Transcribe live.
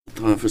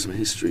Time for some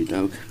history,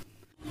 Doug.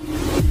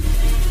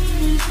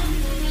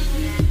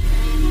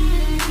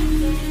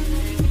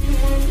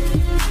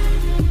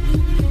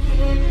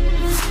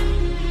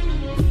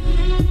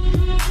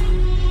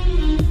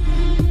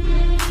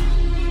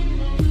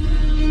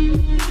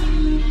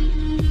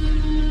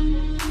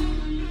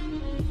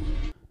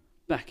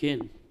 Back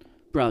in.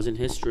 Browsing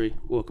history.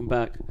 Welcome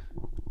back.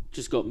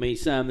 Just got me,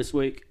 Sam, this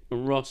week,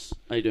 and Ross.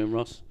 How you doing,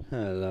 Ross?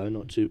 Hello,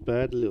 not too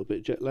bad. A little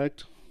bit jet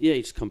lagged. Yeah,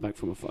 you just come back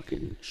from a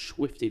fucking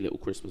swifty little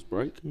Christmas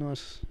break.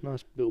 Nice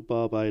little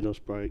Barbados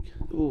break.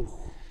 Ooh.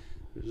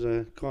 It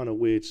was kind of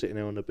weird sitting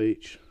there on the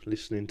beach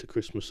listening to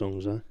Christmas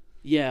songs, though.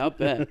 Yeah, I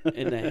bet.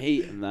 In the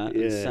heat and that,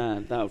 and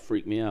sand, that would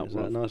freak me out, It was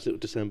bro. like a nice little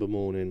December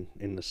morning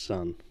in the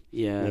sun.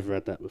 Yeah. Never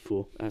had that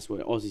before. That's where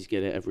Aussies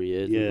get it every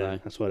year, don't Yeah, they?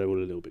 that's why they're all a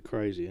little bit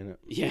crazy, isn't it?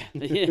 Yeah,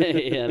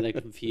 yeah, they're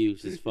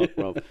confused as fuck,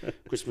 bro.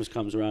 Christmas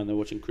comes around, they're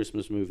watching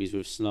Christmas movies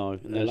with snow,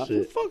 and they're like, what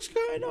the fuck's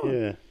going on?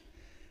 Yeah.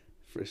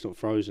 It's not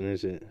frozen,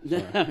 is it?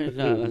 It's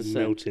No, that's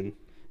melting.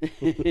 I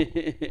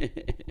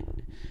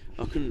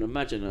couldn't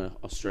imagine an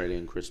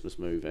Australian Christmas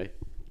movie.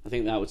 I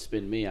think that would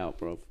spin me out,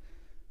 bro.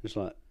 It's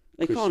like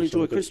They Christmas can't enjoy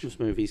on the beach. Christmas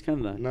movies,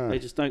 can they? No. They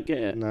just don't get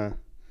it. Nah.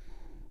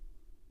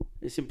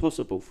 It's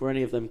impossible for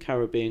any of them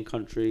Caribbean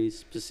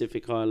countries,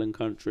 Pacific Island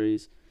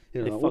countries.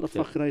 You They know, like, what the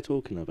fucked fuck are they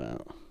talking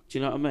about? Do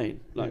you know what I mean?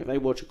 Like, they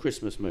watch a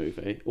Christmas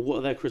movie, or what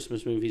are their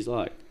Christmas movies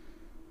like?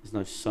 There's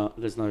no sun,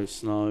 there's no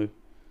snow,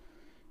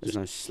 there's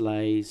no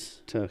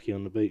sleighs. Turkey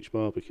on the beach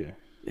barbecue.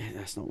 Yeah,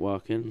 that's not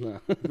working. No.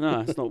 No,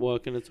 it's not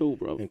working at all,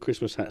 bro. And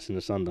Christmas hats in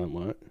the sun don't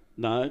work.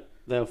 No,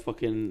 they'll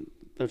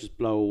just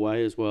blow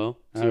away as well.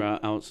 So you're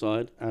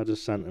outside. How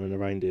does Santa and the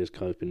reindeers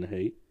cope in the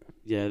heat?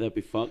 Yeah, they'll be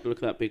fucked. Look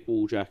at that big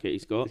wool jacket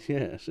he's got.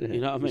 Yeah, that's it.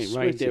 You know what I mean? It's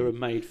Reindeer sweating. are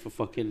made for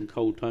fucking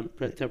cold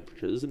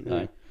temperatures, aren't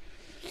they?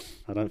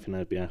 I don't think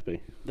they'd be happy.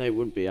 They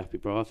wouldn't be happy,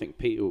 bro. I think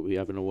Peter would be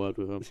having a word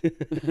with them.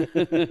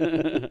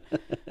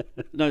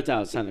 No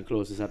doubt Santa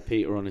Claus has had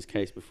Peter on his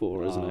case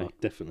before, hasn't he?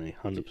 Definitely,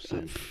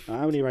 100%.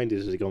 How many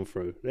reindeers has he gone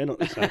through? They're not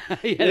the same.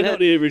 Yeah, they're not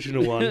the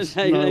original ones.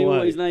 they No way.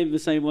 always name the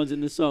same ones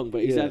in the song,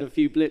 but he's had a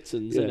few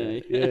Blitzens, Yeah,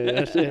 hasn't he? yeah,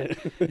 that's it.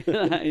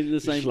 In the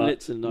same Just like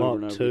Blitzen over Mark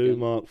and over 2, again.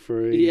 Mark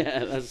 3.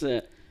 Yeah, that's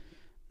it.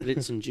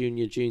 Blitzen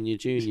Junior, Junior,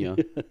 Junior.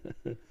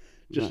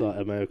 Just like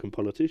American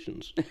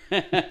politicians.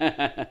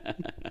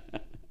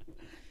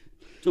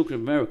 Talking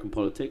of American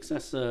politics,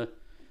 that's sort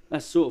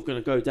of going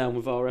to go down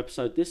with our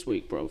episode this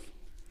week, bro.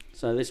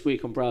 So this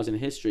week on Browsing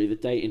History, the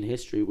date in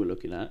history we're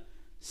looking at,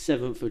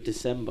 7th of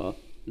December,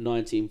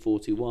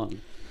 1941,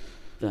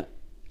 the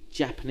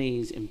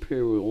Japanese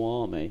Imperial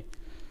Army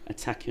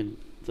attacking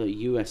the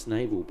US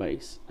naval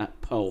base at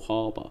Pearl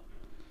Harbour.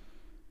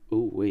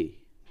 Ooh-wee.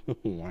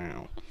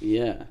 Wow.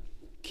 Yeah.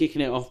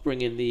 Kicking it off,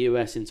 bringing the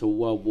US into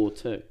World War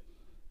II,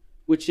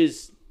 which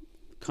is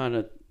kind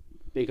of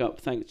big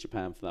up. Thanks,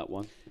 Japan, for that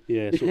one.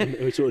 Yeah,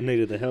 we sort of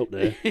needed the help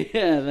there.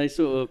 Yeah, they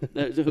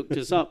hooked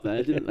us up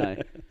there, didn't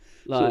they?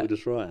 Like, sorted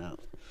us right out.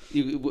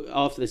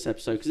 After this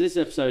episode, because this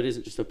episode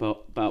isn't just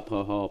about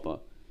Pearl Harbour.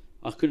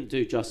 I couldn't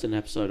do just an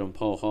episode on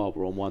Pearl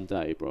Harbour on one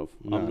day, bro.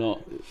 No.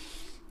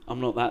 I'm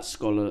not that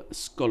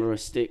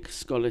scholastic.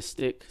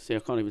 See, I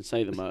can't even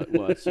say the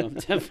word, so I'm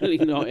definitely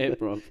not it,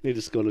 bro. Need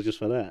a scholar just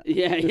for that.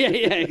 Yeah,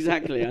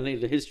 exactly. I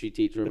need a history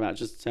teacher about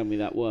just to tell me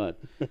that word.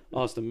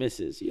 Ask the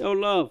missus, yo,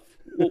 love,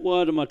 what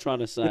word am I trying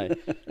to say?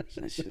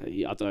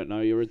 I don't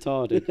know, you're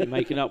retarded. You're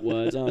making up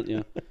words, aren't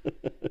you?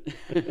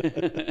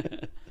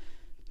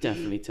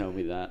 Definitely tell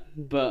me that.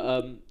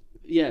 But,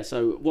 yeah,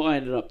 so what I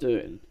ended up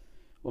doing,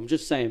 well, I'm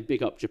just saying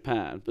big up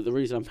Japan, but the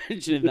reason I'm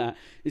mentioning that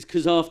is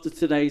because after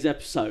today's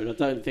episode, I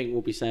don't think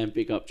we'll be saying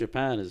big up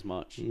Japan as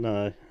much.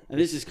 No. And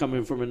this is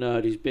coming from a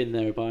nerd who's been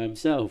there by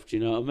himself. Do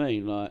you know what I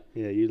mean? Like,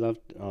 Yeah, you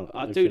loved.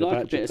 I do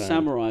like a bit Japan.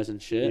 of samurais and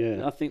shit.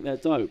 Yeah. I think they're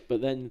dope. But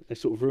then, They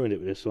sort of ruined it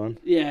with this one.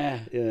 yeah.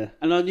 Yeah.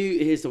 And I knew,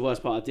 here's the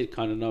worst part, I did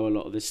kind of know a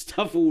lot of this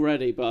stuff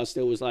already, but I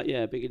still was like,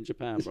 yeah, big in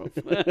Japan, bro.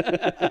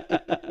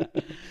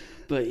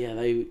 But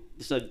yeah,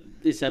 so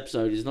this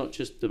episode is not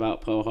just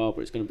about Pearl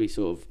Harbour, it's going to be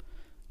sort of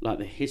like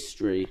the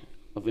history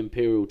of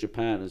Imperial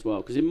Japan as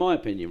well. Because in my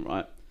opinion,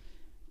 right,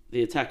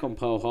 the attack on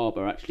Pearl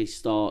Harbour actually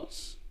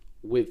starts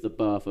with the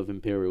birth of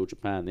Imperial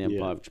Japan, the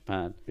Empire of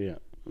Japan. Yeah.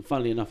 And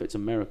funnily enough, it's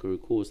America who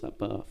caused that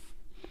birth,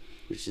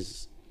 which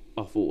is,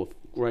 I thought,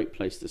 a great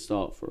place to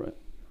start for it.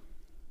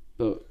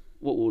 But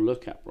what we'll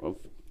look at, bruv,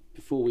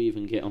 before we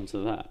even get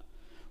onto that,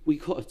 we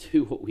got to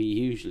do what we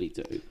usually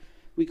do.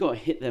 We got to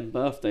hit them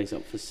birthdays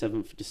up for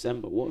 7th of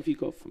December. What have you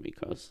got for me,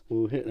 cuz?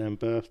 We'll hit them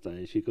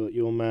birthdays. You got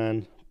your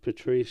man,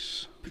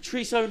 Patrice.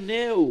 Patrice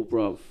O'Neill,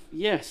 bruv.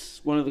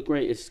 Yes, one of the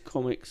greatest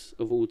comics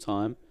of all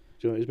time.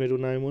 Do you know what his middle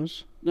name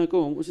was? No,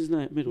 go on. What's his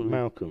middle name?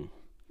 Malcolm.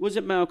 Was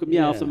it Malcolm?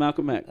 Yeah, after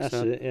Malcolm X. That's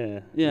it,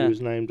 yeah. Yeah. He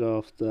was named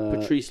after...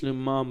 Patrice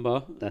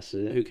Lumumba. That's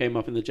it. Who came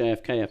up in the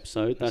JFK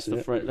episode. That's the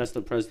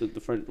president,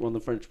 the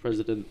French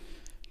president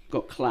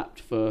got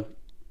clapped for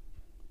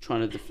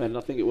trying to defend,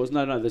 I think it was,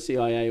 the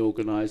CIA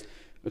organised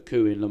a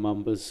coup in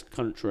Lumumba's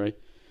country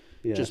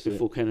just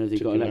before Kennedy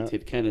got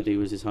elected. Kennedy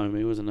was his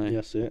homie, wasn't he?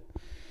 That's it.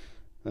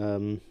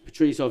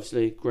 Patrice,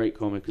 obviously, great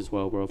comic as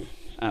well, bro.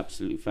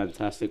 Absolutely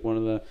fantastic. One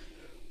of the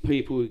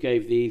people who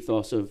gave the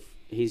ethos of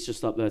he's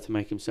just up there to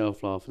make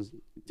himself laugh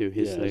and do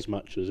his thing. As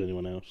much as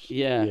anyone else.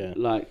 Yeah,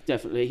 like,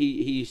 definitely. He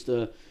used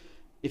to,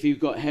 if you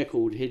got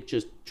heckled, he'd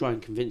just try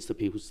and convince the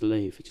people to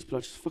leave. He'd just be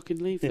like, just fucking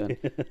leave then.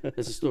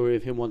 There's a story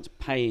of him once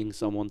paying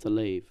someone to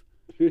leave.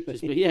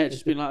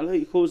 Just being like, look,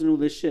 you're causing all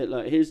this shit.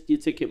 Like, here's your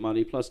ticket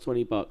money plus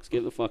 $20.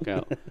 Get the fuck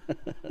out.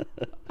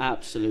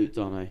 Absolute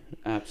Donny.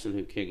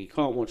 Absolute king. You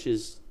can't watch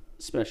his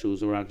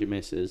specials around your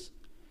missus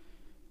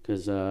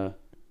because,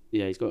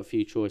 he's got a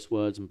few choice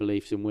words and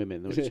beliefs in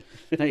women. Which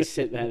they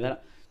sit there, they're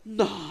like,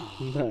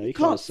 no, you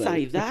can't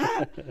say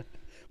that.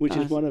 Which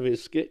is one of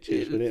his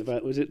sketches.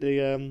 Was it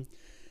the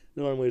one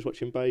where he was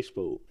watching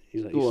baseball?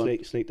 He's like,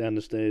 you sneak down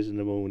the stairs in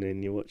the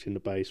morning, you're watching the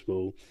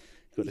baseball.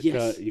 You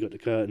got the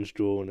curtains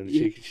drawn, and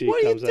she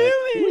comes out.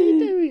 What are you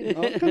doing?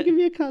 Oh, come give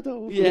me a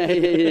cuddle.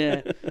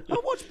 Yeah. I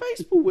watch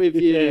baseball with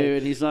you,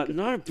 and he's like,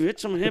 no,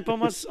 bitch, I'm here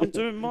I'm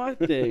doing my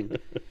thing.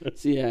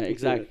 So yeah,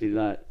 exactly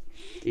that.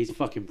 He's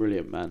fucking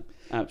brilliant, man.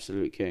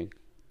 Absolute king.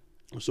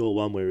 I saw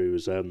one where he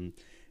was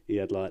he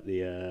had like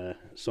the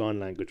sign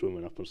language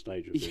woman up on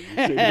stage with him.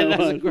 Yeah,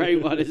 that's a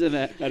great one, isn't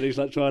it? And he's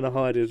like trying to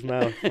hide his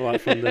mouth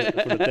like from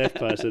the deaf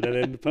person, and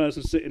then the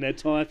person sitting there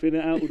typing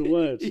it out with the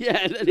words. Yeah,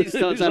 and then he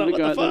starts having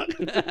like, what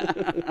the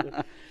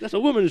fuck? That's a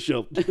woman's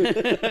job.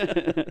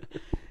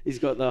 He's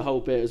got the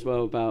whole bit as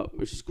well about,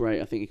 which is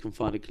great. I think you can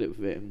find a clip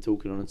of it him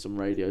talking on some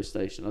radio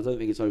station. I don't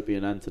think it's Opie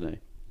and Anthony.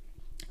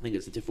 I think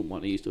it's a different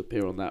one. He used to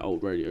appear on that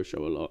old radio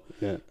show a lot.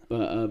 Yeah.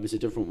 But it's a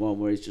different one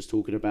where he's just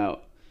talking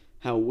about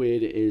how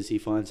weird it is. He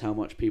finds how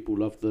much people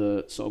love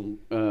the song,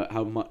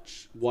 how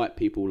much white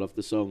people love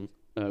the song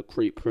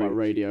Creep by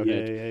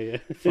Radiohead. Yeah.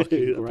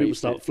 Fucking great. People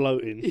start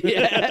floating.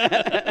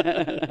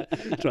 Yeah.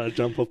 Trying to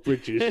jump off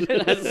bridges.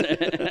 That's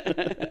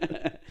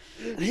it.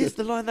 Here's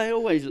the line they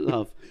always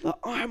love. The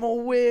I'm a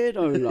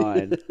weirdo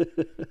line.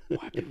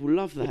 White people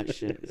love that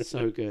shit. It's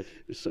so good.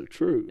 It's so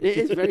true. It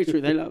is very true.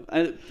 They love.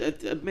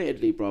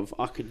 Admittedly, bruv,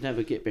 I could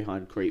never get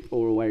behind Creep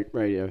or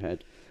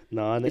Radiohead.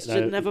 No, it's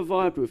just never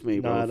vibed with me,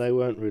 bro. No, they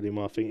weren't really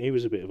my thing. He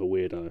was a bit of a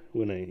weirdo,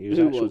 wasn't he? He was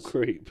actual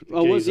creep.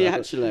 Oh, was he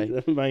actually?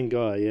 The main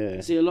guy,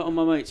 yeah. See, a lot of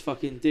my mates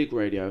fucking dig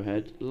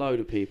Radiohead. A load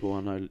of people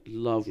I know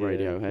love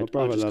Radiohead.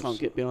 I just can't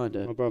get behind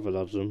it. My brother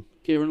loves them.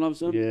 Kieran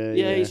loves them?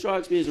 Yeah. He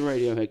strikes me as a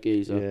Radiohead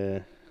geezer. Yeah.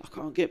 I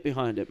can't get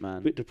behind it, man.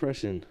 A bit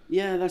depressing.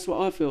 Yeah, that's what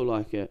I feel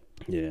like it.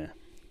 Yeah.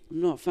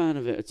 I'm not a fan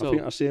of it at all. I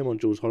think I see him on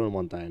Jules Holland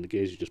one day and the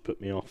geezer just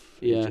put me off.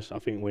 Yeah. I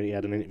think when he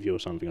had an interview or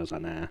something, I was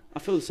like, nah. I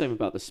feel the same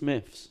about the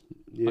Smiths.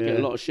 Yeah. I get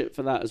a lot of shit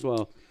for that as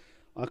well.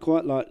 I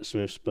quite like the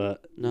Smiths,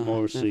 but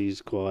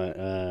Morrissey's quite...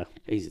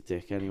 he's a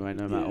dick anyway,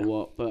 no matter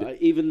what. But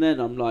even then,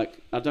 I'm like,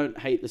 I don't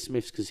hate the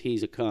Smiths because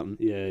he's a cunt.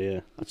 Yeah.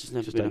 I've just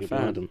never been a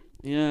fan. Him.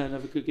 Yeah, I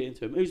never could get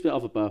into him. Who's bit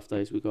other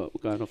birthdays we're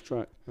going off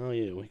track? Oh,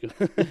 yeah, we got...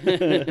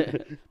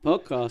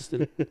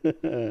 Podcasting.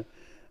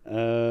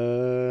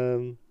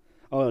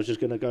 I was just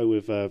going to go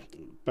with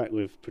back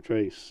with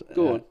Patrice.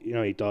 Go on. You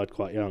know, he died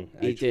quite young.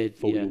 He did,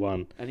 41.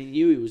 Yeah. And he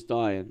knew he was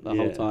dying the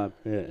whole time.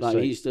 Yeah, like,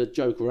 he used to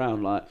joke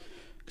around, like,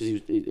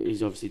 because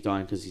he's obviously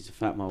dying because he's a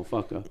fat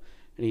motherfucker.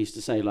 And he used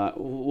to say, like,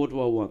 what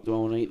do I want? Do I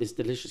want to eat this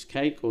delicious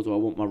cake or do I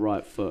want my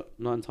right foot?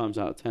 9 times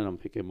out of 10, I'm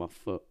picking my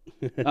foot.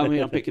 I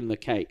mean, I'm picking the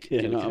cake. Do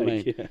you know what I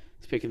mean? Yeah.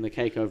 He's picking the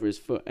cake over his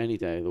foot any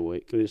day of the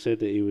week. But it said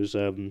that he was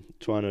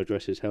trying to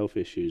address his health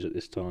issues at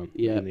this time.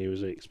 Yeah. And he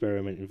was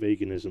experimenting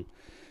veganism.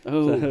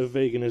 Oh, so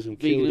veganism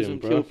killed him,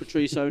 bro. Killed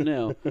Patrice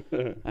O'Neill.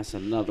 That's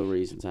another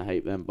reason to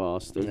hate them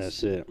bastards.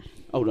 That's it.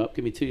 Hold up,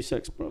 give me 2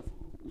 secs, bro.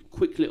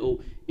 Quick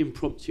little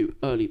impromptu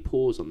early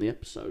pause on the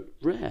episode.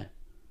 Rare.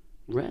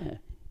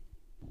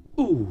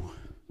 Ooh,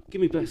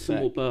 give me back some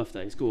more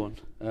birthdays. Go on.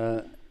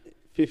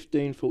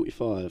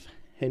 1545.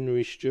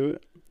 Henry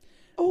Stuart.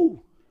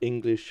 Oh.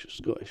 English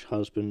Scottish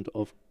husband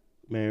of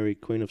Mary,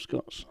 Queen of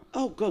Scots.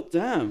 Oh,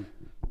 goddamn.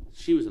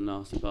 She was a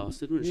nasty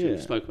bastard, wasn't she? Yeah. We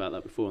spoke about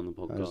that before on the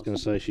podcast. I was going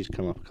to say she's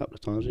come up a couple of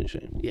times, isn't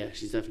she? Yeah,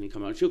 she's definitely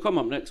come up. She'll come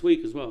up next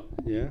week as well.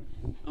 Yeah.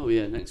 Oh,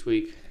 yeah, next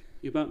week.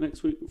 You about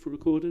next week for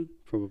recording?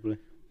 Probably.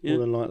 Yeah.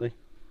 More than likely.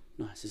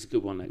 Nice, it's a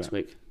good one next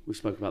week. We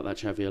spoke about that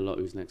Chavy a lot,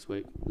 who's next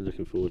week.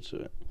 Looking forward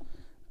to it.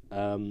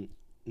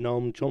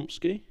 Noam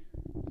Chomsky.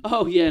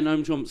 Oh, yeah,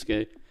 Noam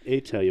Chomsky.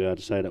 He'd tell you how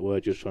to say that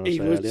word you're trying to say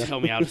earlier. He would tell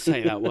me how to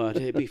say that word.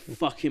 It'd be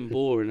fucking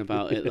boring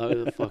about it,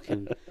 though, the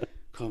fucking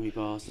commie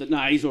bastard.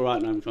 Nah, he's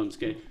alright, Noam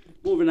Chomsky.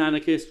 More of an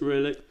anarchist,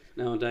 really,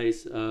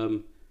 nowadays.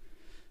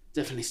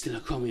 Definitely still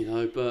a commie,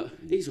 though, but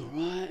he's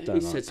alright.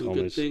 He said some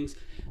good things.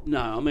 No,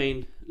 I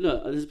mean,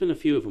 look, there's been a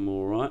few of them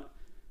alright.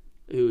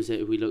 Who was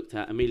it we looked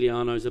at?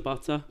 Emiliano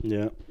Zapata.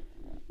 Yeah.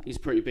 He's a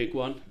pretty big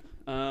one.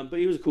 But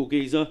he was a cool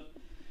geezer.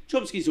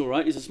 Chomsky's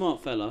alright, he's a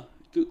smart fella.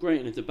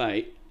 Great in a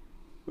debate.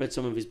 Read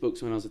some of his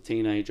books when I was a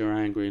teenager,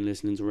 angry and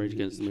listening to Rage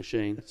Against the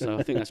Machine. So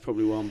I think that's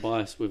probably why I'm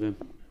biased with him.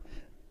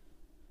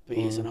 But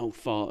he's an old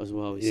fart as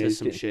well. He says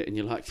some shit and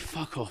you're like,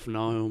 fuck off,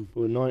 Noam.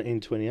 Well,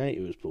 1928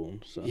 he was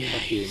born, so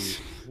fucking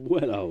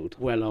well old.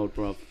 Well old,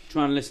 bruv.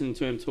 Try and listen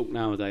to him talk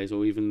nowadays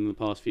or even in the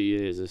past few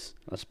years.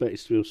 I expect he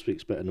still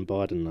speaks better than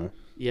Biden, though.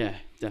 Yeah,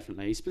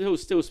 definitely. He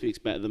still speaks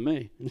better than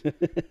me.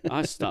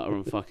 I stutter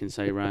and fucking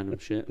say random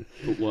shit.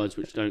 Put words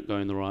which don't go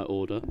in the right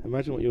order.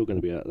 Imagine what you're going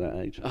to be at that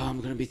age. Oh, I'm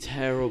going to be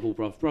terrible,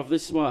 bruv. Bruv,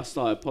 this is why I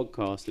started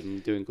podcasting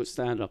and doing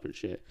stand-up and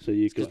shit. So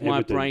you've got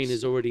my brain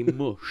is already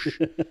mush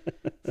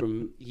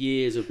from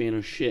years of being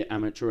a shit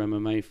amateur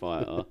MMA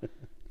fighter,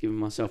 giving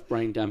myself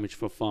brain damage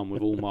for fun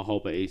with all my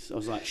hobbies. I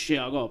was like, shit,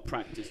 I got to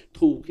practice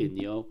talking,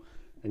 yo.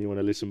 And you want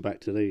to listen back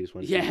to these?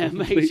 Make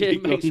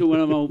sure when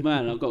I'm old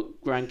man, I've got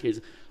grandkids.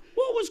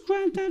 What was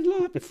Granddad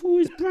like before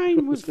his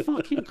brain was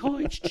fucking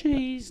cottage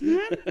cheese,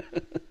 man?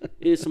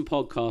 Here's some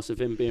podcasts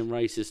of him being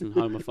racist and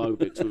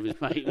homophobic with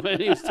his mate when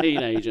he was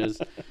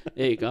teenagers.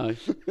 Here you go. Did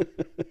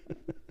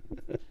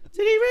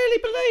he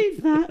really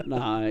believe that?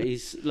 No,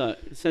 look,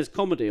 it says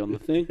comedy on the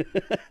thing.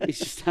 He's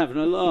just having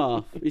a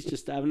laugh. He's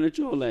just having a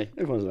jolly.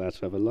 Everyone's allowed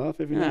to have a laugh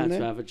every now and then.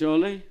 To have a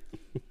jolly.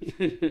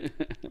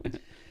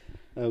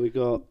 We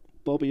got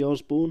Bobby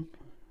Osborne.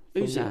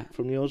 Who's that?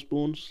 From the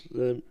Osbournes.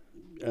 The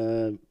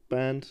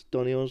band,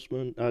 Donny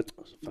Osmond.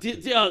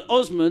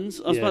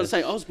 Osmonds. I was about to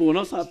say Osborne. I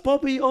was like,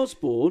 Bobby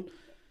Osborne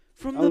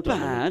from the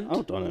band.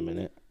 Hold on a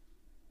minute.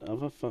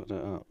 Have I fucked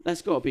that up?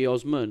 That's got to be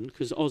Osmond,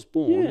 because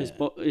Osborne is I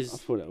thought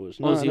it was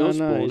Ozzy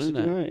Osbourne, isn't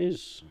it? No, it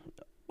is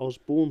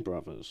Osborne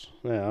Brothers.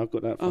 Yeah, I've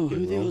got that fucking who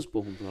are the wrong.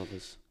 Osborne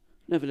Brothers?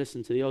 Never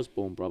listened to the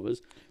Osborne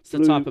Brothers. It's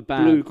the type of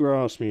band.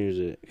 Bluegrass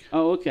music.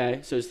 Oh,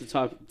 okay. So it's the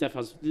type of death I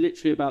was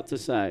literally about to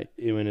say.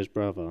 Him and his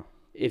brother.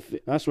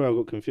 That's where I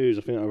got confused.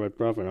 I think I read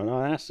brother and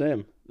that's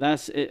them.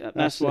 That's it.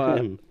 That's why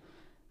them.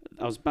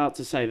 I was about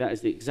to say that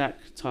is the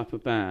exact type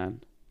of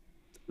band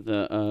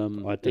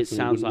that it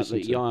sounds like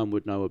that Ieuan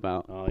would know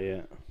about. Oh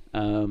yeah.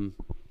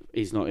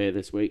 He's not here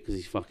this week because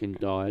he's fucking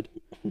died.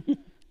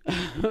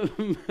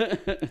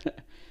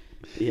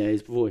 Yeah,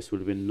 his voice would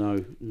have been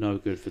no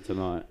good for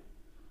tonight.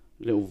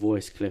 Little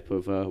voice clip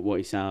of what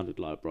he sounded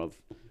like, bruv.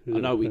 I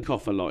know we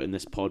cough a lot in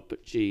this pod,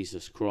 but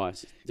Jesus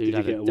Christ, dude,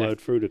 did he get a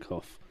word through the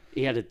cough?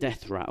 He had a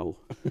death rattle,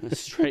 a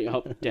straight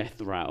up death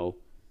rattle.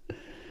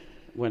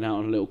 Went out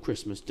on a little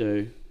Christmas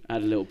do,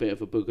 had a little bit of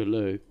a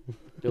boogaloo, a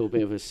little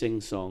bit of a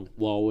sing song,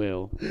 while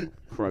Will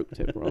croaked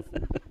it, bruv.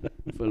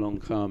 Full on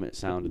Kermit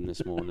sounding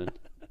this morning.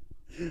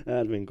 That'd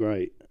have been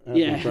great.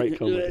 That'd been great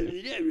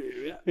comedy.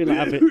 It'd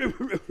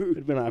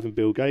been like having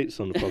Bill Gates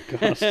on the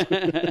podcast.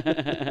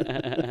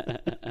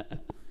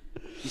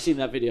 You seen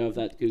that video of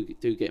that dude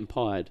getting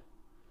pied?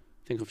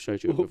 I think I've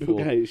showed you it before. Bill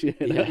Gates,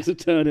 that was a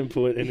turning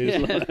point in his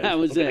life. That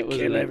was it.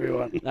 Kill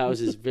everyone. That was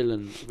his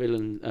villain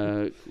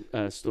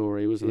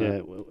story, wasn't it? Yeah,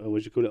 what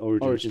would you call it?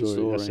 Origin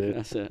story.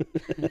 That's it.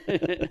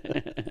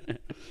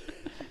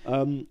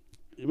 You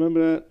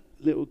remember that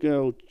little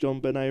girl, John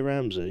Benet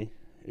Ramsey,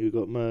 who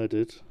got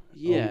murdered?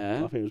 Yeah.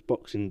 I think it was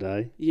Boxing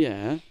Day.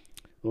 Yeah.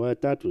 Well, her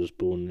dad was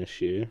born this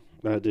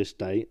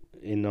date,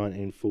 in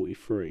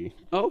 1943.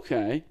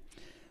 Okay.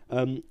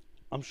 I'm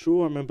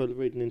sure I remember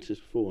reading into this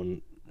before,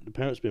 and the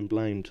parents have been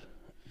blamed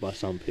by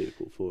some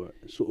people for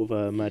it. Sort of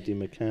a Maddie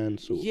McCann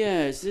sort of.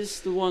 Yeah, is this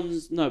the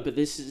ones... No, but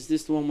is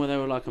this the one where they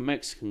were like a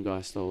Mexican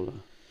guy stole her?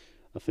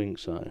 I think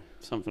so.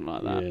 Something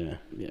like that.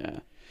 Yeah.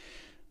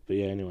 But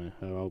yeah, anyway,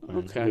 her old man,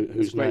 okay.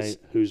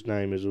 whose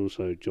name is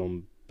also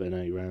John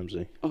Benet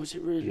Ramsey. Oh, is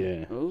it really?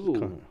 Yeah. Oh. It's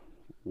kind of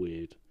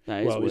weird.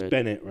 That is weird. It was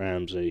Bennett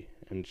Ramsey,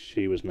 and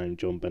she was named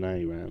John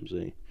Benet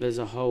Ramsey. There's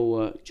a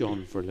whole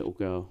John for a little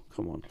girl.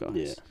 Come on, guys.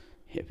 Yeah.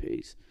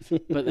 Hippies.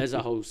 But there's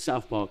a whole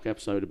South Park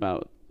episode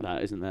about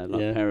that, isn't there?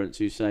 Like parents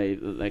who say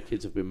that their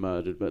kids have been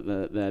murdered, but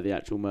they're the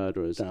actual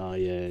murderers. Oh,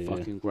 yeah.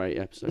 Fucking great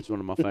episode. It's one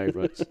of my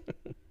favourites.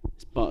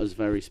 It's Butter's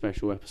very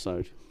special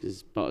episode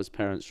because Butter's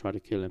parents try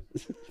to kill him.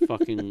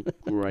 Fucking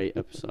great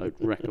episode.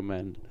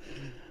 Recommend.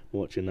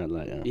 Watching that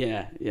later.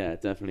 Yeah,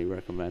 definitely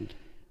recommend.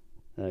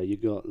 You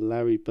got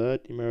Larry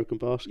Bird, the American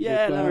basketball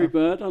player. Larry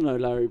Bird. I know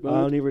Larry Bird. I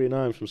only really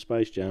know him from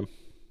Space Jam.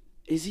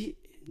 Is he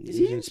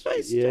in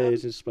Space Jam? Yeah,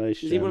 he's in Space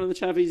Jam. Is he one of the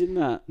chavies in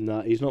that?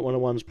 No, he's not one of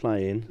the ones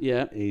playing.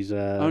 Yeah. He's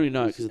I only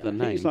know it because of the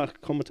name. He's like a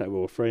commentator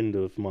or a friend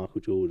of Michael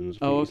Jordan's.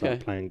 He's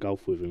like playing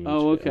golf with him.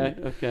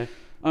 Okay.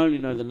 I only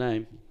know the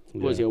name.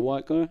 Was he a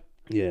white guy?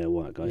 Yeah,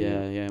 white guy.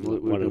 Yeah.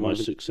 One of the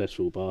most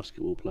successful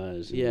basketball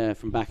players. Yeah,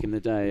 from back in the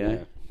day,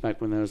 eh? Back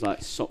when there was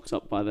like socks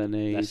up by their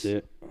knees. That's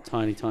it.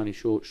 Tiny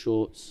short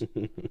shorts.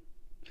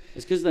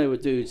 It's because they were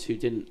dudes who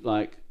didn't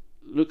like...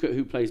 Look at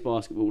who plays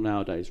basketball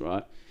nowadays,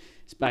 right?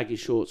 It's baggy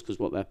shorts because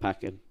what they're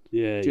packing.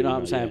 Yeah. Do you know what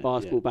I'm saying?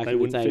 Basketball back in the day. They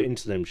wouldn't fit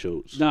into them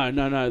shorts.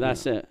 No,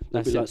 that's it.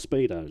 They'd be like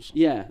Speedos.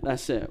 Yeah,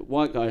 that's it.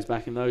 White guys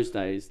back in those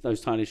days,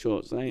 those tiny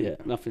shorts,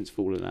 nothing's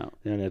falling out.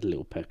 They only had a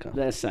little pecker.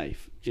 They're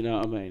safe. Do you know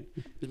what I mean?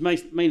 It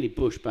was mainly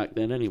bush back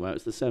then anyway.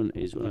 It was the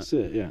 70s, wasn't it? That's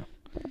it, yeah.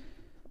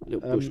 A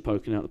little bush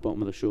poking out the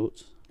bottom of the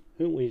shorts.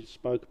 I think we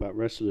spoke about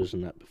wrestlers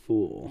and that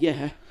before.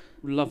 Yeah.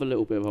 Love a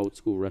little bit of old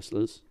school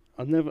wrestlers.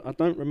 I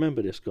don't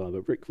remember this guy,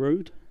 but Rick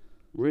Rude.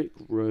 Rick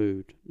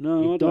Rude.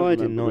 No, he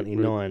died in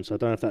 99, so I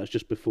don't know if that was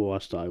just before I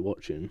started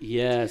watching.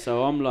 Yeah,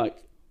 so I'm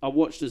like, I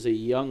watched as a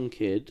young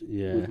kid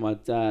with my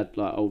dad,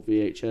 like old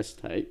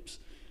VHS tapes,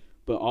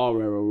 but our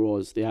era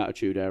was the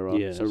Attitude Era.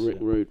 Yeah, so Rick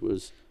Rude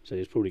was. So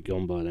he's probably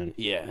gone by then.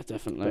 Yeah,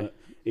 definitely. But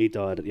He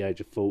died at the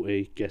age of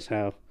 40. Guess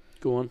how?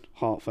 Go on.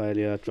 Heart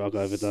failure, drug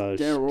overdose.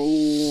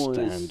 Steroids.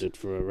 Standard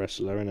for a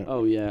wrestler, innit?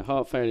 Oh, yeah.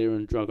 Heart failure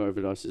and drug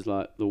overdose is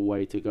like the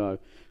way to go.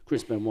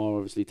 Chris Benoit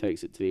obviously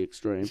takes it to the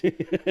extreme.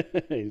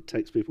 He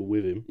takes people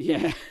with him.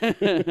 Yeah.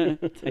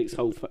 takes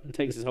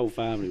his whole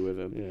family with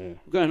him. Yeah.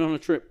 We're going on a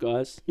trip,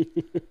 guys.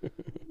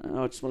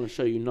 I just want to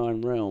show you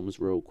 9 realms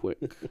real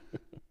quick.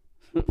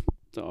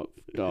 Dark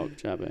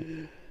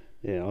Chabby.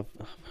 Yeah,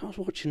 I was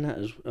watching that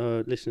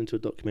listening to a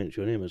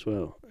documentary on him as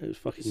well. It was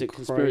fucking Is it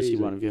crazy. conspiracy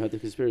one? Have you heard the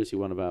conspiracy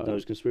one about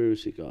those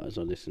conspiracy guys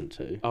I listened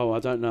to? Oh, I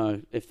don't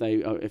know if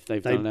they've done an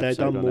episode. They've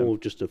done on more them.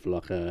 of just of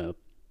like a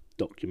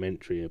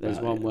documentary about.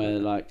 There's one where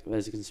like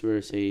there's a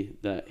conspiracy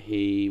that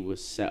he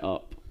was set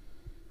up,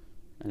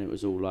 and it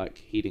was all like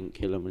he didn't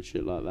kill him and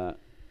shit like that.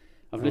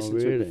 I've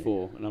listened to it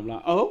before, and I'm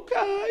like,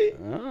 okay,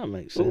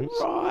 makes sense.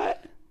 All right,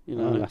 you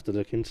know, I'll have to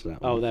look into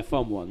that one. Oh, they're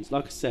fun ones.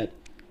 Like I said,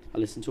 I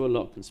listen to a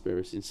lot of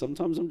conspiracies, and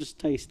sometimes I'm just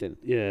tasting.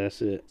 Yeah,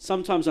 that's it.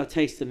 Sometimes I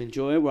taste and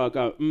enjoy it, where I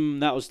go,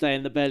 that will stay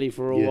in the belly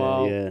for a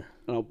while, yeah,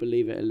 and I'll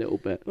believe it a little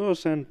bit. Well, I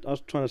was trying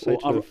to say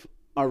to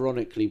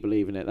ironically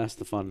believe in it. That's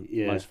the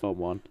most fun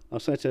one. I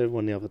said to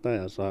everyone the other day,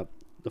 I was like,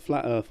 the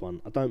flat Earth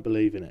one, I don't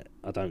believe in it.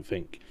 I don't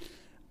think.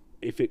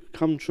 If it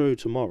come true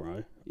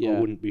tomorrow, I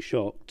wouldn't be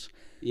shocked.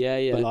 Yeah,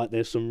 yeah. But like,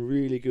 there's some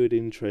really good,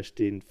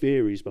 interesting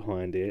theories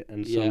behind it,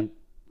 and some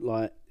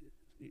like.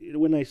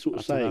 When they sort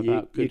of say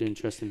about good,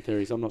 interesting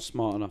theories, I'm not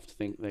smart enough to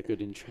think they're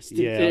good, interesting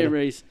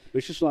theories.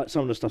 It's just like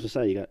some of the stuff they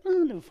say, you go,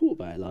 I never thought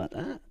about it like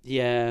that.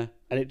 Yeah.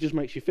 And it just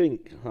makes you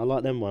think. I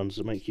like them ones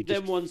that make you just...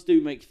 Them ones do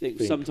make you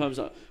think. Sometimes,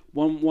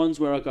 ones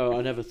where I go,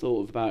 I never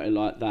thought about it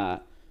like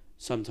that,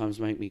 sometimes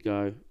make me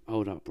go,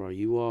 hold up, bro,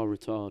 you are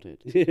retarded.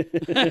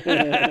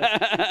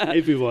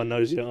 Everyone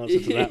knows the answer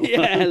to that one.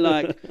 Yeah,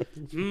 like,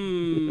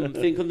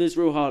 think on this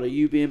real hard. Are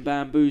you being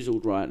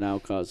bamboozled right now,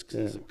 cuz? Because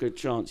there's a good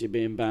chance you're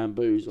being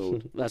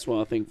bamboozled. That's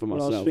what I think for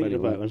myself. I was thinking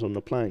about it when I was on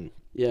the plane.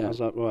 Yeah. I was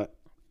like, right.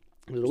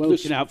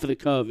 Looking out for the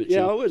curvature.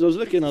 Yeah, I was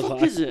looking. I was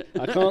like, is it?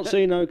 I can't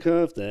see no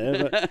curve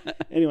there. But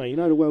anyway, you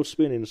know the world's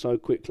spinning so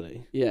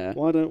quickly. Yeah.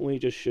 Why don't we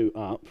just shoot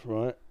up,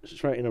 right?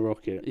 Straight in a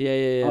rocket.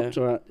 Yeah. Up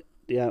to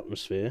the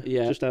atmosphere.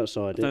 Yeah. Just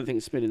outside it. I don't think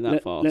it's spinning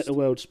that fast. Let the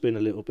world spin a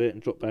little bit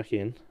and drop back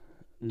in.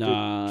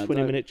 Nah.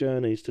 20-minute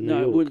journeys to New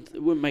York.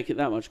 It wouldn't make it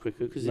that much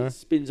quicker because it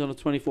spins on a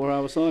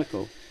 24-hour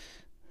cycle.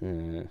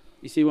 Yeah.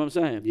 You see what I'm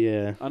saying?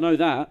 Yeah. I know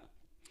that.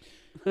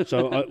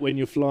 So when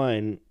you're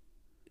flying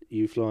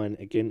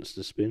against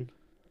the spin?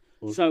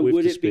 So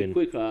would it be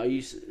quicker?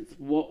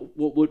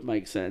 What would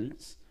make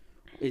sense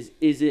is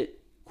it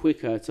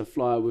quicker to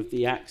fly with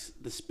the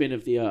spin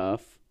of the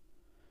Earth,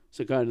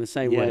 so going the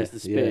same way as the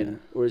spin,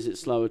 or is it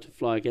slower to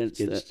fly against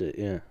it?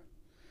 Yeah.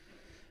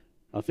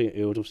 I think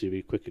it would obviously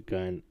be quicker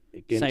going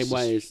against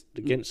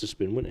the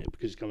spin, wouldn't it?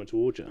 Because it's coming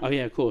towards you. Oh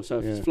yeah, of course. So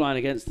if it's flying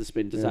against the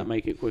spin, does that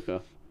make it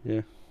quicker?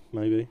 Yeah,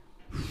 maybe.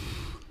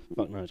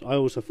 Fuck knows. I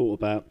also thought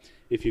about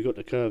if you got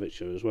the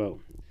curvature as well.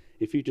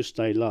 If you just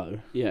stay low,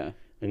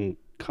 and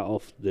cut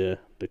off the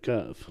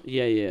curve.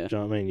 Yeah. Do you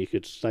know what I mean? You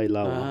could stay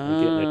lower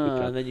and get there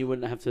quicker. And then you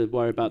wouldn't have to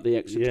worry about the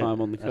extra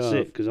time on the curve. That's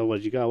it, because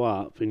otherwise you go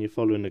up and you're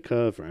following the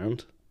curve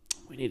round.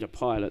 We need a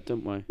pilot,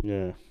 don't we?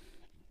 Yeah.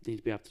 Need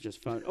to be able to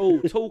just phone. Oh,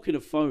 talking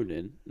of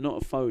phoning,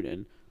 not a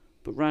phone-in,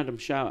 but random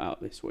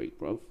shout-out this week,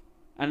 bruv.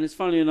 And it's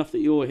funny enough that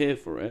you're here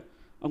for it.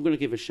 I'm going to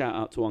give a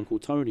shout-out to Uncle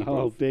Tony, bruv.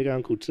 Oh, big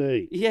Uncle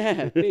T.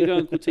 Yeah, big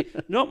Uncle T.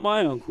 Not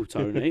my Uncle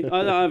Tony.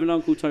 I have an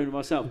Uncle Tony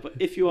myself, but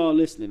if you are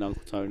listening,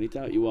 Uncle Tony,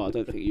 doubt you are. I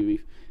don't think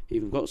you've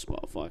even got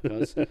Spotify,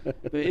 cuz.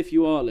 But if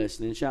you are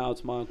listening, shout out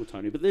to my Uncle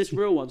Tony. But this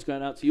real one's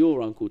going out to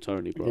your Uncle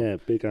Tony, bro. Yeah,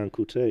 big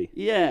Uncle T.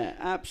 Yeah,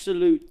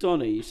 absolute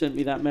Donny. You sent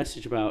me that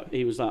message about,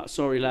 he was like,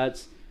 sorry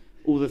lads,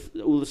 all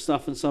the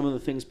stuff and some of the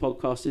things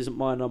podcast isn't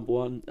my number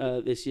one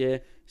this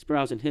year. It's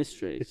browsing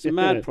history. So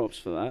mad props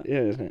for that.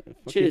 Yeah, isn't it?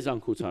 Cheers,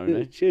 Uncle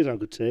Tony. Cheers,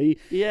 Uncle T.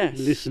 Yes.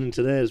 Listening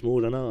to theirs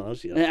more than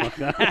ours.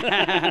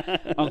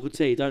 Uncle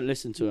T, don't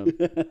listen to him.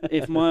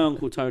 If my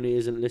Uncle Tony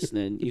isn't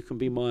listening, you can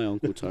be my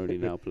Uncle Tony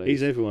now, please.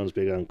 He's everyone's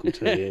big Uncle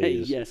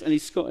T. Yes, and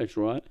he's Scottish,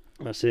 right?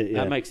 That's it, yeah.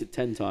 That makes it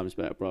 10 times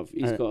better, bruv.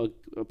 He's got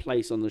a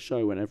place on the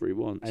show whenever he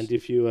wants. And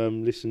if you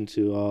listen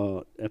to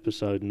our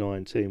episode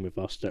 19 with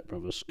our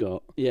stepbrother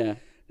Scott,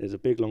 there's a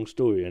big long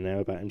story in there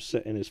about him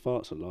setting his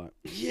farts alight.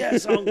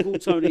 Yes, Uncle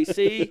Tony.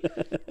 See,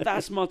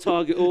 that's my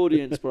target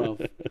audience,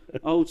 bruv.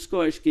 Old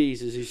Scottish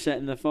geezers who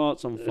setting their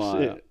farts on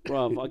fire,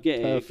 bruv. I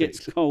get it. It gets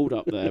cold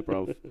up there,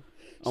 bruv.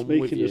 I'm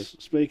with you.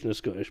 Speaking of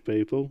Scottish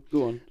people,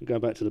 go on. Going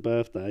back to the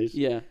birthdays.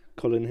 Yeah.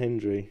 Colin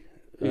Hendry,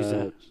 who's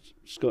that?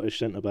 Scottish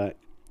centre back.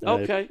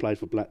 Okay. Played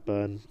for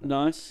Blackburn.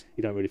 Nice.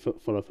 You don't really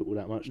follow football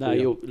that much.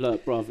 No,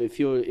 look, bruv. If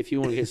you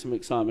want to get some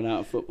excitement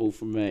out of football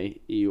from me,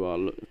 you are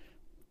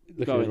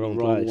going the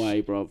wrong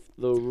way, bruv.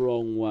 The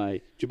wrong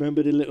way. Do you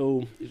remember the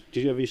little?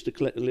 Did you ever used to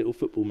collect the little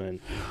football men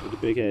with the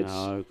big heads?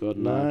 No, God,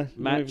 no.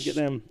 Match. Get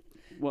them.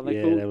 What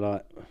they called? Yeah, they were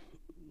like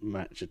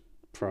Match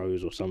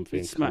Pros or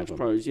something. It's Match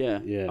Pros, yeah.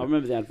 I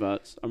remember the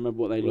adverts. I remember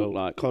what they looked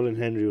like. Colin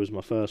Hendry was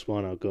my first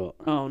one I got.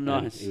 Oh,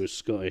 nice. And he was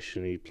Scottish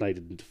and he played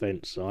in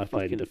defence, so I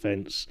played in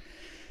defence.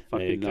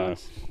 Fucking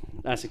nice.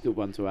 That's a good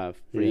one to have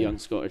for a young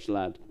Scottish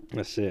lad.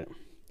 That's it.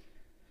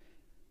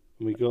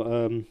 We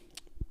got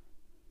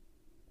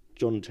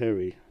John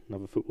Terry,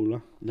 another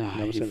footballer. No,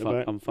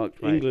 I'm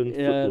fucked, mate. England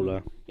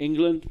footballer.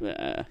 England?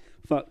 Yeah.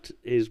 Fucked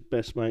his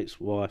best mate's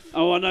wife.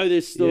 Oh, I know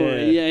this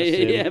story.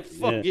 Yeah.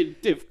 Fucking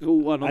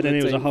difficult one. And then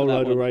he was a whole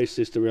load of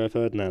racist to Rio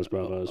Ferdinand's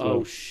brother as well.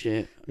 Oh,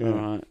 shit. Yeah. All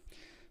right.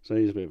 So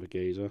he's a bit of a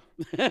geezer.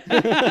 Bit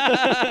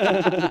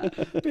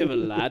of a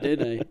lad,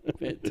 isn't he?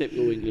 Bit of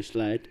typical English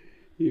lad.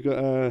 You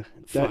got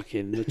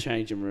fucking the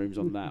changing rooms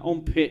on that,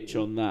 on pitch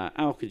on that.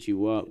 How could you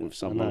work with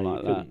someone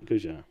like that?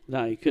 Could you?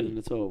 No, you couldn't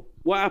at all.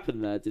 What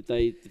happened there? Did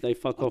they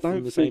fuck off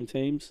from the same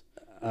teams?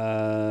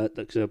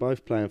 Because they were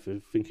both playing for,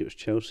 I think it was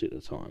Chelsea at the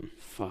time.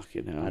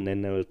 Fucking hell. And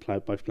then they were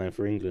both playing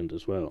for England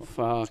as well.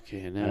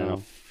 Fucking hell. And I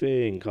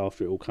think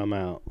after it all come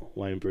out,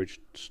 Wayne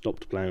Bridge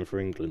stopped playing for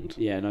England.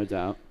 Yeah, no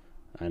doubt.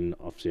 And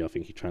obviously, I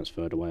think he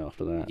transferred away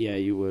after that. Yeah,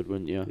 you would,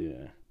 wouldn't you?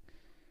 Yeah.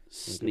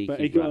 Sneaky. But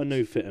he got a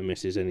new fit and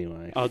missus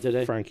anyway. Oh, did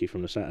he? Frankie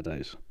from the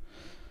Saturdays.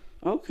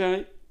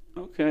 Okay.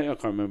 I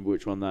can't remember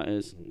which one that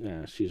is.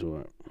 Yeah, she's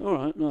alright.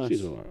 Alright, nice.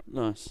 She's alright.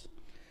 Nice.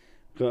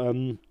 Got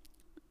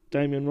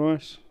Damien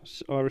Rice,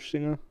 Irish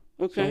singer.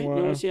 Okay,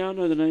 nice. Yeah, I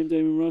know the name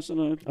Damien Rice. I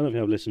know. I don't think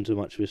I've listened to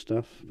much of his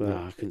stuff, but no,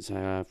 I couldn't say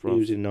I have. He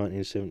was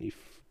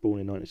born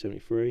in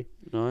 1973.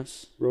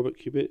 Nice. Robert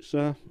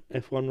Kubica,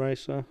 F1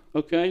 racer.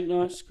 Okay,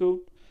 nice, cool.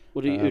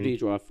 Who did he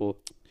drive for?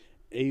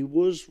 He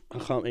was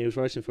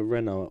racing for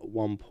Renault at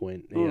one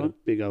point. He had a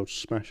big old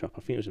smash up. I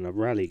think it was in a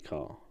rally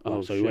car.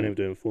 So he went in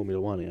doing Formula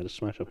 1. He had a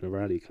smash up in a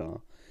rally car.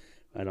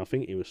 And I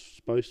think he was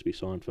supposed to be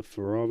signed for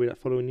Ferrari that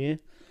following year.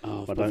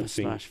 Oh, but I don't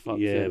think. But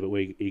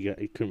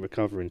he couldn't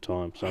recover in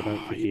time, so I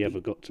don't think he ever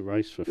got to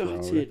race for Ferrari.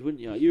 Gutted,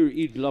 wouldn't you?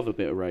 You'd love a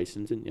bit of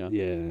racing, didn't you?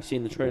 Yeah. You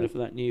seen the trailer for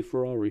that new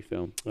Ferrari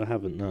film? I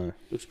haven't. No.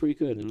 Looks pretty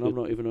good, and I'm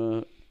not even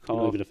a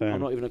car. Fan.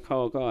 I'm not even a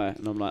car guy,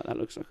 and I'm like, that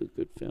looks like a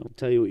good film. I'll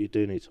tell you what you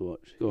do need to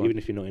watch, even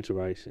if you're not into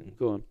racing.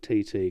 Go on.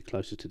 TT,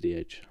 Closer to the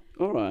Edge.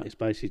 All right. It's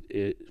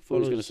basically. I thought I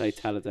was going to say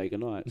Talladega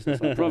Nights.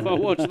 It's like, bro, I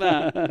watch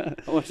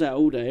that. I watch that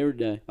all day, every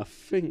day. I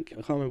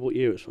can't remember what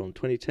year it's from.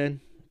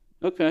 2010.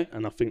 Okay.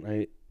 And I think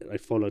they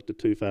followed the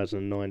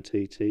 2009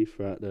 TT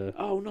throughout the.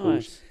 Oh,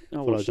 nice.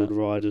 Followed all the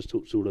riders,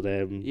 talked to all of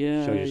them.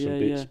 Yeah. Show you some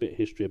bits, bit of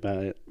history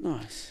about it.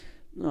 Nice.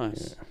 Yeah.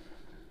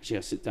 Actually,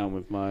 I sit down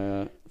with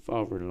my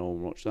father-in-law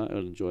and watch that. I'll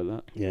enjoy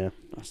that. Yeah.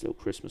 Nice little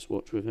Christmas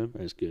watch with him.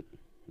 It's good.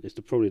 It's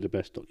probably the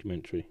best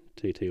documentary,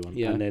 TT one.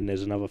 Yeah. And then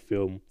there's another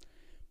film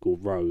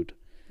called Road.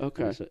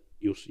 Okay.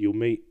 You'll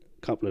meet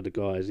a couple of the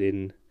guys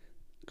in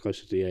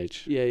Closer to the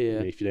Edge. Yeah.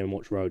 And if you then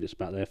watch Road, it's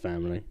about their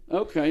family.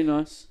 Okay,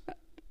 nice.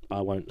 I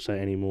won't say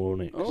any more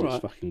on it because it's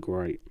fucking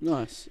great.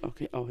 Nice.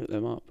 Okay, I'll hit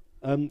them up.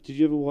 Did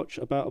you ever watch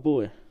About a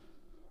Boy?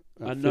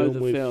 I know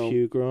the film.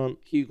 Hugh Grant.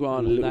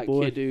 And that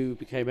kid who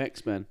became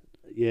X-Men.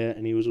 Yeah,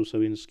 and he was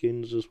also in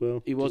Skins as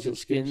well. He was in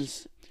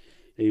Skins.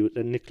 He was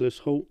Nicholas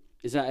Hoult.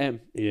 Is that him?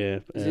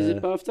 Yeah. Is his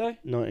birthday?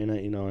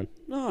 1989.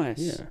 Nice.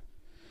 Yeah.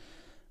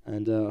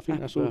 And I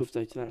think that's all.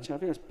 Birthday to that chap. I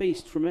think that's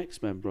Beast from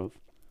X-Men, bruv.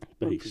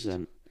 Beast.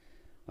 100%.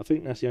 I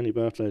think that's the only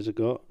birthdays I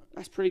got.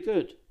 That's pretty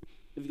good.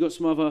 Have you got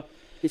some other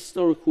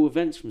historical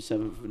events from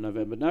 7th of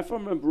November? Now, if I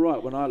remember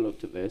right, when I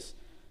looked at this,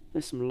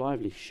 there's some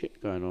lively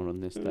shit going on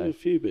this day. There's a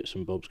few bits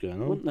and bobs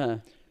going on. Wasn't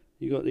there?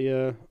 You got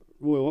the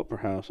Royal Opera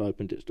House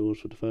opened its doors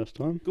for the first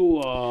time.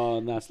 Go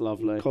on, that's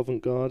lovely.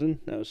 Covent Garden,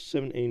 that was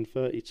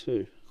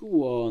 1732.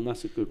 Go on,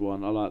 that's a good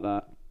one. I like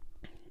that.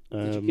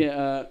 Did you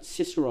get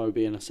Cicero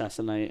being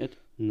assassinated?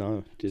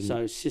 No, didn't.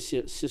 So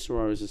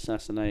Cicero is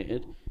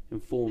assassinated in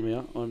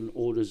Formia on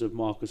orders of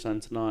Marcus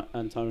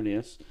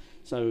Antonius.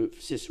 So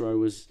Cicero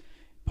was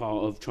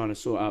part of trying to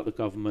sort out the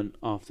government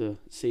after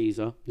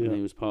Caesar, and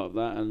he was part of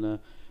that. And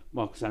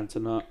Marcus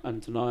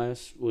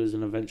Antonius was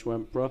an eventual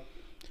emperor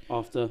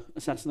after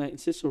assassinating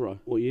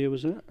Cicero. What year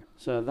was that?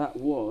 So that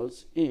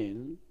was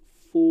in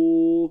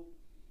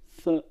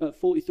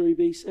 43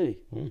 BC.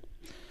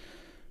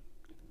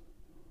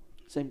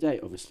 Same date,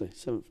 obviously,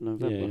 7th of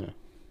November. Yeah.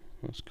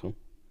 That's cool.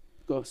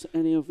 Got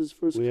any others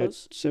for us, We had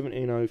cuz?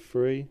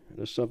 1703.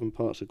 The southern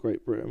parts of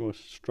Great Britain were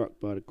struck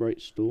by the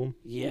Great Storm.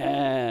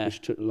 Yeah.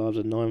 Which took the lives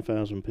of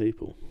 9,000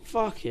 people.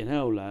 Fucking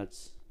hell,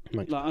 lads.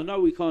 Like, I know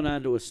we can't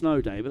handle a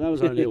snow day, but that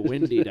was only a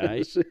windy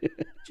day.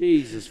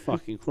 Jesus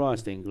fucking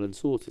Christ, England,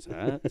 sort it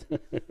out.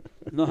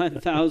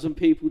 9,000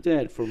 people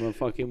dead from a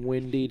fucking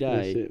windy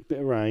day. That's it. Bit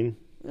of rain.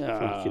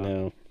 Fucking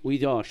hell.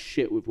 We are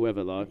shit with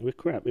weather, like. We're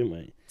crap, aren't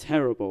we?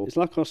 Terrible. It's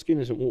like our skin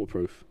isn't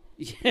waterproof.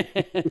 Yeah.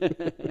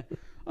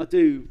 I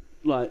do,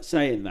 like,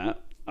 saying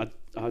that,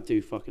 I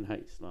do fucking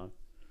hate snow.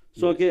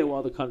 So I get why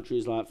other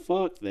countries like,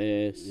 fuck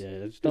this.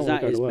 Yeah, because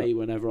that is me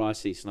whenever I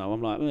see snow. I'm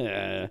like,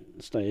 eh.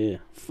 Stay here.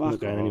 Fuck I'm not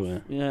going off.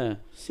 anywhere. Yeah,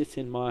 sit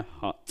in my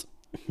hut.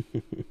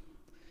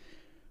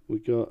 We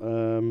got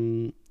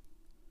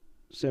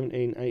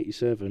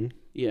 1787.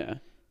 Yeah.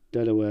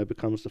 Delaware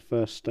becomes the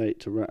first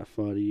state to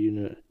ratify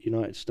the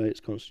United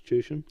States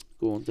Constitution.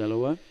 Go on,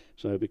 Delaware.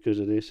 So because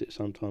of this, it's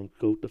sometimes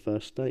called the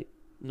first state.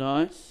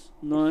 Nice.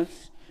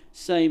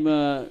 Same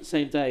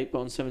date, but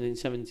on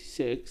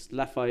 1776,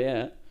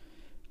 Lafayette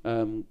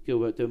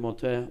Gilbert de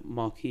Monter,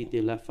 Marquis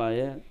de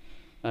Lafayette.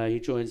 He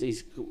joins.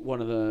 He's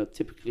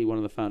typically one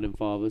of the founding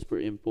fathers.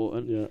 Pretty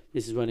important. Yeah.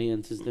 This is when he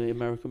enters the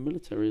American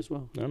military as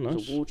well. Oh, nice.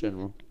 He's a war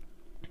general.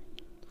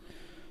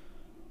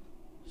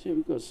 So yeah,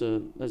 we've got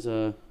some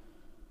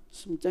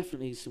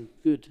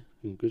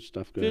good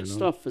stuff going on. Good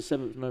stuff for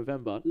 7th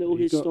November. Little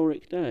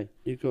historic day.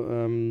 You've got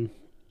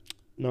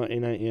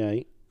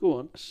 1988. Go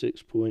on.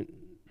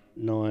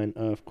 6.9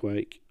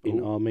 earthquake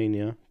in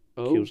Armenia.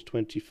 Kills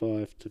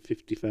 25 to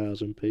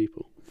 50,000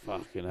 people.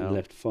 Fucking hell. And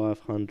left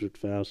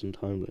 500,000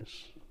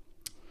 homeless.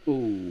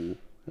 Ooh.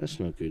 That's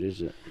not good,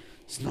 is it?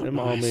 It's not Them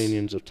nice.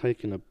 Armenians have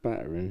taken a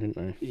battering, haven't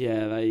they?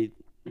 Yeah, they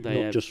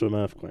not just from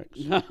earthquakes.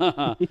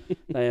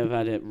 They have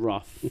had it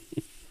rough,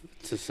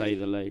 to say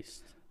the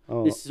least.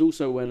 Oh. This is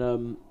also when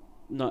 7th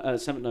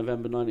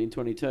November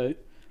 1922,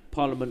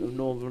 Parliament of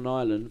Northern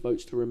Ireland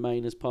votes to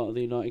remain as part of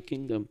the United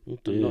Kingdom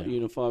and not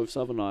unify with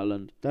Southern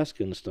Ireland. That's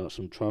going to start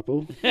some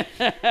trouble.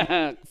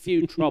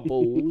 Few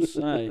troubles,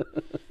 hey.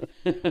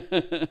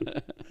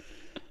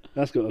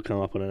 That's got to come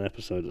up on an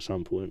episode at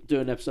some point. Do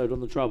an episode on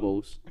the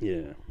Troubles?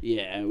 Yeah.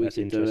 Yeah, we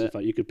could do it.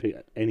 Fact, you could pick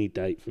any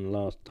date from the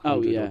last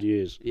 100 odd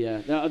years. Yeah,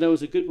 there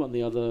was a good one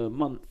the other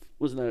month,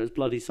 wasn't there? It was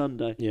Bloody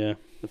Sunday. Yeah.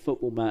 The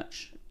football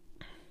match.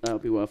 That'll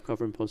be worth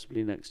covering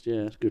possibly next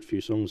year. There's a good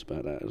few songs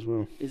about that as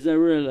well. Is there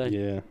really?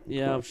 Yeah.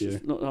 Yeah,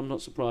 I'm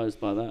not surprised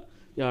by that.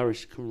 The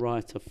Irish can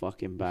write a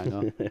fucking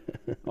banger.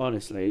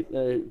 Honestly,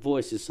 their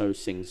voice is so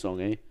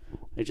sing-songy.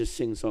 They're just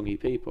sing-songy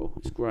people.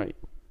 It's great.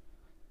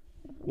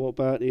 What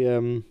about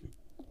the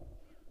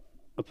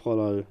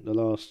Apollo, the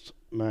last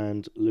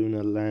manned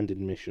lunar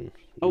landing mission?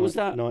 Oh, was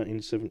that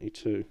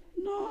 1972?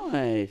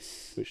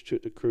 Nice. Which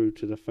took the crew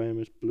to the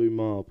famous Blue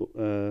Marble.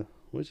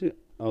 What is it?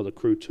 Oh, the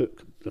crew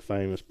took the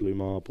famous Blue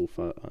Marble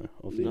photo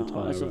of the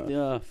entire Earth. Of the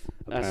Earth.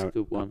 That's a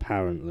good one.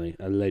 Apparently,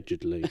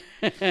 allegedly.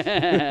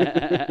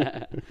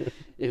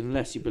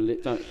 Unless you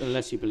believe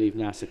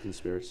NASA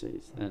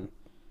conspiracies, then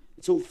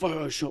it's all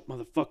Photoshop,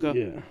 motherfucker.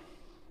 Yeah.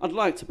 I'd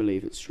like to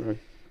believe it's true.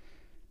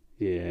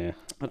 Yeah.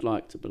 I'd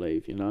like to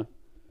believe, I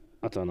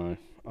don't know.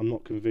 I'm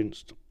not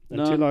convinced.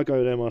 Until I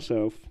go there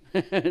myself.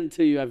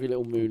 Until you have your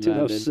little moon landing.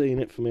 Until I've seen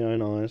it for my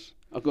own eyes.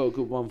 I've got a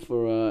good one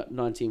for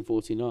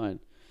 1949.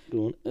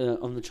 Go on.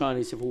 On the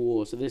Chinese Civil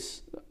War. So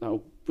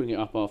I'll bring it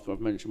up after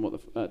I've mentioned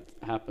what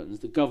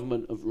happens. The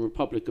government of the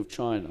Republic of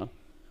China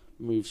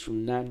moves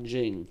from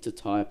Nanjing to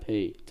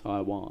Taipei,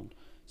 Taiwan.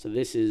 So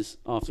this is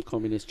after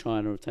communist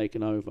China have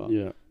taken over.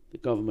 Yeah. The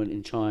government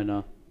in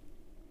China,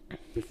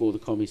 before the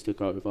commies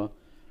took over,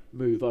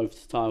 move over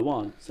to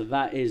Taiwan. So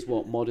that is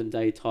what modern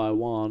day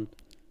Taiwan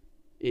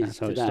is. That's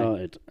how today. it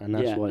started, and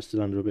that's why it's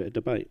still under a bit of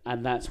debate.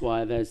 And that's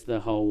why there's the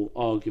whole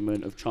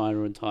argument of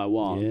China and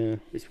Taiwan. Yeah.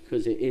 It's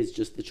because it is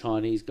just the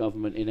Chinese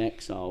government in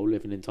exile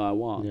living in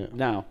Taiwan. Yeah.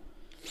 Now,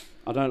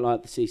 I don't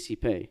like the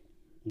CCP.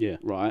 Yeah.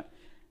 Right?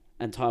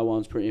 And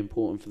Taiwan's pretty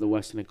important for the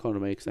Western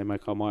economy because they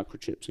make our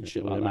microchips and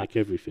shit like that. They make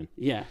everything.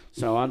 Yeah.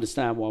 So I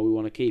understand why we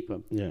want to keep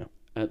them. Yeah.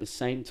 At the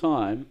same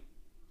time,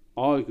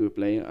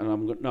 arguably, and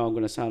I'm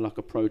going to sound like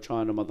a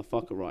pro-China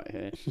motherfucker right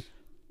here,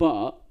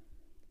 but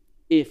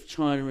if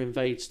China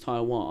invades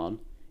Taiwan,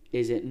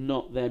 is it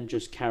not them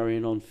just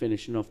carrying on,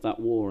 finishing off that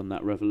war and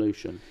that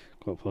revolution?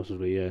 Quite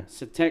possibly, yeah.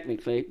 So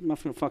technically,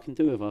 nothing to fucking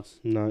do with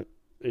us. No.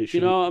 Do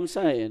you know what I'm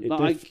saying? Like,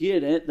 I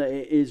get it that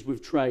it is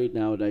with trade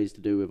nowadays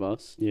to do with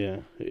us. Yeah,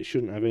 it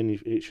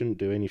shouldn't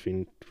do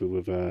anything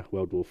with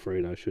World War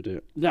III, though, should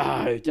it?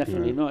 No,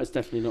 definitely not. It's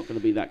definitely not going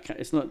to be that.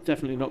 It's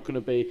definitely not going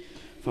to be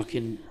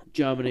fucking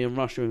Germany and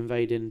Russia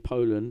invading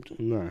Poland.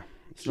 No,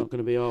 it's not going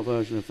to be our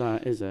version of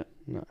that, is it?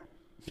 No,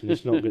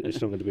 it's not.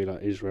 It's not going to be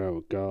like Israel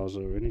or Gaza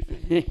or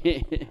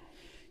anything.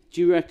 Do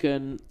you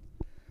reckon?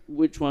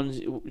 Which ones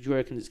do you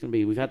reckon it's going to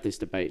be? We've had this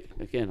debate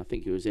again. I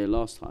think it was here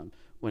last time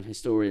when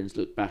historians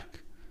look back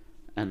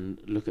and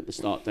look at the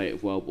start date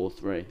of World War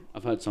III.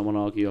 I've heard someone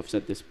argue. I've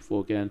said this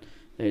before again.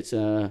 That it's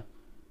going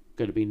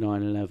to be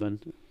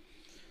 9/11.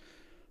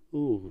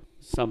 Ooh.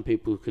 Some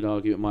people could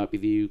argue it might be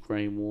the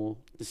Ukraine war.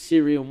 The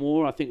Syrian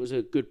war, I think, was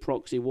a good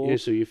proxy war. Yeah,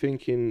 so you're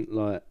thinking,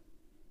 like,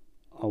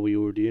 are we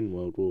already in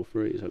World War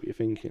III? Is that what you're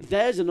thinking?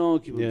 There's an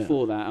argument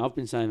for that. I've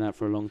been saying that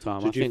for a long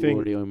time. So I think we're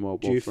already in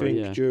World War III. Do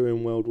you think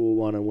during World War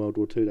One and World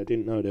War Two, they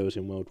didn't know there was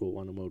in World War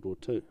One and World War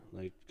Two?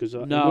 Because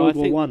in World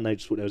War One, they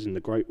just thought there was in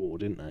the Great War,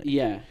 didn't they?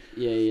 Yeah.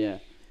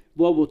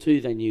 World War Two,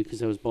 they knew because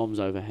there was bombs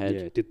overhead.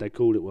 Yeah. Did they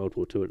call it World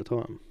War Two at the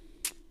time?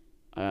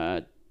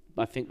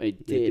 I think they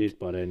did. They did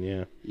by then,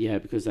 yeah. Yeah,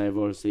 because they've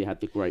obviously had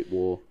the Great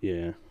War.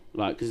 Yeah.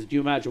 Like, because do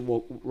you imagine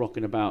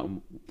rocking about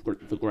in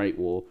the Great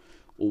War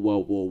or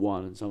World War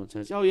One, and someone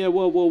says, "Oh yeah,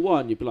 World War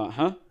One," you'd be like,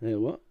 "Huh? Yeah,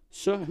 what?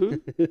 Sir,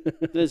 who?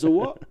 There's a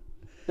what?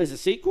 There's a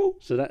sequel?"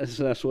 So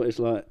that's what it's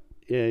like.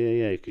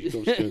 Yeah. Because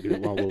you've got to still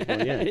get World War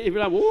One. Yeah. You'd be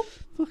like, "What?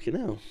 Fucking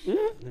hell."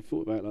 Yeah. I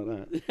thought about it like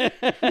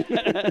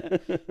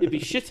that. You'd be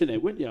shitting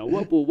it, wouldn't you?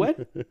 World War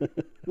when?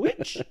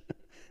 Which?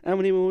 How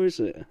many more is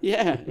it?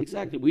 Yeah,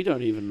 exactly. We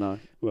don't even know.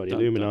 Well, the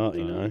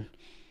Illuminati know.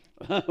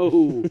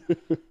 Oh,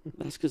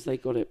 that's because they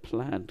got it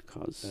planned,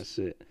 cuz. That's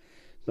it.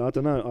 So, I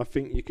don't know. I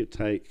think you could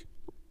take...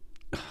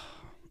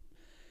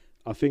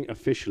 I think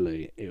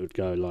officially it would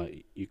go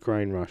like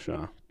Ukraine,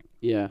 Russia,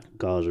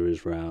 Gaza,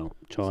 Israel,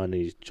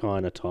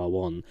 China,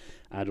 Taiwan.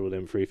 Add all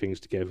them three things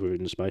together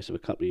in the space of a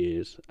couple of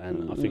years,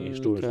 and I think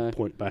historians would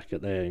point back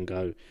at there and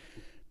go,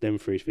 them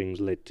three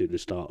things led to the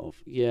start of.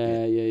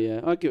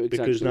 Yeah. I get exactly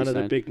because none of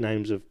the big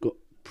names have got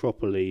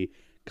properly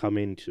come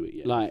into it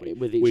yet. Like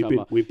with each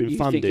other, we've been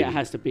funding. You think it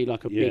has to be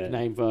like a big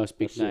name versus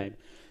big name,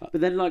 but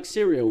then like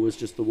Syria was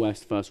just the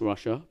West versus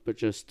Russia, but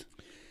just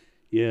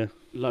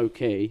low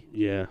key,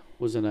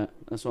 wasn't it?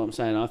 That's what I'm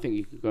saying. I think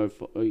you could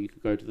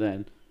go to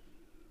then.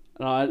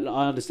 And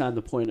I understand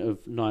the point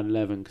of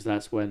 9/11 because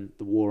that's when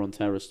the war on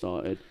terror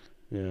started.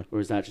 Yeah. Or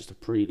is that just a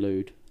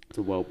prelude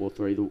to World War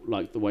III?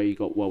 Like the way you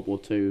got World War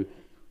II,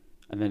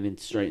 and then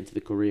straight into the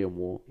Korean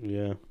War.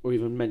 Yeah. Or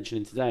even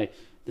mentioning today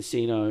the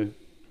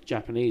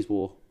Sino-Japanese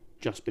War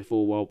just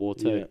before World War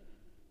II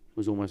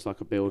was almost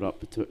like a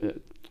build-up to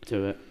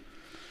it.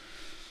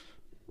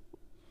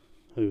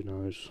 Who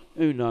knows?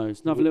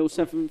 Another little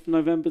 7th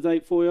November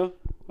date for you.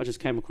 I just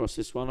came across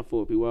this one. I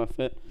thought it'd be worth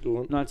it. Go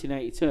on.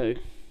 1982.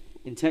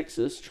 In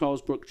Texas, Charles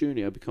Brooke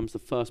Jr. becomes the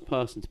first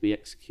person to be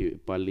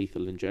executed by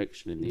lethal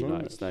injection in the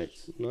United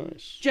States.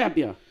 Nice. Jab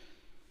ya.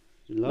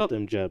 We love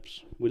them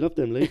jabs. We love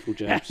them lethal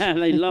jabs.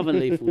 They love a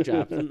lethal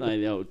jab, don't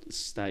they, the old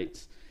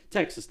states?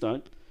 Texas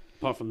don't,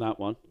 apart from that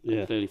one.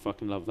 Yeah. I clearly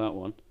fucking love that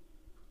one.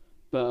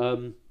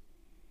 But,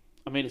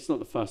 I mean, it's not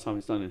the first time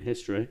it's done in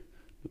history.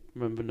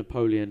 Remember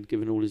Napoleon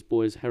giving all his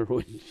boys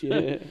heroin?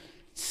 Yeah.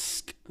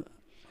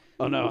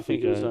 Oh, no, I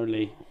think it was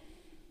only...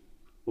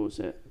 What was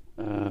it?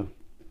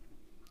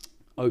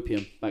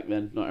 Opium back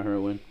then, not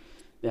heroin.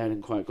 They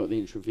hadn't quite got the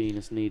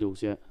intravenous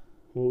needles yet.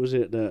 What was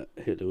it that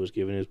Hitler was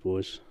giving his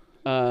boys?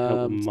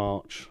 Help them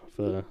march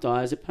for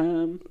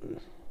diazepam.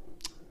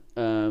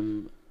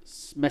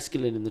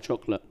 Mescaline in the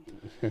chocolate.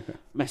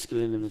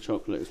 Mescaline in the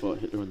chocolate is what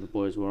Hitler and the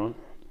boys were on.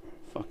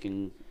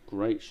 Fucking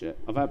great shit.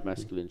 I've had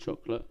mescaline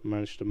chocolate.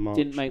 Managed to march.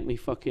 Didn't make me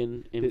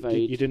fucking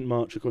invade. You didn't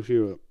march across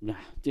Europe? Nah,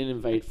 didn't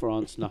invade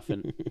France,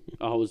 nothing.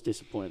 I was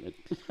disappointed.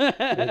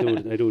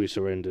 They'd already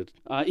surrendered.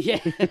 Yeah.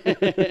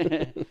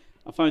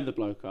 I phoned the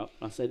bloke up.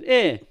 I said,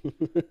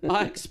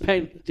 I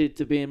expected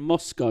to be in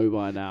Moscow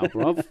by now,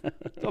 bruv.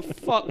 The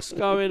fuck's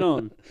going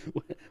on?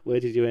 Where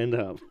did you end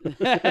up?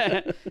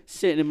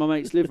 Sitting in my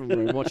mate's living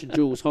room watching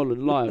Jules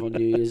Holland live on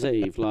New Year's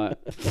Eve. Like,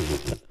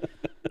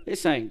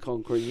 this ain't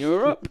conquering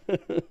Europe.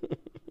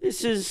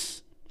 This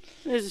is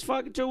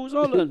fucking Jules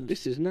Holland.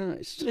 This is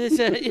nice. This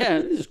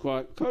is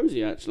quite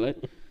cosy actually.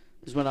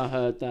 Because when I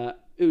heard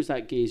that, who was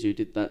that geezer who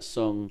did that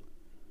song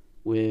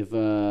with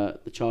the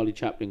Charlie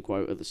Chaplin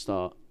quote at the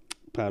start?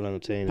 Paolo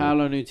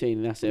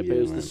Nutini, that's it. But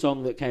it was the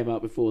song that came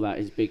out before that,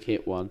 his big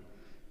hit one.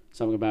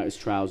 Something about his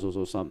trousers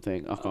or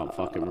something. I can't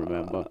fucking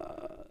remember.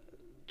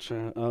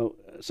 Same.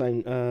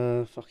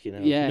 Fucking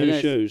hell. Yeah,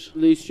 Loose Shoes.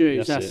 Loose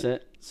Shoes. That's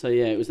it. So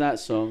yeah, it was that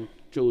song.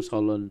 Jules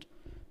Holland,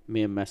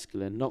 me and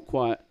Mescaline. Not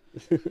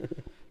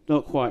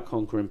quite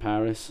conquering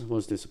Paris.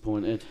 Was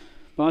disappointed,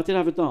 but I did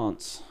have a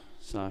dance.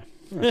 So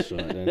that's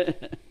right then.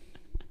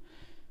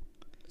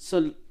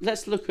 So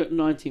let's look at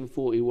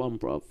 1941,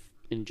 bruv.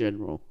 In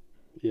general.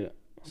 Yeah.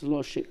 There's a lot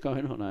of shit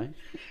going on,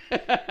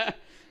 eh?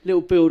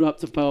 Little build up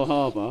to Pearl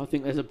Harbour. I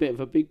think there's a bit of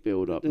a big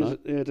build up.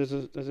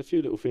 There's a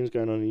few little things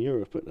going on in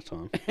Europe at the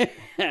time.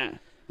 I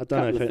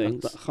don't know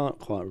if I can't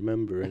quite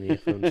remember any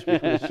of them. There's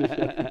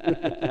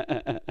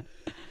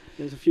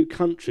a few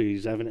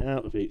countries having it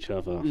out with each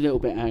other. A little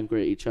bit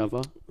angry at each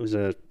other. There's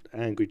a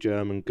angry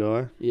German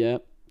guy. Yeah.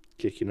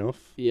 Kicking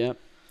off. Yeah.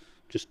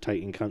 Just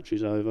taking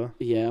countries over.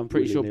 Yeah, I'm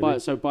pretty sure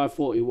by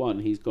 41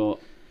 he's got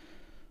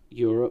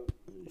Europe,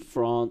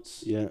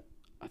 France. Yeah.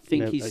 I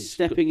think he's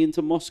stepping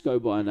into Moscow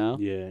by now.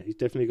 Yeah, he's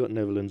definitely got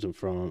Netherlands and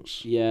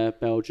France. Yeah,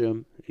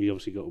 Belgium. He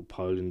obviously got all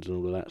Poland and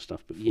all of that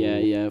stuff before.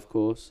 Yeah, of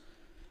course.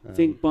 I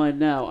think by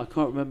now, I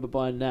can't remember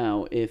by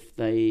now if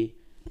they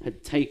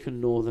had taken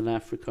Northern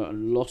Africa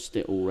and lost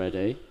it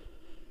already.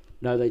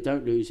 No, they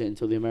don't lose it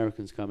until the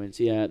Americans come in.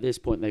 So yeah, at this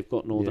point they've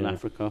got Northern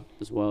Africa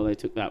as well. They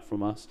took that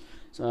from us.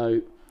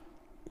 So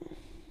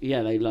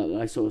yeah, they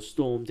sort of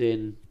stormed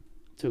in,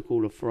 took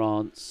all of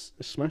France.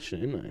 They're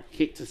smashing it, isn't they?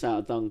 Kicked us out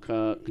of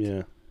Dunkirk.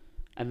 Yeah.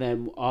 And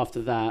then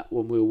after that,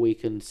 when we were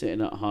weakened,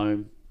 sitting at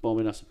home,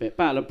 bombing us a bit.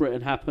 Battle of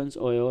Britain happens.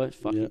 Oi, oi.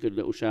 Fucking good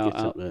little shout out.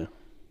 Get up there.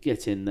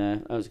 Get in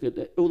there. That was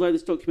good. Although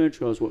this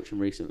documentary I was watching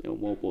recently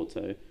on World War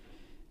II,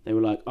 they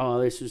were like,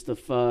 this was the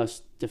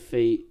first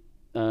defeat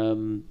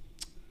for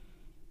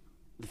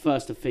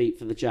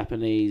the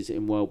Japanese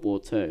in World War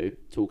II,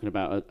 talking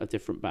about a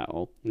different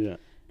battle. Yeah.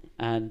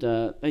 And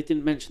they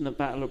didn't mention the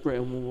Battle of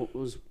Britain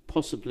was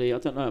possibly, I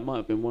don't know, it might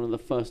have been one of the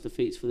first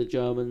defeats for the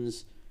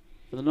Germans,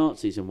 for the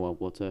Nazis in World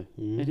War II.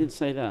 They didn't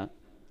say that.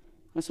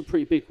 That's a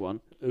pretty big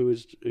one. Who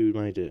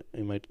made it?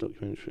 Who made the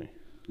documentary?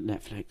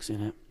 Netflix,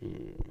 innit?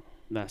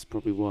 That's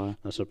probably why.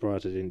 I'm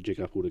surprised they didn't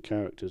jig up all the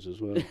characters as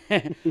well.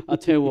 I'll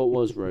tell you what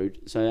was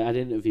rude. So I had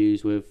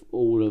interviews with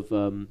all of,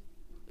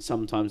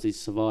 sometimes these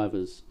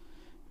survivors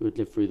who had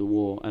lived through the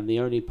war, and the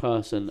only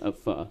person at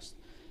first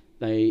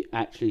they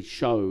actually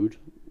showed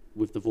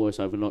with the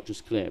voiceover, not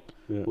just clip,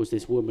 was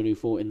this woman who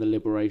fought in the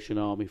Liberation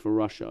Army for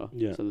Russia.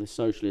 Yeah. So the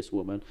socialist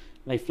woman.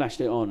 And they flashed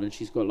it on, and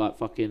she's got like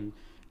fucking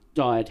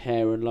dyed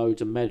hair and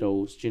loads of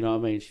medals. Do you know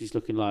what I mean? She's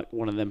looking like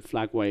one of them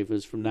flag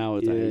wavers from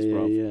nowadays,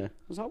 bro. Yeah. I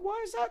was like,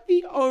 why is that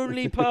the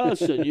only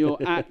person you're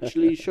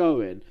actually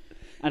showing?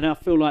 And I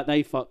feel like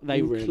they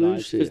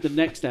realised, because the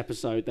next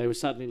episode they were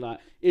suddenly like,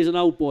 here's an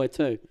old boy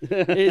too.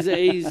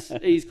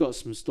 He's got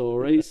some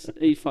stories.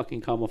 He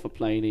fucking come off a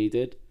plane, he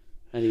did,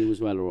 and he was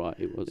well alright.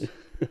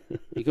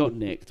 He got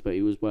nicked, but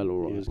he was well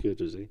alright. He was good,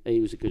 was he?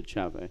 He was a good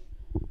chavvy.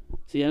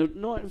 So yeah,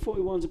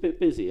 1941's a bit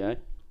busy, eh?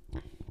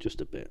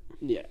 Just a bit.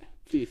 Yeah,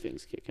 a few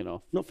things kicking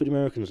off. Not for the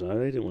Americans though.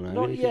 They didn't want to.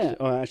 Not yet.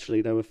 Oh,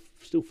 actually, they were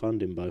still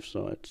funding both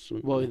sides.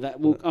 Well,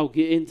 I'll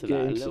get into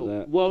that a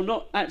little. Well,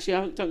 not actually.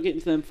 I don't get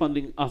into them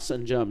funding us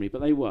and Germany,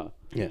 but they were.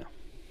 Yeah.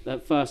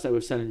 At first, they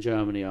were selling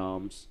Germany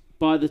arms.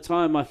 By the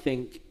time I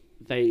think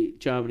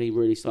Germany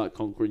really started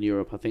conquering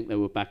Europe, I think they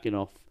were backing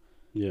off.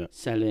 Yeah.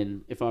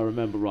 Selling, if I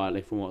remember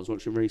rightly from what I was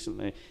watching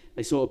recently,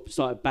 they sort of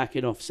started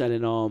backing off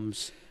selling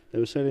arms. They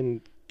were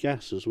selling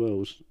gas as well.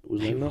 Was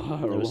they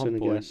not? They were selling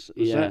gas.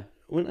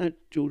 Wasn't that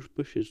George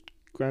Bush's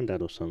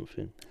granddad or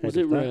something? Was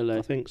it really?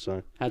 I think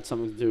so. Had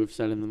something to do with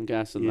selling them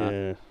gas and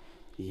that.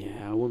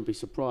 Yeah, I wouldn't be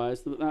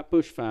surprised that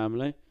Bush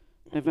family.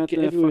 They've had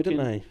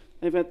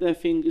They've had their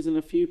fingers in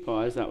a few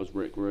pies. That was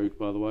Rick Rude,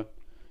 by the way.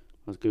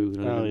 I was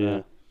googling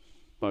him.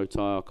 Bow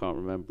tie. I can't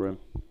remember him.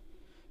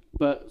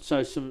 But so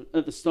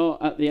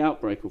at the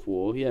outbreak of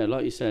war, yeah,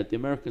 like you said, the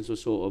Americans were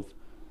sort of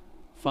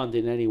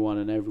funding anyone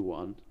and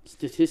everyone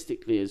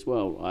statistically as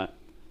well, right?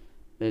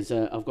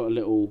 I've got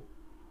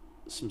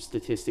some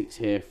statistics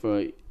here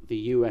for the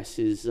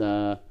US's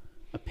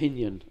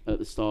opinion at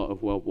the start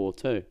of World War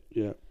II.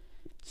 Yeah.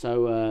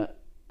 So,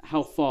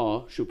 how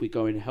far should we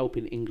go in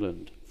helping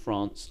England,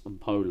 France, and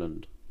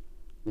Poland?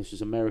 This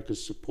was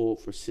America's support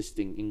for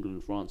assisting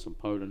England, France, and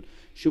Poland.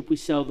 Should we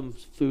sell them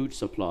food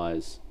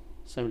supplies?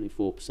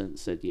 74%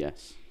 said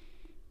yes.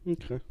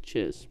 Okay.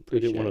 Cheers. They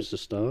didn't want us to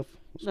starve.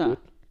 That's good.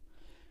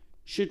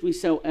 Should we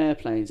sell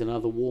airplanes and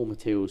other war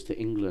materials to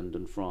England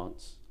and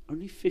France?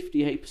 Only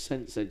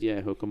 58% said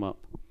yeah, hook them up.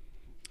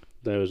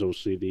 There was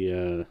also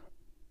the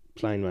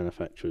plane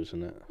manufacturers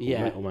and that.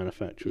 Yeah. Metal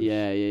manufacturers.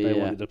 Yeah. They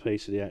wanted a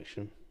piece of the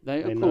action.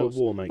 Of know course.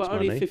 War makes but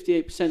money. Only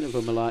 58% of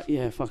them are like,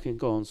 yeah, fucking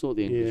go on, sort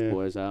the English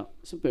boys out.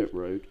 It's a bit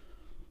rude.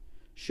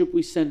 Should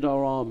we send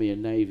our army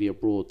and navy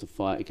abroad to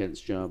fight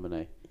against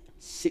Germany?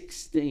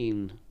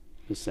 16%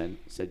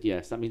 said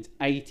yes. That means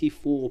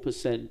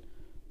 84%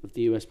 of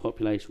the US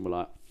population were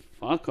like,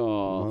 fuck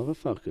off.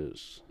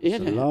 Motherfuckers. Yeah.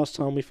 It's the last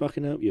time we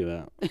fucking helped you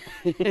out. But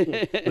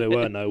it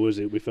weren't though, was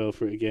it? We fell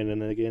for it again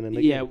and again and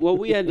again. Yeah, well,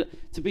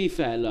 to be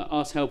fair, look,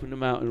 us helping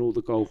them out in all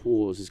the Gulf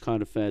Wars is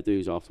kind of fair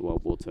dues after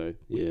World War II.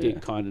 We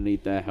did kind of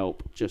need their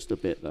help just a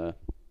bit there.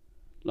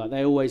 Like,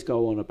 they always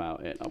go on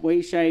about it. Like,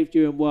 we saved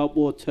you in World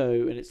War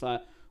II, and it's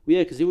like, well,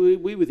 yeah, because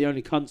we were the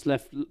only cunts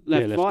left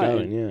fighting.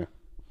 Going, yeah.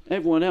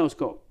 Everyone else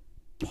got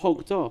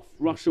pogged off.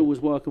 Russia was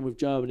working with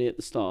Germany at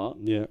the start.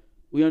 Yeah.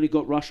 We only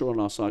got Russia on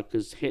our side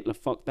because Hitler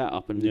fucked that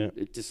up and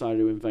decided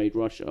to invade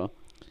Russia.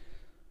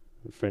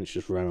 The French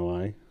just ran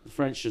away.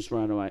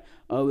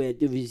 Oh, yeah,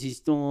 the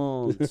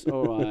resistance.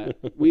 All right.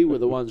 We were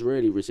the ones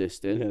really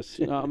resisting. Yes.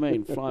 You know what I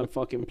mean? Flying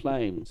fucking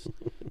planes.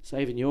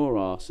 Saving your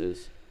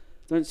asses.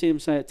 Don't see them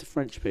say it to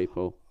French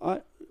people.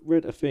 I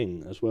read a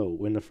thing as well.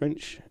 When the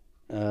French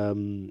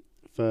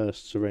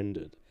first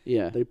surrendered,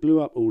 they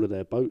blew up all of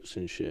their boats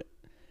and shit.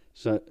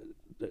 So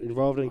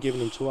rather than giving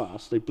them to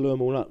us, they blew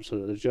them all up so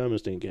that the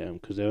Germans didn't get them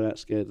because they were that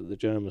scared that the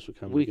Germans would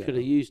come. We could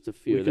have used a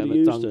few of them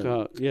at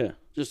Dunkirk. Yeah,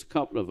 just a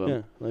couple of them.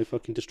 Yeah, they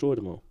fucking destroyed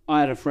them all.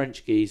 I had a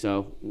French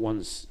geezer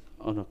once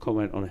on a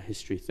comment on a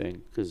history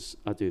thing because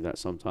I do that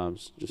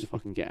sometimes. Just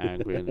fucking get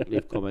angry and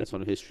leave comments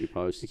on a history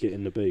post. You get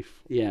in the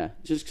beef. Yeah,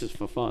 just because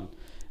for fun.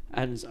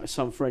 And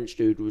some French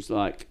dude was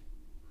like,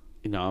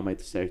 you know, I made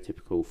the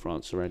stereotypical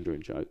France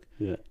surrendering joke.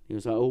 Yeah. He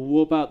was like, oh,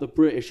 what about the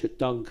British at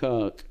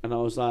Dunkirk? And I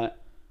was like,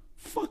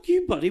 fuck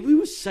you, buddy. We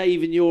were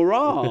saving your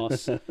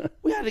ass.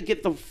 We had to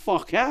get the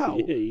fuck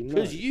out.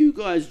 Because you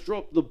guys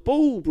dropped the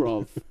ball,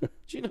 bruv. Do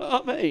you know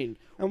what I mean?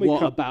 And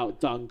what about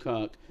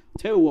Dunkirk?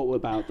 Tell you what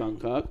about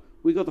Dunkirk.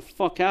 We got the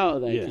fuck out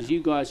of there because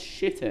you guys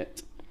shit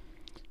it.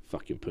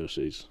 Fucking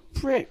pussies.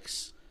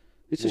 Pricks.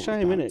 It's a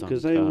shame, innit?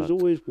 Because they was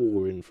always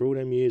warring for all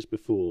them years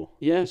before.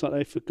 Yeah. It's like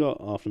they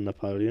forgot after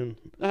Napoleon.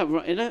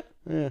 Right, innit?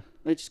 Yeah.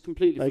 They just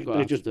completely forgot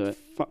how to do it. They just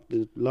fucked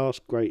the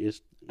last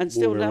greatest. And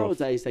still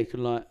nowadays they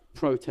can like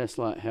protest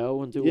like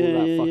hell and do all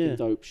that fucking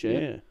dope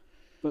shit. Yeah.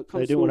 But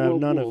they didn't want to have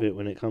none of it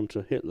when it come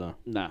to Hitler.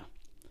 Nah.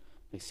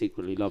 They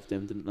secretly loved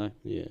him, didn't they?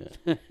 Yeah.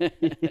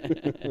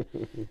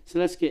 So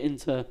let's get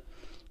into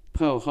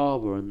Pearl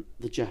Harbour and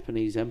the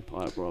Japanese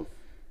Empire, bruv.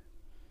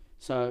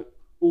 So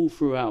all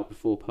throughout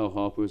before Pearl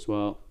Harbour as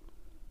well,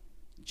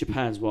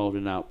 Japan's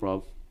wilding out,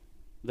 bruv.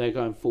 They're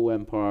going full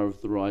Empire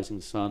of the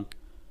Rising Sun.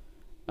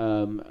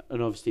 And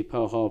obviously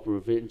Pearl Harbour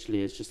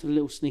eventually is just a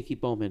little sneaky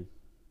bombing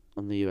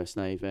on the US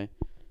Navy.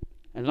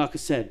 And like I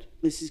said,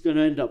 this is going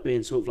to end up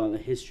being sort of like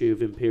the history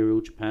of Imperial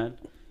Japan.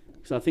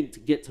 So I think to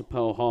get to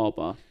Pearl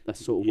Harbour,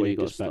 that's sort of where you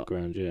got to start.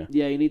 Background, yeah.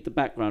 Yeah, you need the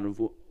background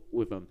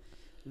with them.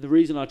 The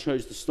reason I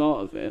chose the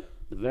start of it,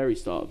 the very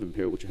start of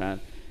Imperial Japan,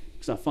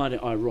 because I find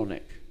it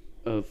ironic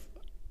of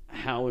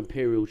how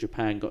Imperial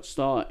Japan got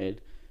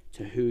started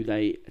to who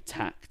they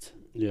attacked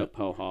at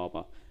Pearl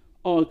Harbour.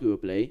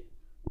 Arguably,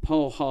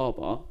 Pearl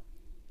Harbour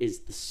is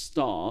the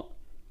start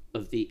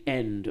of the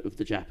end of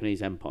the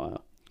Japanese Empire.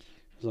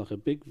 It's like a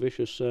big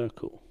vicious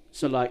circle.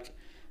 So, like,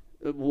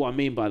 what I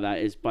mean by that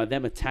is by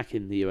them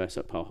attacking the US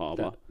at Pearl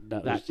Harbour,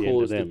 that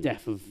caused the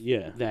death of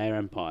their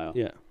empire,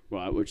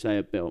 right, which they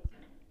had built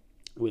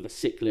with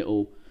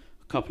a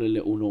couple of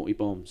little naughty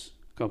bombs,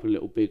 a couple of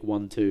little big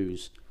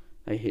 1-2s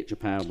they hit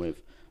Japan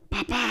with.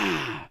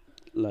 Papa!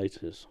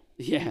 Laters.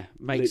 Yeah,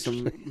 make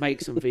some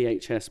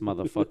VHS,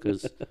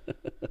 motherfuckers.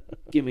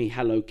 Give me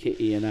Hello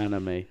Kitty and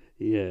anime.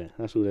 Yeah,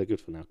 that's all they're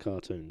good for now,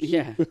 cartoons.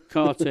 Yeah,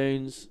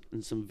 cartoons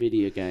and some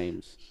video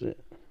games. That's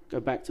it. Go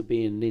back to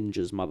being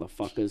ninjas,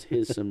 motherfuckers.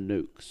 Here's some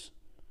nukes.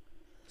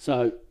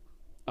 So,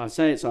 I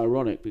say it's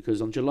ironic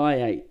because on July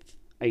 8th,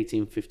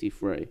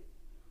 1853,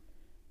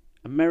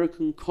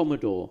 American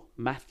Commodore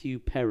Matthew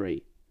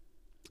Perry.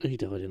 He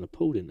died in a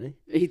pool, didn't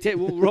he? He did.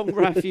 Well, wrong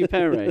Matthew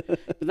Perry.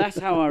 But that's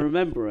how I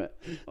remember it.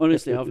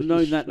 Honestly, I've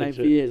known that name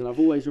for years and I've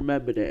always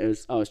remembered it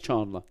as, it's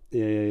Chandler.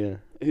 Yeah.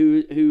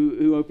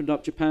 Who opened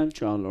up Japan?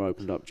 Chandler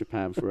opened up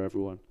Japan for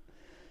everyone.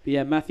 But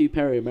yeah, Matthew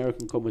Perry,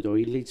 American Commodore,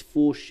 he leads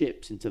 4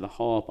 ships into the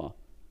harbour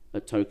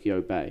at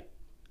Tokyo Bay,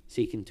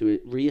 seeking to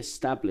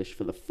re-establish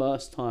for the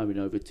first time in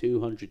over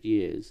 200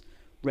 years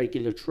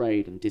regular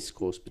trade and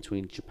discourse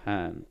between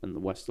Japan and the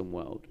Western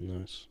world.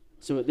 Nice.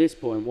 So at this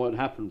point, what had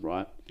happened,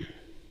 right?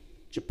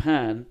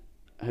 Japan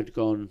had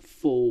gone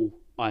full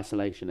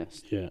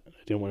isolationist. Yeah,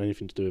 they didn't want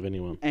anything to do with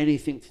anyone.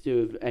 Anything to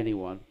do with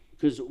anyone.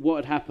 Because what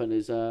had happened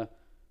is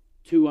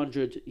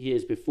 200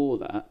 years before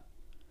that,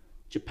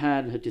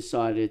 Japan had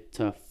decided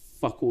to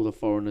fuck all the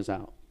foreigners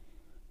out.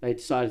 They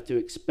decided to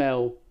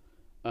expel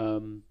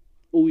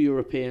all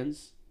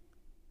Europeans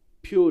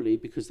purely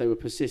because they were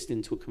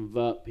persisting to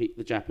convert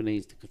the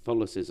Japanese to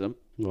Catholicism,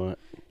 right?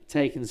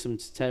 Taking some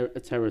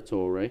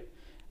territory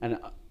and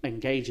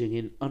engaging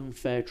in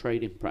unfair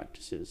trading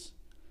practices.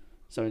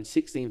 So in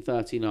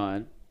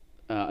 1639,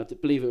 I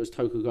believe it was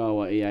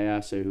Tokugawa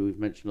Ieyasu, who we've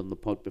mentioned on the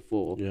pod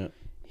before,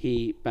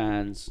 he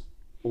bans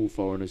all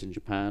foreigners in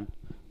Japan,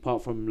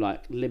 apart from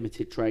like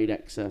limited trade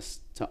access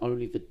to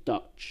only the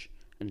Dutch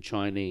and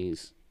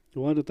Chinese.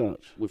 Why the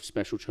Dutch? With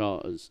special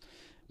charters.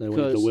 They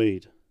wanted the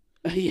weed.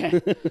 Yeah,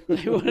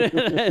 they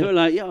were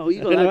like, yo,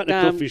 you got that like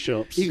damn the coffee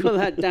shops. You got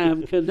that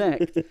damn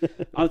connect.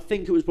 I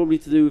think it was probably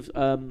to do with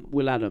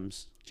Will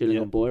Adams,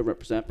 Gillingham boy,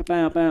 represent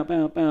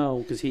bow,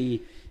 because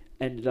he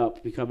ended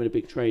up becoming a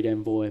big trade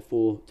envoy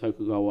for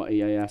Tokugawa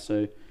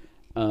Ieyasu,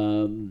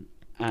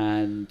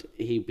 and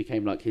he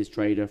became like his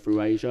trader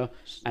through Asia,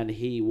 and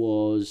he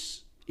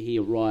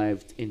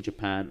arrived in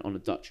Japan on a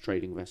Dutch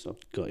trading vessel.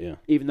 Got ya.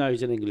 Even though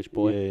he's an English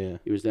boy,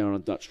 he was there on a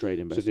Dutch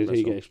trading vessel. So did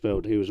he get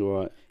expelled? He was all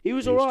right. He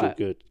was all right.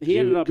 Good. He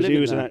ended up living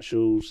there. Because he was an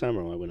actual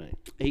samurai, wasn't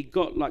he? He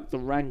got like the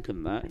rank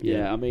and that.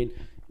 Yeah, I mean,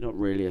 not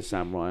really a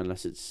samurai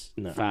unless it's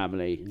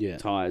family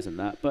ties and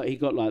that. But he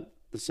got like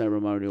the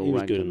ceremonial rank.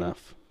 He was good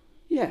enough.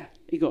 Yeah,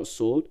 he got a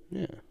sword.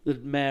 Yeah. The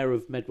mayor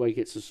of Medway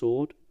gets a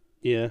sword.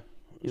 Yeah.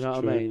 You know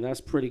what I mean?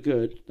 That's pretty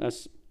good.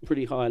 That's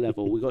pretty high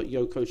level. We got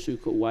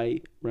Yokosuka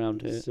Way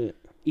round here. That's it.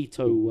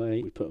 Ito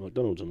Way. We put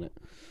McDonald's on it.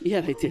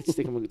 Yeah, they did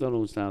stick a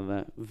McDonald's down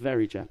there.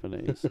 Very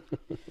Japanese.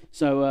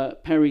 So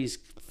Perry's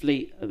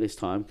fleet at this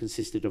time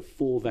consisted of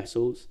 4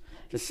 vessels: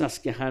 the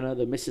Susquehanna,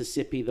 the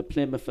Mississippi, the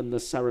Plymouth, and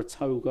the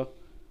Saratoga.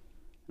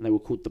 And they were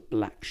called the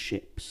Black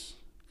Ships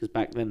because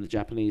back then the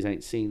Japanese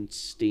ain't seen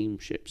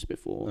steamships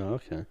before. Oh,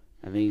 okay.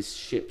 And these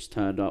ships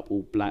turned up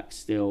all black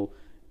steel,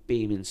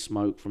 beaming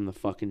smoke from the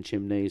fucking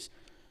chimneys.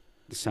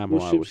 The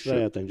samurai what ships was shook.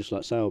 They had then, just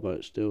like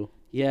sailboats still.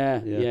 Yeah,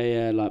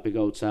 like big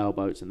old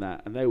sailboats and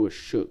that. And they were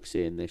shook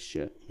seeing this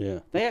shit. Yeah.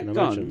 They had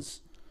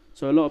guns.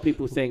 So a lot of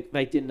people think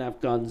they didn't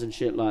have guns and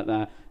shit like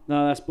that.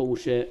 No, that's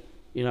bullshit.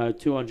 You know,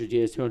 200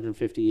 years,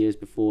 250 years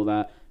before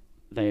that,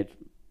 they had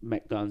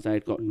mech guns. They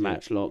had got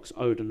matchlocks.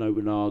 Oda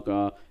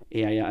Nobunaga,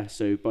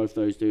 Ieyasu, both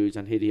those dudes,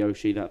 and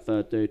Hideyoshi, that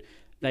third dude,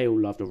 they all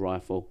loved a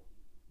rifle.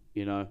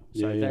 You know?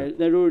 So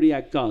they'd already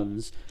had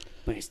guns.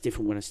 But it's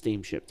different when a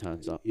steamship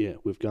turns up. Yeah,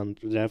 with guns.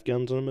 Did they have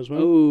guns on them as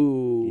well?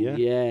 Oh,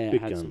 yeah. Big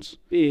guns.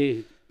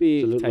 Big,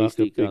 so tasty like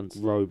a guns.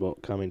 Big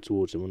robot coming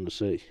towards them on the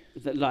sea.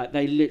 Like,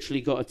 they literally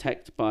got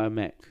attacked by a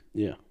mech.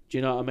 Yeah. Do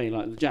you know what I mean?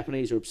 Like, the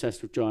Japanese are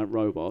obsessed with giant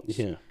robots.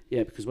 Yeah.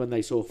 Yeah, because when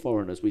they saw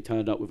foreigners, we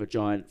turned up with a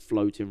giant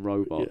floating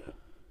robot. Yeah.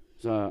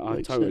 So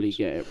I totally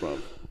get it, bro.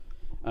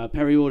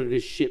 Perry ordered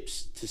his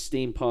ships to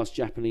steam past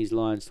Japanese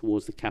lines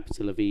towards the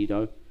capital of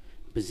Edo,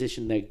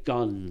 position their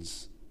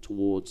guns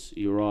towards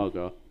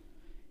Uraga.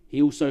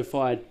 He also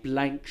fired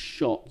blank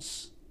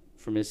shots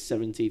from his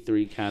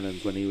 73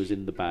 cannons when he was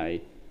in the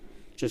bay.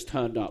 Just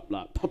turned up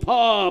like,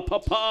 Papa,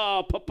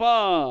 Papa,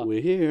 Papa.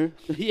 We're here.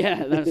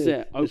 Yeah, that's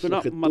it. Open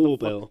like up, a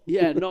doorbell.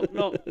 Yeah, knock,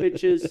 knock,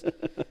 bitches.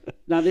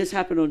 Now, this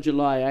happened on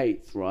July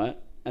 8th, right?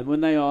 And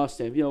when they asked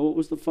him, what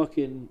was the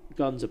fucking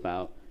guns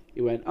about? He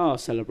went,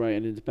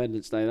 celebrating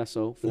Independence Day, that's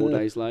all. 4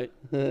 days late.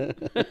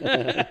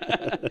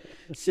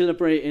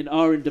 Celebrating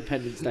our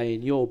Independence Day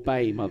in your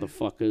bay,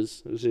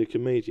 motherfuckers. Was he a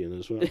comedian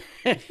as well?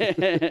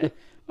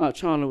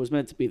 Chandler was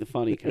meant to be the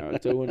funny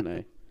character, wasn't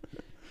he?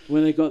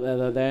 When they got there,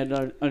 though, they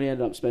only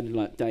ended up spending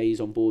like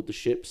days on board the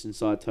ships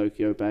inside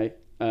Tokyo Bay.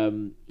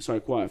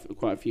 Quite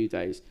a few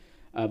days.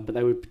 But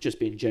they were just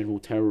being general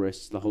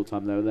terrorists the whole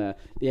time they were there.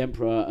 The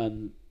Emperor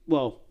and,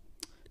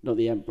 not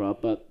the Emperor,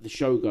 but the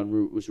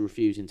Shogun was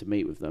refusing to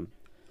meet with them.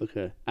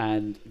 Okay.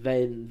 And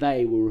then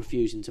they were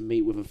refusing to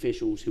meet with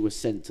officials who were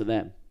sent to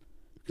them.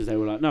 Because they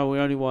were like, no, we're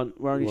only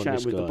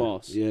chatting with the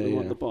boss. Yeah, we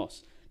want the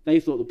boss. They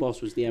thought the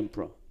boss was the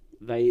Emperor.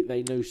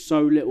 They knew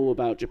so little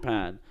about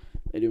Japan,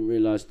 they didn't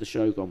realise the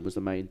Shogun was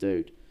the main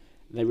dude.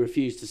 And they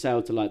refused to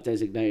sail to like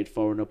designated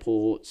foreigner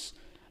ports.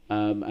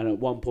 And at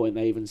one point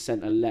they even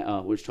sent a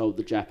letter which told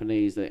the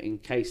Japanese that in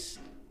case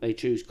they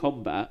choose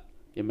combat,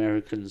 the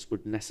Americans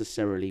would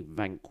necessarily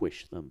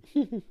vanquish them.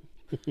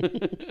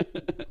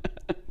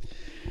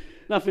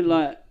 Nothing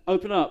like,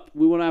 open up,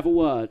 we want to have a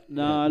word.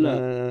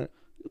 Look.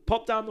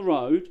 Pop down the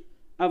road,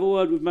 have a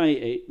word with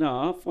matey.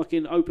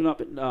 Fucking open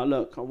up.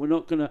 Look, we're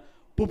not going to...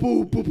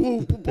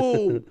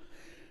 Boom.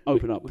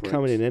 Open up, we're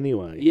coming in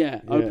anyway. Yeah,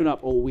 open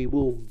up or we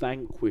will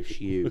vanquish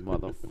you,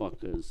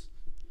 motherfuckers.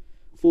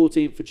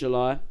 14th of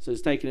July, so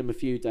it's taken him a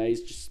few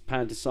days.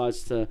 Japan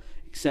decides to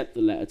accept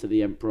the letter to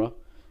the Emperor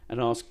and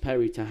ask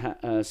Perry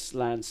to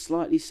land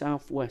slightly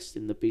southwest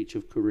in the beach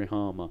of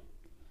Kurihama.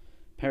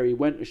 Perry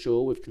went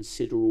ashore with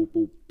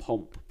considerable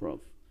pomp, bruv.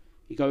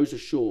 He goes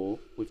ashore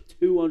with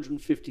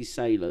 250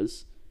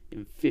 sailors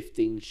in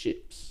 15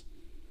 ships.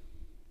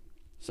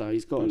 So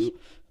he's got a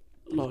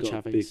lot of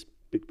chavvies.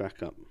 Big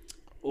backup.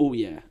 Oh,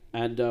 yeah.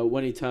 And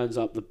when he turns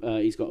up,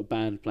 he's got a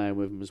band playing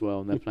with him as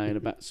well, and they're playing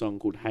a song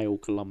called Hail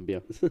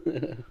Columbia.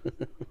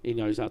 He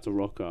knows how to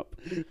rock up.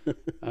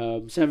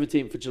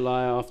 17th of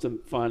July, after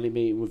finally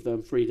meeting with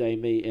them, 3-day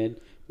meeting,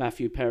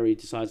 Matthew Perry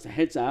decides to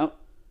head out,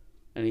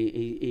 and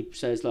he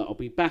says, look, I'll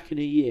be back in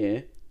a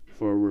year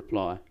for a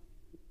reply.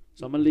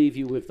 So I'm going to leave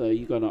you with,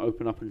 you're going to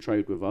open up and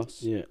trade with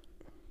us. Yeah.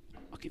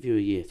 I'll give you a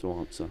year to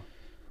answer.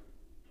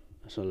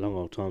 That's a long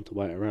old time to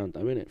wait around,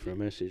 though, isn't it, for a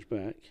message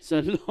back? It's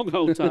a long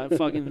old time.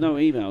 Fucking no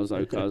emails,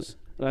 though, cuz.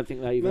 I don't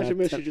think they even imagine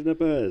messaging a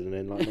bird and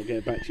then not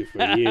getting back to you for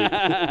a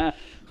year.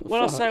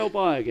 Well, I'll sail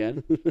by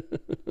again.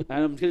 And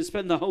I'm going to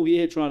spend the whole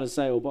year trying to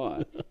sail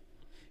by.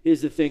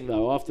 Here's the thing,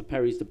 though. After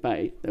Perry's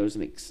debate, there was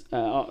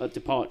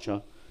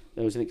departure.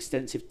 There was an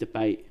extensive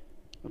debate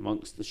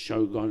amongst the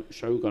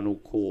shogunal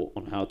court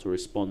on how to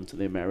respond to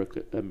the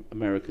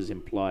America's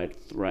implied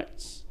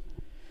threats.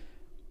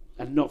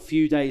 And not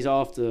few days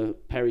after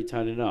Perry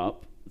turning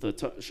up,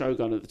 the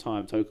shogun at the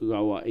time,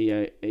 Tokugawa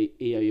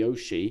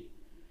Ieyasu,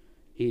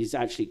 he's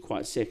actually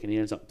quite sick and he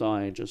ends up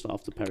dying just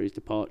after Perry's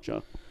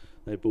departure.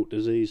 They brought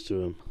disease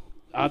to him.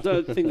 I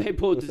don't think they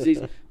brought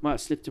disease. Might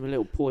have slipped him a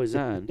little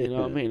poison, you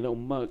know what I mean? A little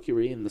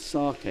mercury in the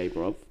sake,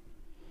 bruv.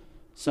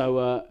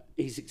 So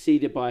he's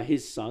succeeded by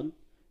his son,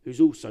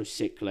 who's also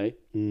sickly.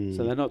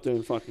 So they're not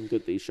doing fucking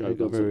good, these shoguns.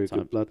 They've got a very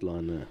good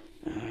bloodline there.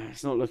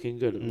 It's not looking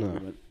good at the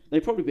moment.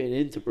 They've probably been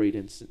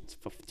interbreeding since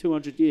for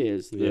 200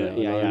 years.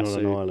 Alone on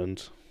an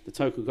island. The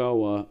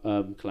Tokugawa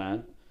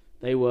clan,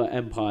 they were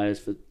empires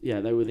for. Yeah,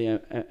 they were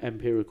the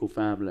imperial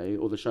family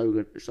or the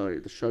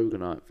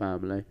shogunate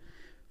family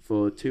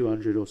for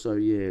 200 or so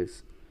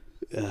years.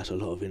 Yeah, that's a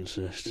lot of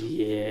incest.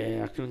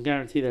 Yeah, I can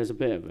guarantee there's a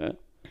bit of it.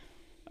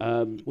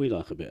 We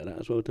like a bit of that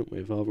as well, don't we?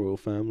 With our royal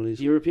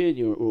families. European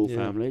royal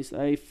families,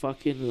 they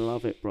fucking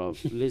love it, bro.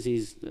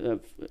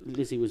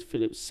 Lizzie was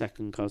Philip's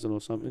second cousin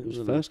or something. It was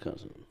first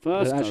cousin.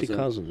 First They're cousin. Actually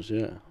cousins,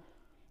 yeah.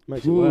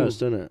 Makes it worse,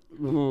 doesn't it?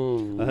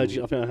 I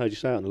think I heard you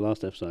say it on the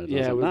last episode.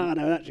 Yeah,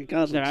 they're actually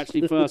cousins. They're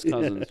actually first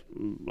cousins.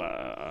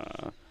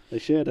 They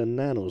shared a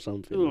nan or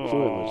something.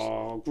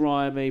 Oh,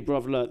 grimy,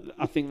 brother. Look,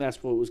 I think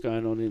that's what was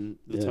going on in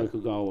the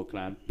Tokugawa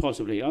clan.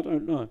 Possibly, I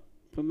don't know.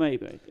 But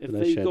maybe. If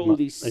they got all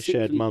these they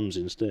shared mums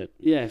instead.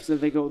 Yeah, so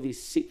they got all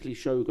these sickly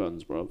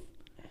shoguns, bro.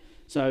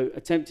 So,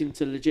 attempting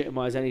to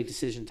legitimise any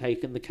decision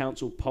taken, the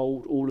council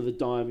polled all of the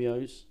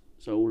daimyos,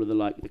 so all of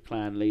the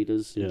clan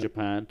leaders in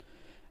Japan,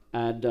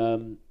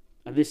 and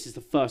this is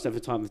the first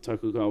ever time the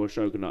Tokugawa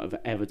shogunate have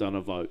ever done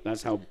a vote.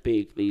 That's how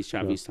big these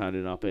chavis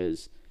turning up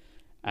is,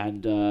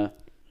 and the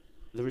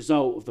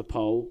result of the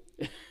poll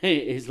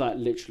is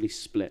literally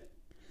split.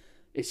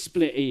 It's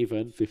split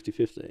even.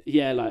 50-50.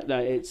 Yeah,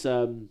 it's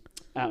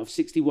out of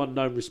 61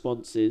 known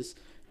responses,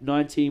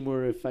 19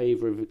 were in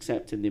favour of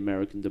accepting the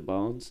American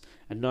demands,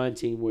 and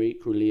 19 were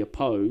equally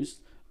opposed.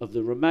 Of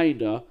the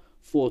remainder,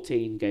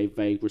 14 gave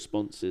vague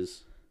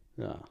responses.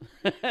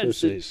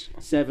 And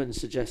 7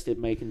 suggested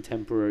making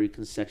temporary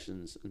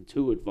concessions, and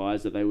 2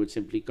 advised that they would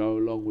simply go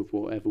along with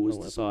whatever was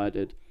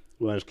decided.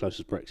 Weren't as close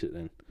as Brexit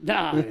then.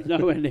 No,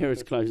 nowhere near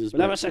as close as Brexit.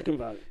 We'll have a second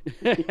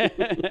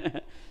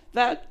vote.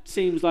 That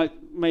seems like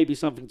maybe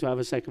something to have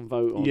a second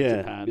vote on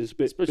Japan. It's a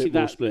bit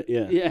more split,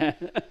 yeah. Yeah.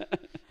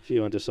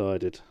 Few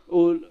undecided.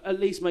 Or at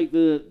least make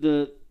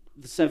the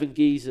the 7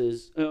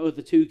 geezers, or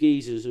the 2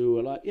 geezers who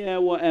were like, yeah,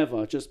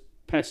 whatever, just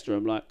pester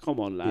them, like, come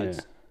on, lads.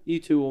 Yeah. You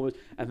two almost...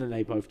 And then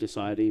they both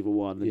decide either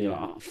one. And you're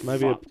like, oh,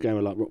 maybe fuck. a game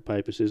of like rock,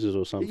 paper, scissors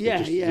or something. Yeah,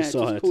 just decide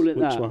just call it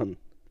which that. one.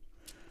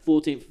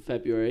 14th of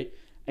February,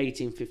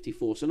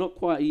 1854. So not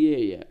quite a year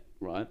yet,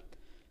 right?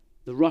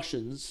 The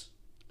Russians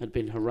had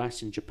been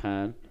harassing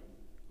Japan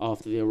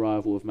after the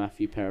arrival of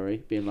Matthew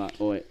Perry, being like,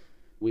 oi,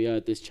 we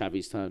heard this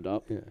chavvy's turned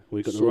up. Yeah,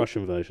 we got the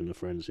Russian version of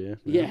Friends, yeah?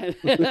 Yeah,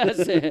 that's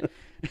it.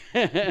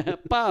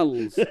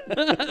 Pals.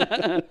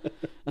 I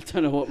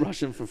don't know what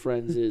Russian for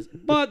friends is.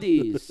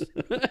 Buddies.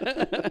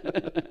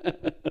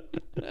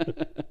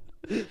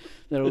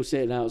 They're all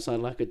sitting outside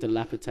like a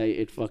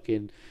dilapidated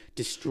fucking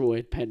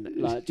destroyed pen.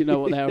 Like, do you know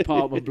what their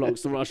apartment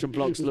blocks, the Russian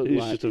blocks look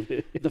like?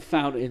 The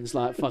fountains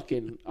like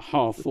fucking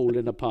half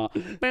falling apart.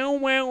 And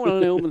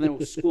they're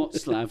all squat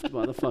slaved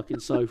by the fucking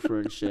sofa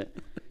and shit.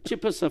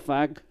 Chip us a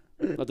fag.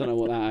 I don't know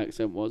what that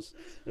accent was.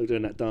 They were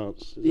doing that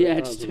dance. Yeah,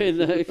 just doing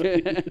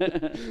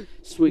the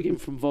swigging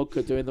from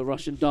vodka, doing the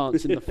Russian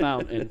dance in the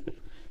fountain.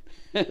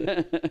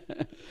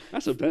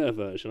 That's a better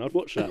version. I'd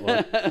watch that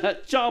one.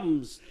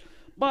 Chums,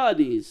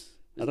 buddies.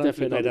 I don't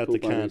think they'd have the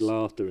canned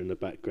laughter in the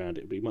background.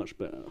 It'd be much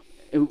better.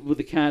 With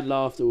the canned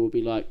laughter will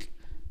be like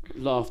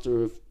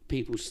laughter of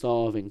people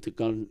starving to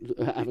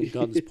having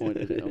guns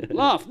pointed at them.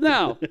 Laugh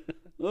now.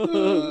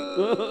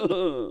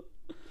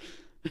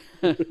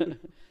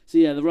 So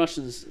yeah, the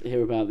Russians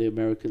hear about the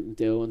American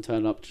deal and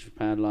turn up to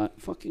Japan like,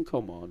 fucking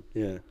come on,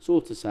 yeah,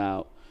 sort us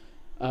out.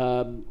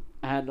 And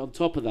on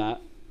top of that,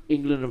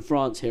 England and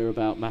France hear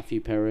about Matthew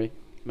Perry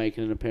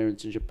making an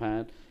appearance in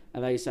Japan,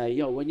 and they say,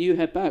 yo, when you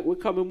head back, we're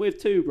coming with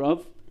too,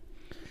 bruv.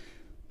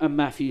 And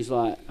Matthew's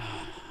like,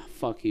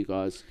 fuck you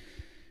guys,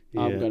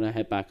 I'm gonna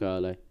head back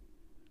early.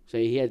 So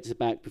he heads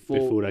back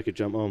before they could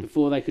jump on.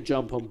 Before they could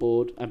jump on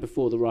board, and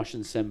before the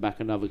Russians send back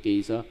another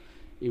geezer.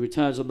 He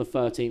returns on the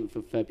 13th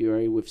of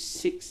February with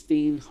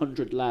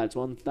 1,600 lads,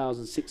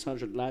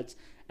 1,600 lads,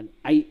 and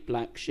 8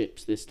 black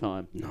ships this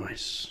time.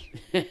 Nice.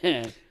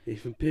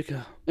 Even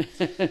bigger.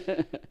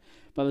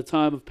 By the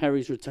time of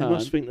Perry's return... They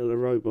must think that the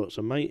robots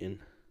are mating.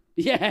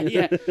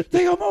 Yeah.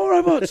 They got more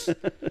robots!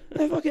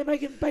 They're fucking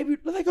making baby...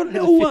 They got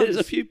little ones! There's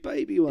a few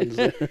baby ones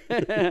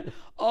there.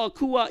 Oh,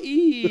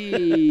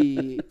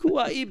 Kuai!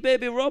 Kuai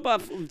baby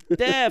robot from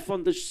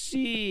from the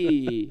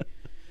sea!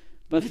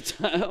 By the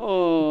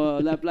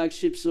time, that black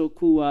ship's so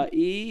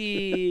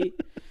kawaii.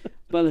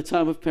 By the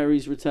time of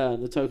Perry's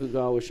return, the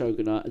Tokugawa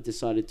shogunate had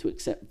decided to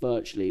accept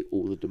virtually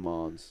all the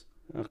demands.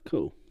 Oh,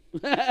 cool.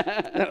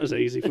 That was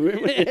easy for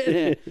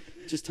him.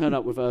 Just turn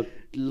up with a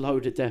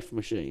load of death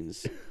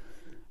machines.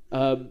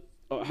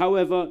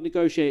 However,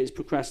 negotiators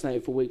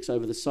procrastinated for weeks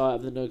over the site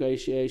of the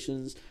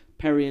negotiations.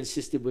 Perry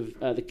insisted with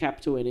the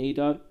capital in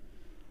Edo.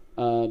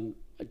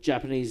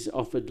 Japanese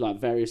offered like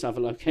various other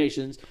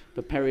locations,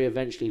 but Perry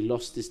eventually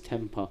lost his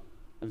temper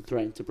and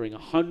threatened to bring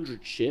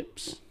 100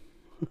 ships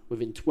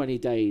within 20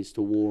 days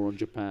to war on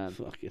Japan.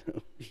 Fucking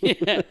hell.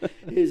 Yeah,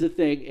 here's the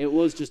thing, it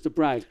was just a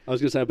brag. I was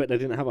going to say, I bet they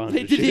didn't have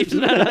 100 They ships.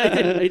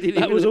 didn't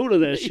That was all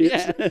of their ships.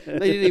 Yeah,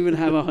 they didn't even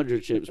have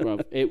 100 ships,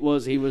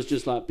 bruv. He was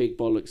just like big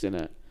bollocks in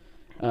it.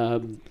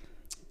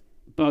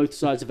 Both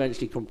sides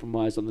eventually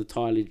compromised on the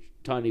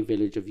tiny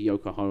village of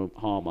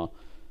Yokohama,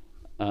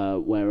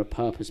 where a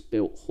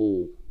purpose-built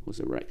hall was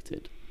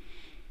erected.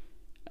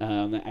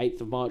 On the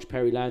 8th of March,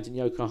 Perry lands in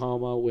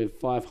Yokohama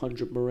with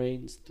 500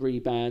 Marines, 3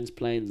 bands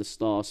playing the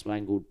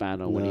Star-Spangled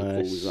Banner when he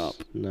pulls up.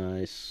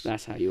 Nice.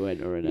 That's how you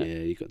enter, innit?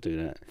 Yeah, you got to do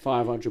that.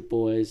 500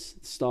 boys,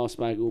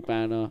 Star-Spangled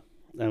Banner.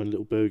 Having a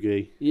little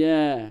boogie.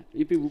 Yeah,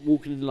 you'd be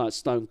walking in like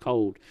stone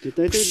cold. Did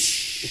they do...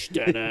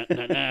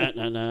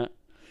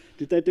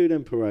 Did they do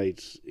them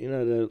parades? You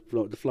know,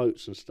 the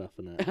floats and stuff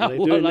and that? Like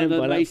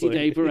the Macy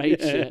Day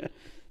parade shit.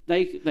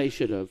 They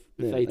should have.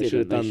 If they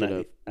didn't, they should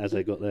have. As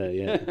they got there,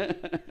 yeah.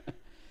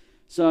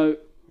 So,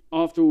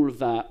 after all of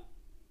that,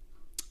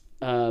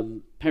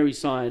 Perry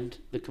signed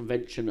the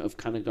Convention of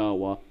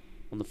Kanagawa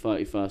on the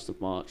 31st of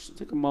March. It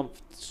took a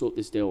month to sort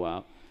this deal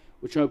out,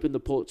 which opened the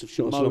ports of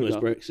Shimoda. Not as long as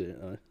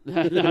Brexit,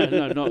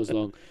 no, not as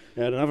long.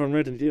 Yeah, another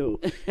unwritten deal.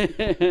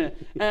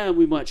 And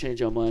we might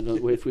change our mind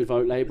if we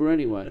vote Labour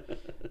anyway.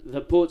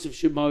 The ports of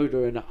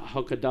Shimoda and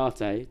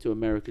Hakodate to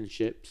American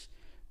ships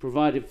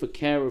provided for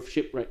care of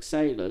shipwrecked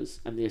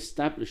sailors and the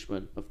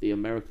establishment of the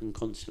American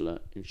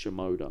consulate in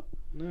Shimoda.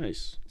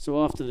 Nice.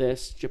 So after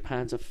this,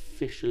 Japan's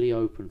officially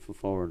open for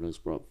foreigners,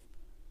 bruv.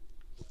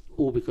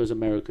 All because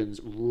Americans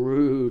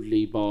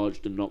rudely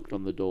barged and knocked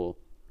on the door.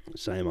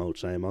 Same old,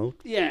 same old.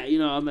 Yeah, you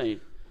know what I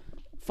mean.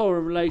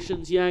 Foreign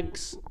relations,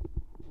 Yanks,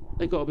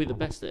 they got to be the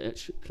best at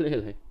it,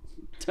 clearly.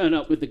 Turn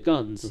up with the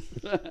guns.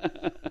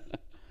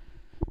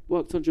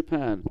 Worked on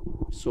Japan,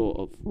 sort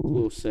of.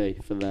 We'll see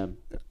for them.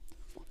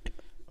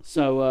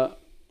 So,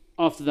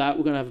 after that,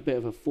 we're going to have a bit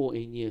of a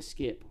 14-year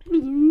skip.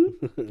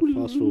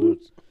 Fast forward.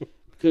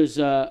 Because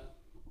a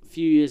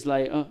few years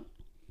later,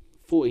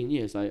 14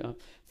 years later,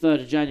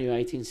 3rd of January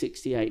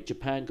 1868,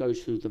 Japan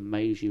goes through the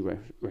Meiji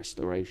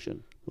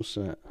Restoration. What's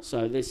that?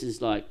 So this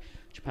is like,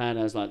 Japan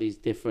has like these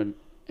different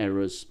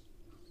eras.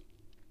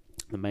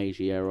 the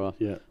Meiji era,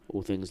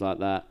 all things like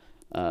that.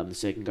 The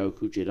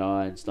Sengoku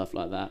Jidai and stuff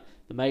like that.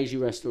 The Meiji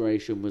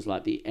Restoration was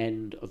like the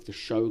end of the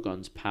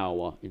shogun's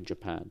power in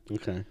Japan.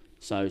 Okay.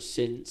 So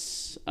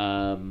since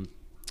the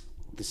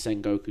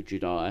Sengoku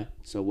Jidai,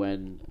 so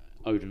when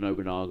Oda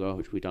Nobunaga,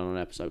 which we've done on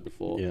an episode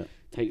before,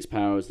 takes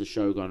power as the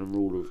shogun and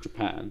ruler of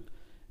Japan,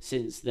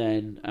 since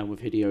then, and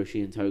with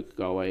Hideyoshi and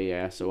Tokugawa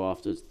Ieyasu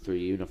after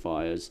 3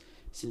 unifiers,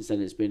 since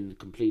then it's been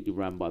completely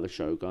run by the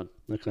shogun.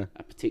 Okay.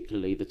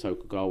 Particularly the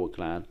Tokugawa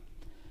clan.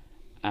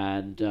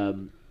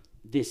 And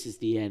this is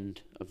the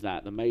end of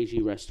that. The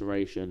Meiji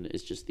Restoration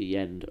is just the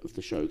end of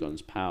the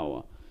shogun's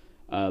power.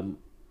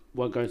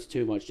 Won't go into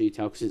too much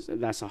detail because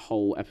that's a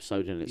whole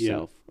episode in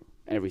itself.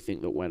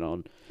 Everything that went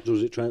on. So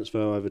does it transfer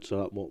over to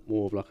like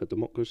more of like a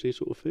democracy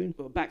sort of thing?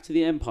 Back to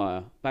the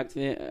empire, back to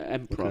the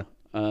emperor.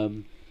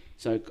 Okay.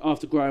 So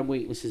after growing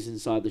weaknesses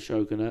inside the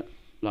shogunate,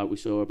 like we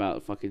saw about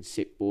the fucking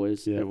sick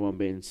boys, everyone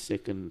being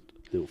sick and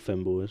little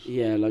femboys.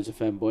 Yeah, loads of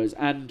femboys,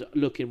 and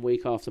looking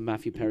weak after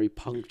Matthew Perry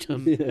punked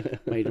them,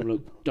 made them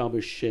look dumb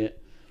as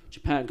shit.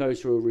 Japan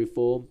goes through a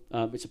reform.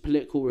 It's a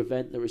political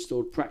event that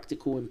restored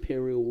practical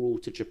imperial rule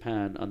to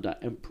Japan under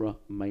Emperor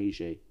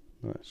Meiji.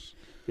 Nice.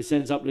 This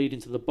ends up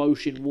leading to the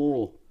Boshin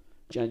War,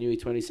 January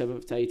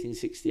 27th to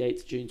 1868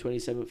 to June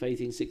 27th,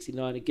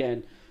 1869.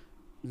 Again,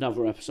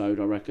 another episode,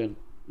 I reckon.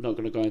 Not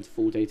going to go into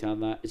full detail on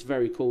that. It's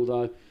very cool,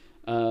 though.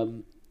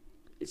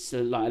 It's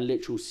like a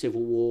literal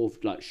civil war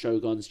of like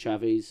shoguns,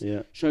 chavis.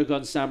 Yeah.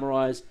 Shogun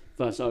samurais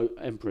versus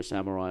emperor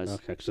samurais.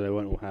 Okay, so they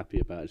weren't all happy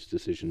about his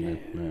decision then.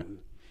 No.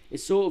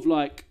 It's sort of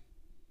like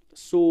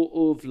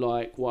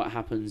what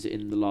happens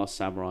in The Last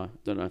Samurai.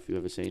 Don't know if you've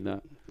ever seen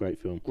that. Great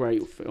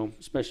film,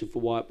 especially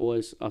for white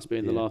boys. Us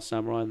being The Last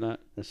Samurai and that.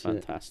 That's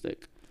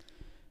fantastic.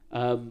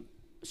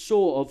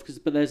 Sort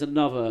of, but there's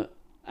another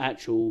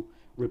actual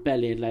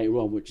rebellion later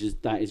on, which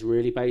is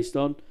really based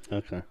on.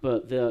 Okay.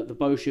 But the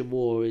Boshin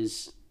War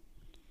is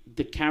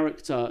the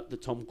character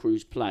that Tom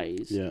Cruise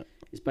plays.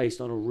 Is based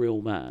on a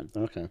real man.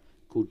 Okay.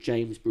 Called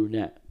James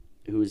Brunet,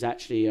 who was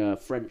actually a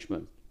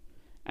Frenchman.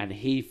 And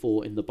he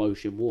fought in the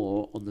Boshin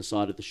War on the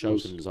side of the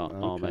Shogun's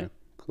army.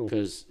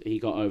 Because he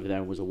got over there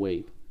and was a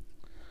weeb.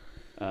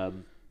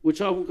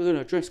 Which I'm going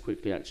to address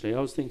quickly, actually. I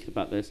was thinking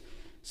about this.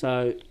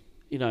 So,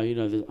 you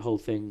know the whole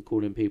thing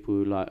calling people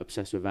who like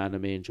obsessed with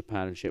anime in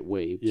Japan and shit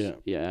weebs.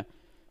 Yeah.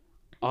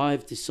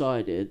 I've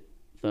decided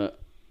that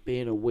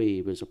being a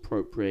weeb is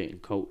appropriating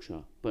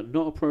culture, but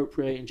not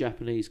appropriating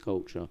Japanese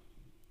culture.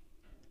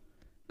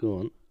 Go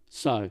on.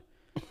 So...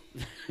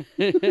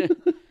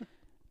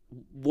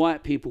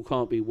 white people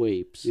can't be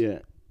weebs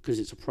because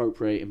it's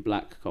appropriating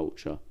black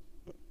culture.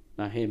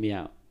 Now hear me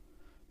out.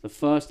 The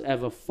first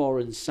ever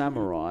foreign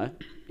samurai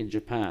in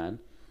Japan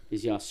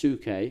is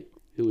Yasuke,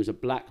 who was a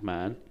black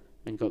man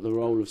and got the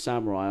role of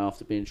samurai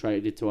after being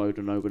traded to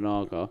Oda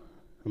Nobunaga.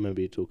 I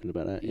remember you talking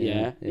about that.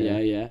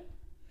 Yeah.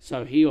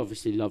 So he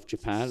obviously loved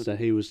Japan. So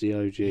he was the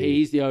OG.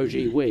 He's the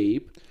OG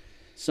weeb.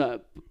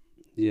 So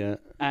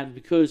and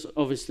because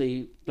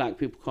obviously black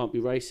people can't be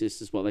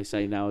racist is what they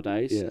say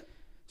nowadays. Yeah.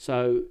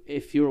 So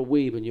if you're a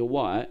weeb and you're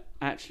white,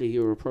 actually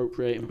you're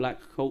appropriating black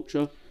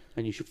culture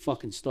and you should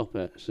fucking stop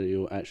it. So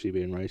you're actually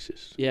being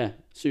racist. Yeah,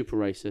 super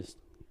racist.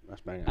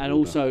 That's banging. And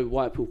also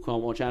white people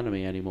can't watch anime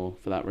anymore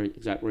for that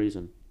exact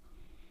reason.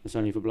 It's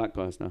only for black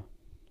guys now.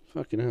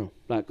 Fucking hell.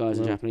 Black guys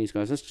and Japanese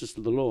guys. That's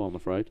just the law, I'm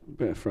afraid.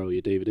 Better throw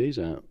your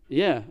DVDs out.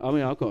 Yeah, I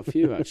mean, I've got a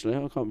few actually.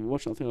 I can't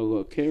watch. I think I've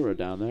got Akira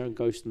down there and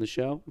Ghost in the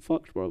Shell. I'm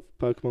fucked, bro.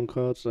 Pokemon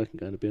cards, they can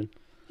go in the bin.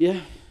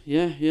 Yeah.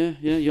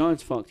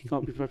 Ieuan's fucked. He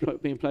can't be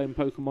being playing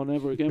Pokemon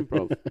ever again,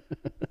 bro.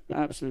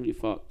 Absolutely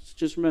fucked.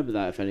 Just remember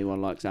that if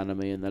anyone likes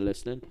anime and they're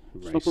listening.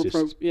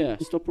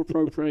 Stop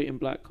appropriating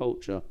black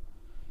culture.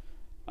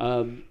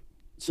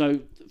 So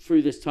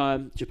through this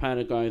time, Japan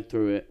are going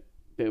through it.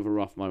 Bit of a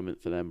rough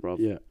moment for them, bro.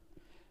 Yeah.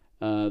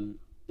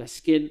 They're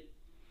skint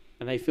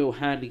and they feel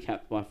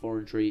handicapped by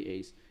foreign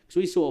treaties. Because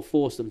we sort of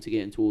forced them to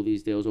get into all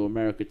these deals, or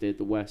America did,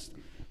 the West.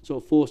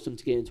 Sort of forced them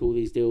to get into all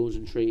these deals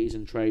and treaties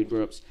and trade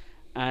routes.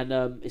 And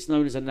it's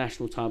known as a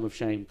national time of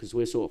shame because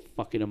we're sort of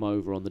fucking them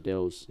over on the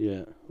deals.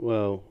 Yeah.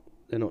 Well,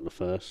 they're not the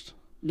first.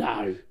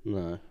 No.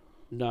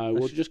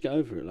 We'll just get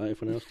over it like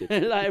everyone else did.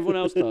 Like everyone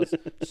else does.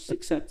 Just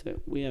accept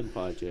it. We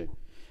empired you.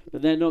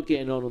 But they're not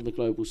getting on the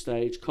global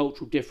stage.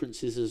 Cultural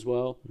differences as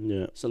well.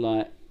 Yeah. So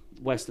like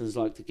Westerners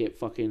like to get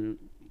fucking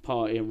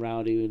party and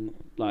rowdy and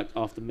like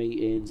after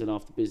meetings and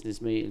after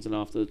business meetings and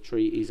after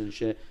treaties and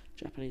shit.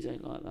 Japanese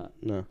ain't like that.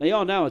 No. They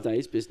are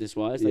nowadays business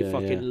wise. They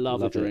fucking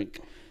love a drink.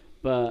 It.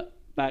 But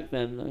back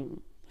then, they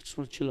just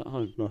want to chill at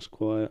home. Nice,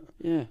 quiet.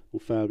 Yeah. All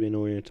Fabian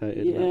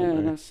orientated. Yeah,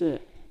 that's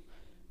it.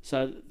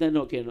 So they're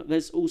not getting...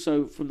 There's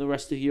also, from the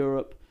rest of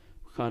Europe,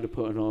 we're kind of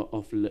putting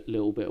off a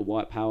little bit of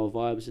white power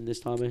vibes in this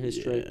time in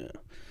history. Yeah,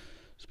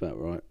 it's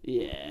about right.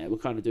 Yeah, we're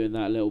kind of doing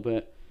that a little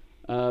bit.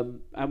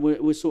 And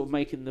we're sort of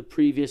making the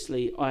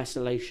previously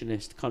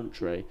isolationist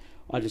country,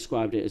 I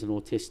described it as an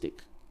autistic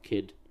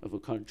kid. of a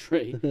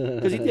country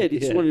because he did. He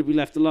just wanted to be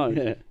left alone.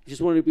 Yeah. He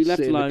just wanted to be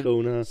left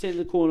alone. Sit in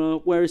the corner,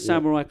 wear his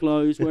samurai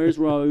clothes, wear his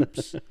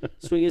robes,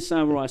 swing his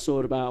samurai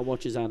sword about, and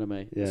watch his anime.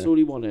 Yeah. That's all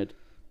he wanted.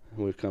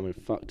 And we've come and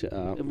fucked it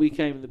up. And we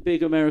came. The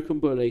big American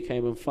bully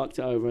came and fucked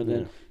it over, and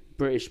then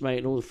British mate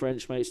and all the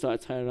French mates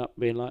started turning up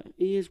and being like,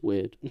 he is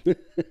weird.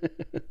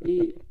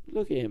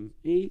 Look at him.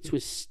 He eats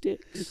with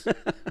sticks.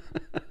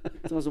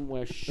 Doesn't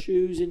wear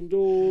shoes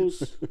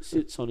indoors.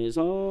 Sits on his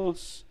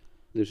arse.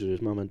 Lives with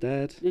his mum and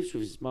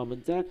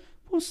dad.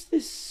 What's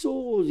this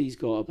sword he's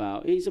got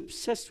about? He's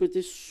obsessed with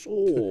this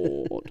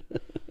sword.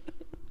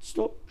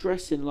 Stop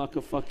dressing like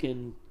a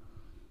fucking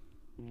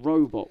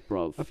robot,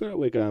 bruv. I feel like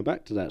we're going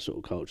back to that sort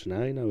of culture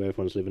now. You know,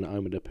 everyone's living at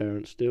home with their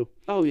parents still.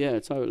 Oh, yeah,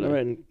 totally. I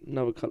reckon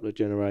another couple of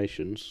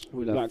generations.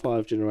 We'll have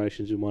 5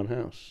 generations in one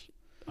house.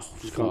 Oh,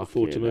 just can't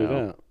afford to move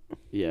out.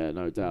 Yeah,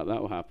 no doubt.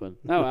 That will happen.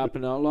 That will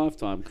happen in our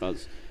lifetime,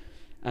 cuz.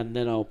 And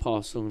then I'll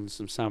pass on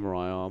some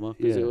samurai armour.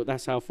 Because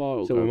that's how far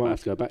it'll go. So we might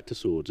have to go back to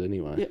swords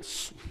anyway.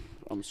 Yes.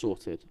 I'm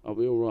sorted. I'll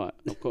be all right.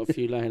 I've got a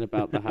few laying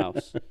about the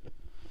house.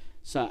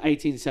 So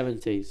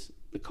 1870s,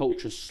 the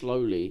culture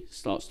slowly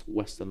starts to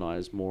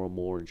westernise more and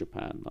more in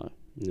Japan, though.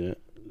 Yeah.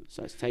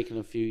 So it's taken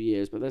a few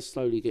years, but they're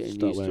slowly getting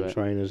used to it. Start wearing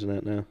trainers and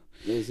that now.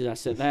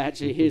 That's it. They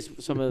actually, here's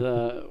some of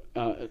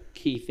the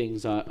key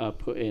things I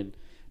put in.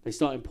 They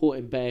start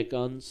importing bear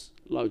guns,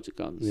 loads of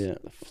guns. Yeah.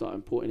 They start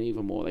importing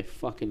even more. They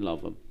fucking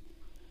love them.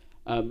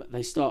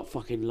 They start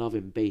fucking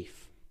loving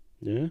beef.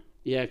 Yeah?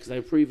 Yeah, because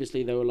they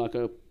were like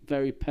a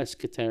very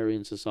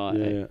pescatarian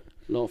society. Yeah.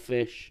 A lot of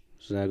fish.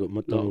 So now got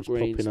McDonald's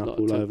popping up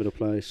all over the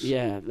place.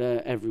 Yeah,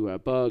 they're everywhere.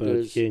 Burgers,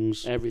 Burger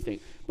Kings, everything.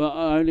 But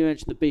I only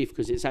mentioned the beef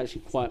because it's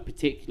actually quite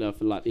particular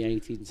for like the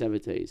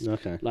 1870s.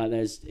 Okay. Like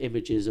there's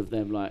images of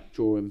them like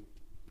drawing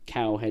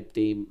cow head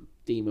demon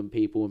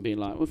people and being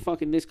like, well,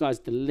 fucking this guy's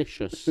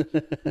delicious.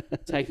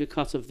 Take a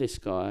cut of this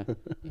guy.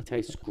 He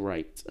tastes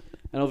great.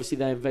 And obviously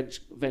they invent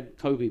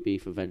Kobe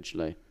beef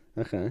eventually.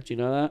 Okay. Do you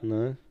know that?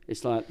 No.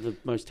 It's like the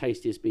most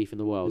tastiest beef in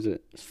the world. Is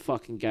it? It's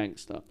fucking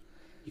gangster.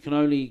 You can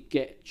only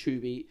get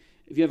Chubi.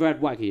 Have you ever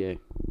had Wagyu?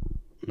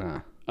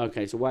 Nah.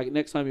 Okay, so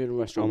next time you're in a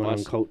restaurant... I'm an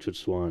uncultured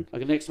swine.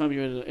 Okay, next time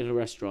you're in a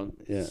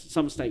restaurant, yeah.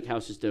 Some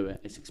steakhouses do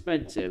it. It's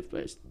expensive, but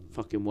it's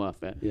fucking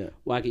worth it. Yeah.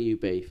 Wagyu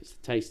beef. It's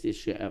the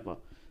tastiest shit ever.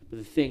 But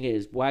the thing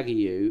is,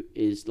 Wagyu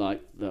is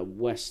like the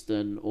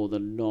Western or the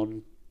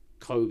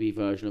non-Kobe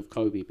version of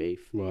Kobe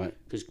beef. Right.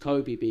 Because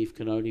Kobe beef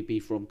can only be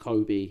from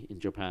Kobe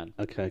in Japan.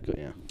 Okay, got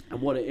you. And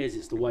what it is,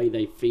 it's the way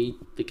they feed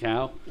the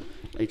cow.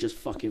 They just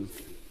fucking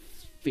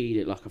feed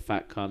it like a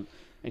fat cunt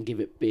and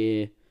give it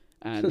beer.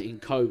 And in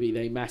Kobe,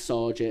 they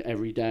massage it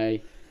every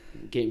day,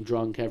 get him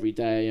drunk every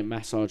day and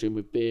massage him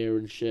with beer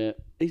and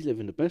shit. He's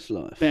living the best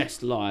life.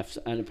 Best life.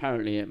 And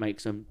apparently it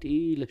makes them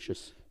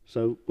delicious.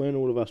 So when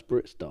all of us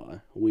Brits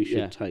die, we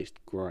should taste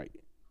great.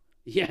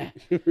 Yeah.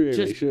 Really,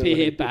 just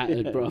beer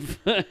battered, bruv.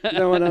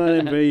 No, I know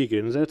them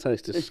vegans, they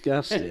taste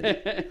disgusting.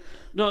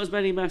 Not as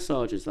many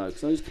massages, though,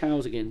 because those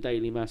cows are getting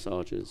daily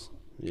massages.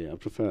 Yeah, I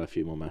prefer a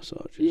few more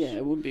massages. Yeah,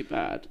 it wouldn't be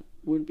bad.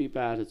 Wouldn't be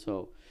bad at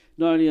all.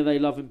 Not only are they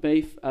loving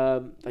beef,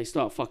 they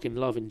start fucking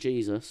loving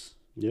Jesus.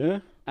 Yeah?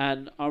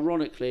 And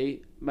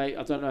ironically, mate,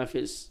 I don't know if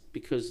it's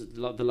because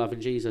of the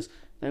loving Jesus,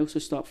 they also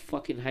start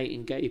fucking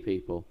hating gay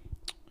people.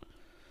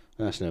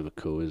 That's never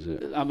cool, is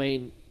it? I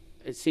mean,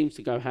 it seems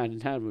to go hand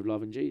in hand with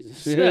loving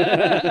Jesus.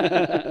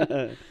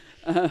 I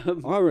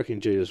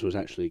reckon Jesus was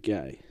actually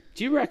gay.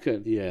 Do you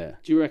reckon? Yeah.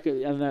 Do you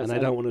reckon? And they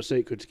don't want a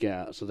secret to get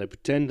out, so they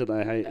pretend that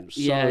they hate him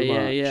so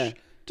much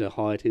to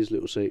hide his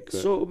little secret.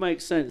 Sort of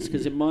makes sense,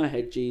 because in my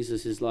head,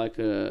 Jesus is like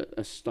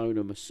a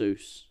stoner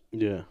masseuse.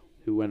 Yeah.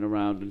 Who went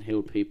around and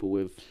healed people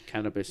with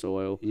cannabis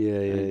oil.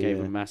 And gave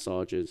them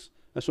massages.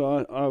 That's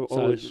why I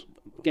always...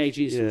 Gay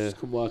Jesus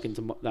can work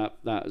into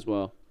that as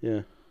well.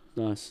 Yeah.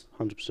 Nice.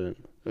 100%.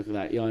 Look at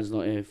that. Ieuan's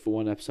not here for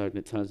one episode and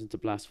it turns into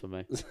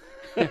blasphemy.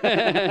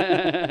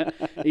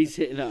 He's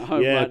sitting at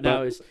home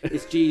now.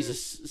 His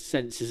Jesus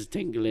senses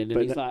tingling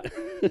and he's like,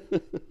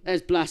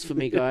 there's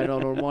blasphemy going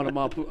on one of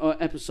my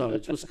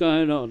episodes. What's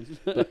going on?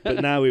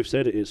 but now we've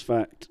said it, it's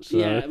fact. So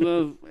yeah,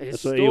 well,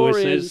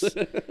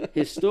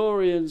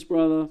 historians,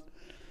 brother.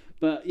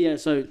 But yeah,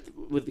 so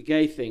with the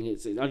gay thing,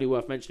 it's only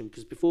worth mentioning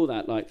because before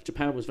that, like,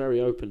 Japan was very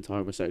open to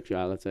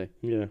homosexuality.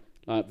 Yeah.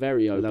 Like,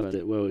 very open. I loved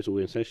it. Well, it's all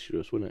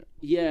incestuous, wasn't it?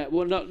 Yeah,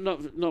 well,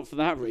 not for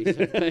that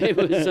reason. But it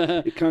was.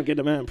 You can't get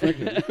a man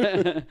pregnant.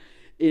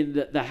 In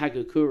the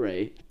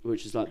Hagakure,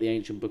 which is like the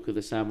ancient book of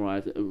the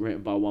samurai,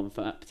 written by one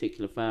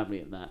particular family,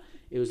 and that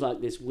it was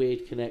like this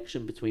weird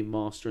connection between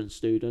master and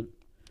student.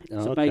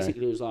 So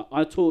basically, it was like,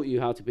 I taught you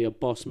how to be a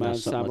boss man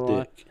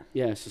samurai.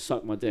 Yeah, so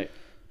suck my dick.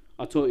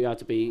 I taught you how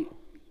to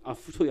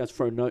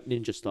throw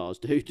ninja stars,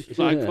 dude.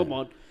 Like, come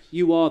on.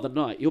 You are the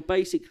knight. You're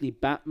basically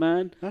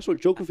Batman. That's what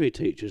geography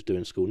teachers do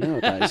in school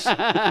nowadays.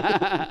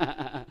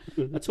 I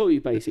taught you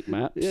basic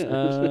maths.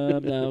 Yeah.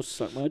 Now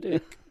suck my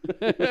dick.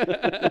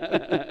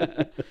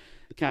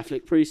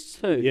 Catholic priests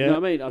too. Yeah. You know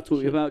what I mean? I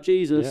taught you about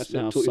Jesus.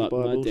 Yeah, now suck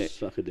my dick.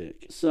 Suck a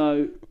dick.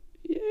 So,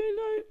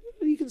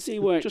 you can see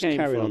where it came from. Just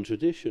carry on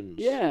traditions.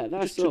 Yeah,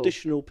 that's just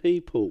traditional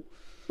people.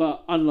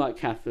 But unlike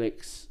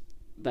Catholics,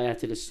 they had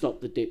to just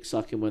stop the dick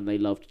sucking when they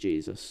loved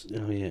Jesus.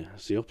 Oh yeah,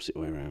 it's the opposite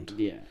way around.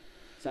 Yeah.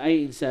 So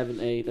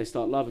 1870, they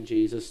start loving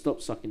Jesus,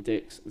 stop sucking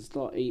dicks, and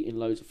start eating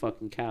loads of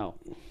fucking cow.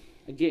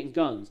 And getting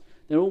guns.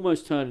 They're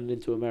almost turning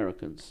into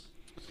Americans.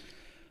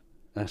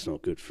 That's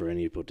not good for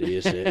anybody,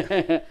 is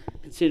it?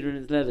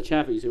 Considering they're the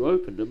chavvies who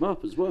opened them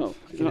up as well.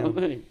 You know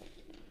what I mean?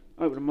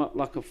 Opened them up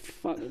like a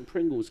fucking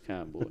Pringles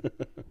can, boy.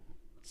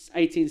 It's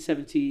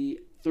 1873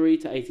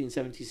 to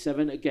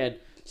 1877. Again,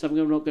 something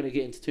I'm not going to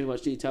get into too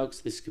much detail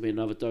because this could be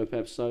another dope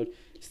episode.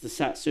 It's the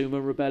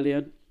Satsuma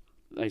Rebellion.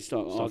 They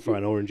start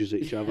throwing oranges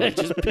at each other. They're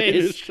just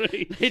pissed.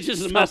 It's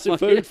just a massive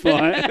food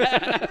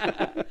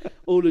fight.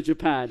 All of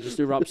Japan just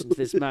erupts into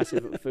this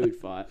massive food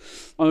fight.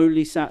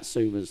 Only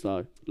Satsumas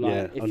though.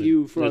 Like if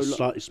you throw they're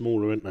slightly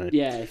smaller, aren't they?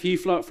 Yeah, if you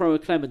throw a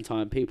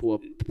clementine, people are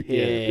pissed.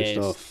 Yeah, pissed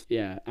off.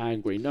 Yeah,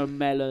 angry. No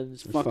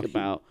melons. Fuck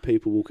about.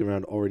 People walking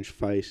around orange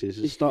faces.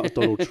 It started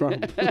Donald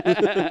Trump.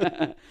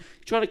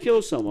 Trying to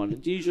kill someone,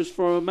 do you just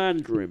throw a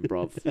mandarin,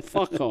 bruv?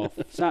 Fuck off.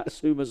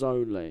 Satsumas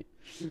only.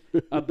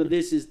 But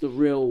this is the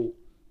real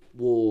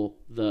war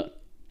that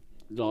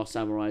Last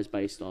Samurai is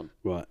based on.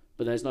 Right.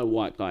 But there's no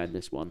white guy in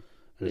this one.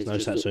 There's no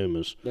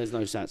Satsumas. There's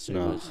no Satsumas.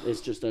 No.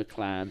 It's just a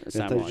clan, a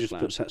samurai clan. They just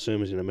put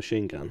Satsumas in a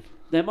machine gun.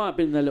 There might have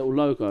been their little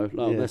logo,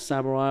 like their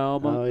samurai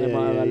armour. They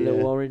might have had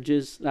little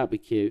oranges. That'd be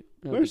cute.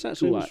 Where are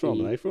Satsumas from?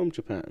 Are they from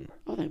Japan?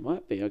 Oh, they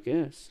might be, I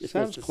guess. It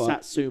sounds quite...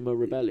 Satsuma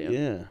Rebellion.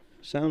 Yeah.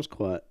 Sounds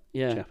quite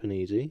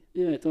Japanesey.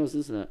 Yeah, it does,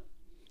 doesn't it?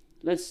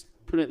 Let's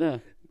put it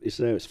there. It's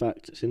there, it's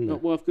fact. It's in there.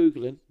 Not worth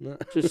Googling. No.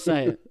 Just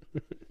say it.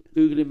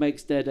 Googling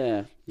makes dead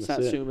air.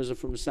 Satsumas are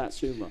from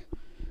Satsuma.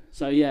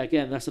 So yeah,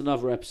 again, that's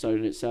another episode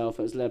in itself.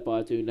 It was led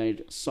by a dude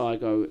named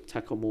Saigo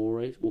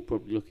Takamori. We'll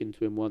probably look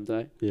into him one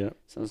day. Yeah.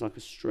 Sounds like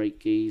a straight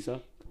geezer.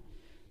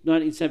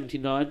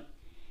 1979.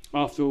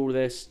 After all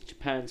this,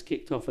 Japan's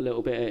kicked off a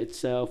little bit at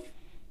itself.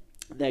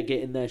 They're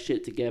getting their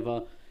shit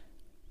together.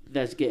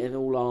 They're getting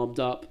all armed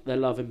up. They're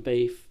loving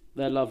beef.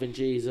 They're loving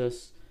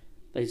Jesus.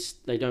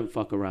 They don't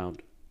fuck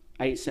around.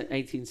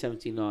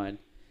 1879.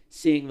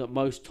 Seeing that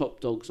most top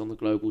dogs on the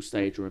global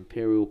stage are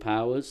imperial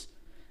powers,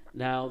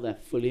 now they're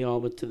fully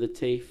armoured to the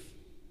teeth.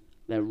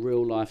 They're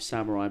real-life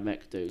samurai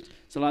mech dudes.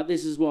 So, like,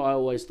 this is what I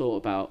always thought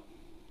about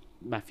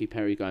Matthew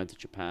Perry going to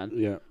Japan.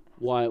 Yeah.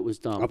 Why it was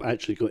done. I've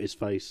actually got his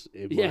face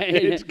in my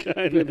head. Put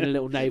him in a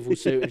little naval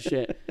suit and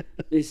shit.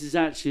 This is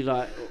actually,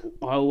 like,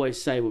 I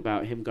always say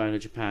about him going to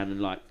Japan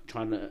and, like,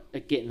 trying to...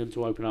 getting them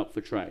to open up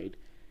for trade.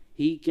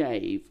 He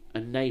gave a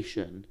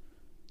nation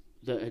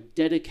that had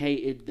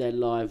dedicated their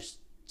lives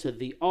to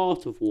the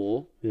art of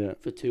war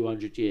for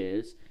 200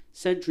 years.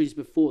 Centuries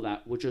before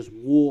that were just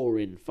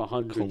warring for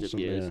hundreds of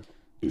years,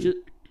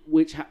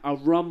 which are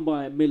run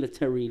by a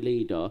military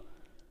leader,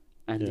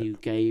 and you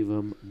gave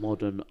them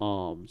modern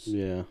arms.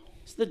 Yeah.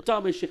 It's the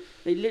dumbest shit.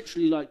 They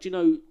literally, like, do you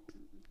know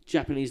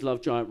Japanese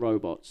love giant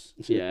robots?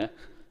 Yeah.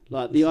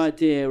 Like, the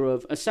idea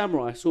of a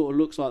samurai sort of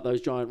looks like those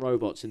giant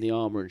robots in the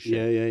armour and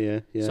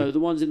shit. Yeah. So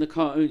the ones in the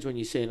cartoons when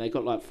you see them, they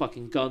got, like,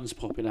 fucking guns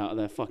popping out of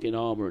their fucking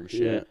armour and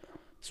shit. Yeah.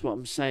 That's what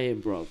I'm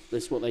saying, bro.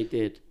 That's what they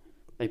did.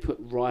 They put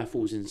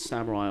rifles in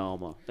samurai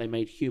armour. They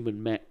made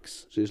human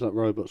mechs. So it's like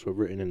robots were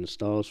written in the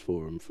stars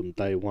for them from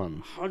day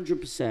one.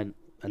 100%.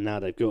 And now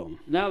they've got them.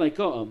 Now they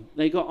got them.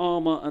 They got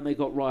armour and they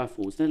got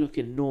rifles. They're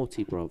looking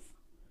naughty, bruv.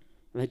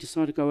 And they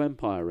decided to go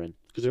Empire in.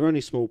 Because they're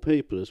only small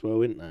people as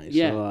well, aren't they?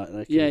 Yeah. So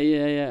like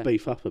they can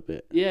beef up a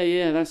bit.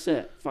 Yeah, that's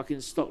it.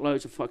 Fucking stock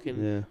loads of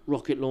fucking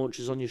rocket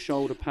launchers on your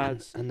shoulder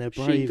pads. And they're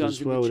brave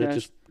as well. They're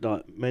just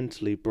like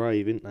mentally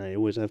brave, aren't they?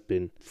 Always have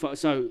been.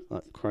 So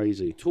like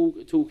crazy.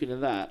 Talking of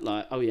that,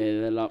 like, oh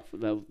yeah,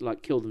 they'll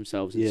like kill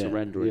themselves and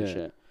surrender and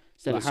shit.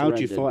 Like, how do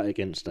you fight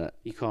against that?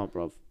 You can't,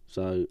 bruv.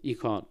 So you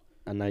can't.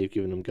 And now you've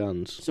given them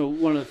guns. So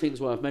one of the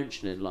things worth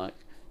mentioning, like,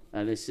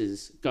 and this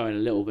is going a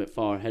little bit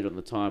far ahead on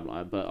the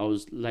timeline, but I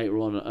was later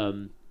on, I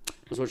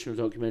was watching a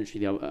documentary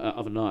the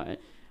other night,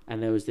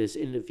 and there was this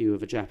interview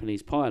of a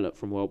Japanese pilot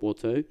from World War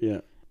II. Yeah.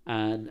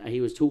 And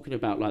he was talking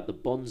about, like, the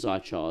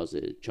bonsai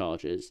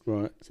charges.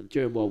 Right. So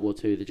during World War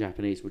II, the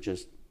Japanese would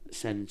just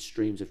send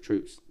streams of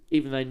troops,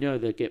 even though they know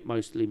they'd get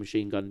mostly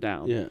machine gunned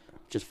down. Yeah.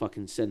 Just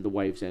fucking send the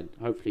waves in.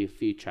 Hopefully a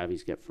few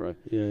chavies get through.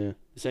 Yeah. At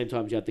the same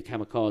time, you had the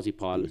kamikaze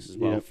pilots as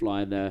well,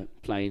 flying their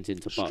planes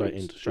into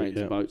boats, straight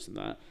into boats and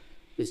that.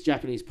 This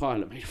Japanese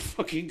pilot made a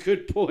fucking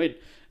good point.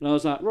 And I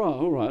was like, right,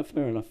 all right,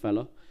 fair enough,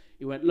 fella.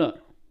 He went,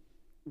 look,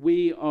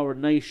 we are a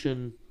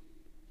nation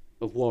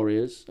of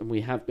warriors, and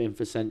we have been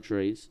for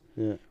centuries.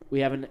 Yeah.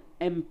 We have an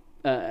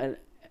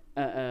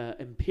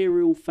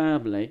imperial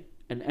family,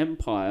 an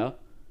empire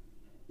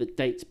that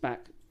dates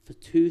back for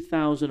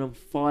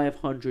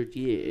 2,500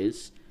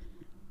 years,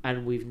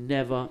 and we've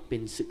never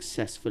been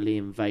successfully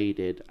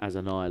invaded as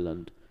an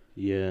island.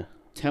 Yeah.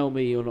 Tell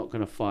me you're not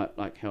going to fight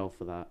like hell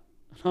for that.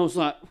 And I was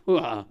like,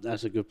 wow.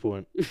 That's a good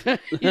point. You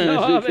know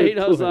what I mean?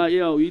 I was like,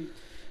 yo,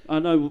 I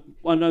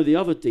know the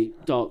other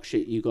deep, dark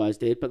shit you guys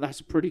did, but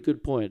that's a pretty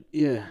good point.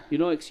 Yeah. You're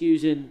not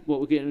excusing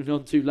what we're getting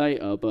on to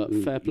later, but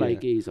fair play,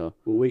 geezer.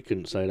 Well, we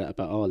couldn't say that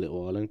about our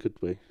little island, could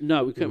we?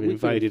 No, we couldn't. We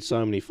invaded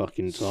so many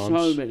fucking times.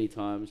 So many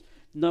times.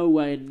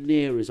 Nowhere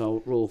near as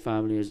old royal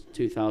family as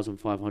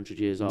 2,500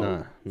 years old.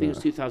 I think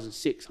it's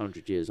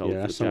 2,600 years old for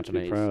the Japanese. Japanese. Something to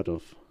be proud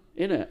of.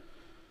 Innit?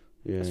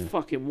 Yeah. It's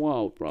fucking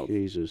wild, bro.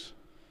 Geezers.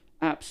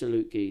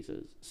 Absolute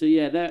geezers. So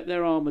yeah,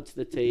 they're armoured to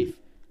the teeth.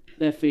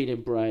 They're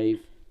feeling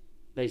brave.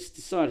 They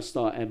decide to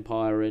start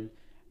empiring.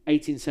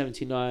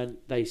 1879,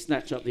 they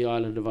snatch up the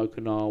island of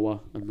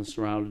Okinawa and the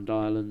surrounding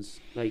islands.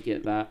 They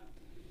get that.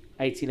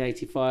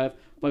 1885,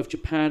 both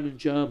Japan and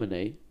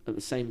Germany at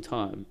the same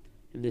time,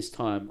 in this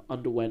time,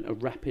 underwent a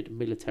rapid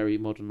military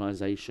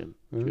modernisation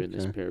during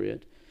this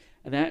period.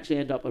 And they actually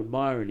end up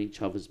admiring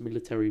each other's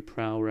military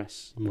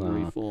prowess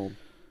and reform.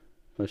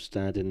 Both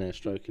standing there,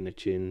 stroking their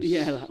chins,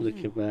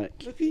 looking back.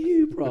 Look at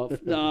you,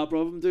 bruv. Nah,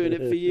 bruv, I'm doing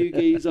it for you,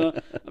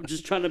 geezer. I'm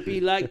just trying to be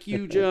like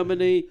you,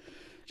 Germany.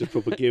 Just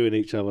proper giving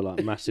each other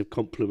like massive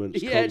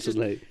compliments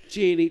constantly. Just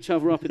geeing each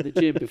other up in the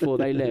gym before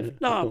they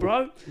left. Nah,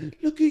 bro,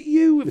 look at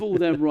you with all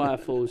them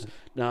rifles.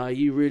 Nah,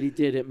 you really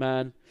did it,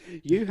 man.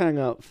 You hang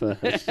up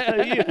first.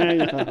 You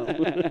hang up.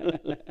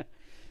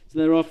 So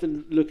they're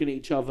often looking at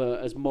each other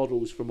as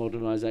models for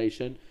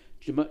modernisation.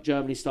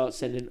 Germany starts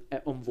sending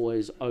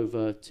envoys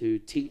over to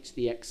teach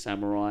the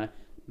ex-samurai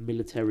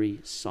military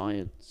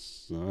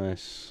science.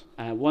 Nice.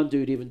 One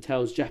dude even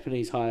tells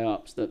Japanese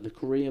high-ups that the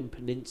Korean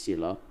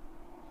peninsula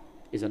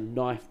is a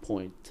knife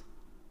pointing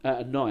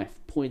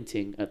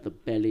at the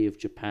belly of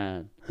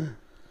Japan,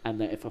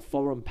 and that if a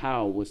foreign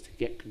power was to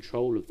get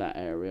control of that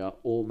area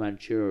or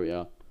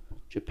Manchuria,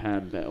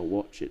 Japan better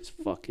watch its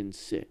fucking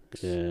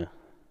six. Yeah,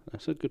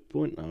 that's a good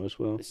point though as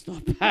well. It's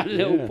not a bad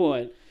little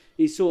point.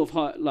 He's sort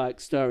of like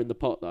stirring the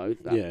pot though.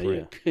 That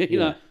prick. You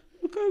know,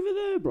 look over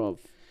there, bruv.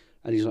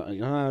 And he's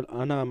like,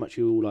 I know how much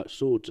you all like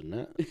swords and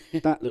that.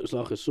 That looks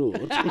like a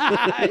sword.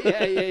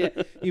 yeah.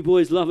 You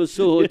boys love a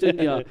sword,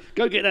 didn't you?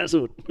 Go get that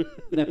sword.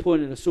 They're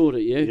pointing a sword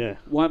at you. Yeah.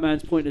 White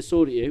man's pointing a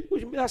sword at you. What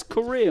do you mean? That's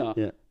Korea.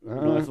 Yeah.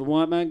 Not if the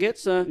white man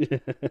gets her.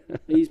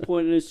 He's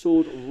pointing his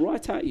sword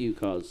right at you,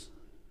 cuz.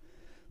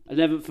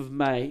 11th of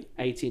May,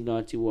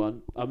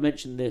 1891. I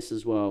mentioned this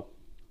as well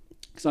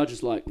because I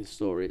just like this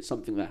story. It's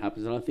something that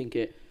happens, and I think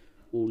it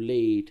will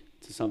lead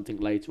to something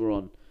later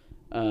on.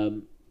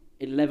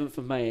 11th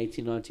of May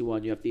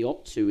 1891, you have the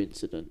Otsu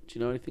incident. Do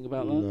you know anything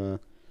about that? No.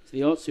 So the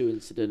Otsu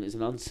incident is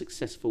an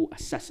unsuccessful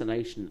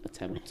assassination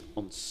attempt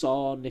on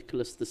Tsar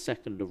Nicholas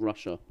II of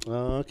Russia.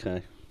 Oh,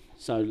 okay.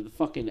 So the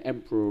fucking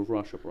Emperor of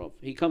Russia, bruv.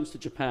 He comes to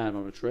Japan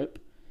on a trip,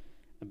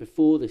 and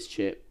before this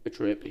trip,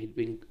 he'd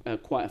been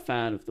quite a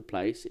fan of the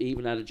place. He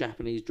even had a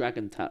Japanese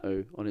dragon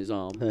tattoo on his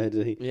arm. Did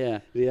he? Yeah.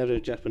 Did he have a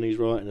Japanese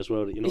writing as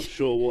well that you're not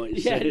sure what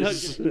it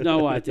says?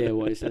 No idea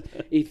what it says.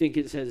 He thinks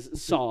it says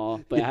Tsar,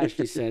 but it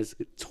actually says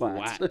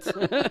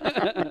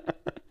twat.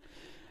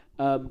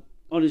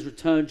 On his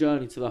return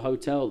journey to the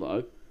hotel,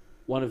 though,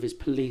 one of his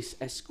police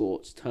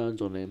escorts turns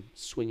on him,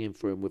 swinging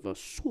for him with a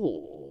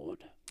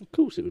sword. Of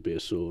course it would be a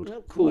sword.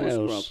 Of course,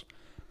 bruv.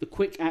 The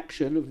quick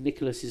action of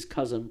Nicholas's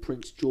cousin,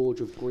 Prince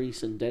George of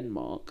Greece and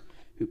Denmark,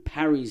 who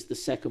parries the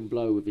second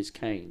blow with his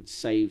cane,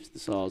 saves the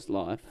Tsar's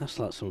life. That's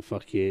like some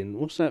fucking...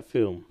 What's that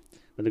film?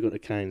 When they got the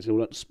canes, all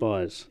like the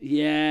spies.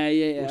 Yeah.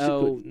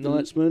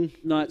 Knightsman?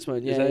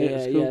 Knightsman,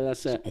 yeah,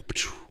 that's it.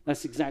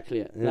 That's exactly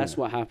it. Yeah. That's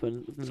what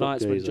happened. The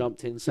Knightsman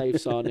jumped in, saved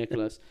Tsar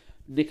Nicholas.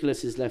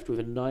 Nicholas is left with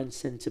a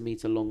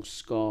 9-centimetre long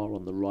scar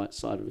on the right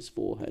side of his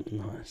forehead.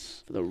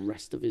 Nice. For the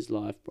rest of his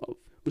life, bro.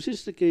 Was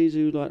this the geezer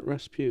who liked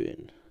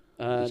Rasputin?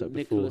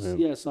 Nicholas,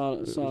 Tsar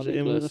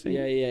Nicholas.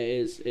 Yeah,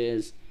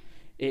 it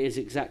is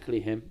exactly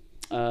him.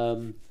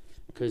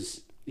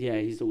 Because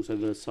he's also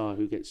the Tsar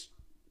who gets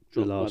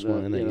dropped the last by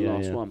one. The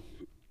last one.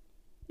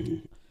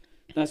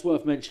 That's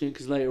worth mentioning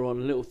because later on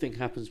a little thing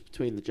happens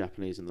between the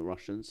Japanese and the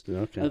Russians.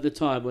 Okay. At the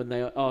time when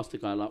they asked the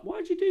guy like,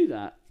 "Why'd you do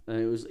that?" And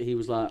he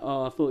was like,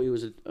 "Oh, I thought he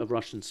was a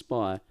Russian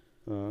spy."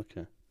 Oh,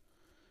 okay.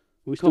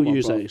 We still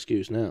use that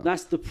excuse now.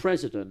 That's the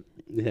president.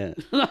 Yeah.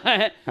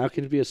 Like, how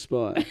can he be a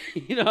spy?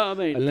 You know what I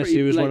mean? Unless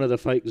he was one of the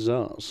fake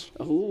czars.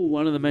 Oh,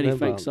 one of the many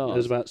fake czars.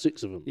 There's about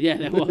 6 of them. Yeah,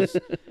 there was.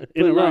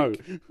 In a row.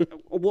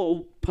 What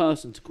a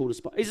person to call a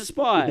spy. He's a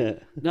spy. Yeah.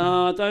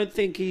 No, I don't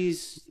think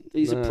he's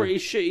a pretty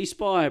shitty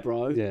spy,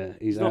 bro. Yeah,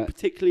 he's not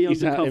particularly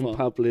undercover. He's out in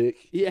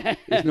public. Yeah.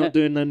 He's not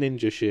doing no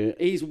ninja shit.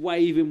 He's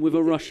waving with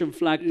a Russian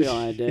flag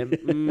behind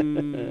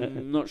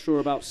him. Not sure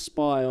about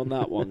spy on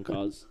that one,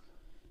 cuz.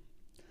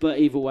 But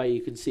either way,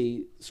 you can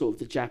see sort of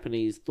the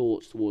Japanese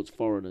thoughts towards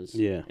foreigners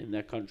in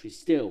their country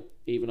still,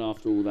 even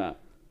after all that.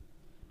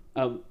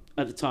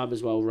 At the time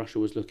as well, Russia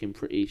was looking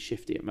pretty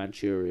shifty at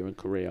Manchuria and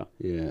Korea.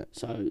 Yeah.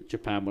 So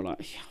Japan were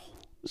like,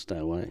 stay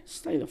away.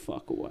 Stay the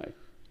fuck away.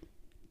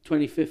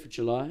 25th of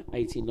July,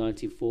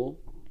 1894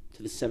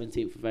 to the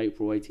 17th of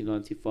April,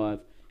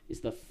 1895 is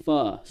the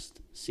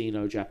first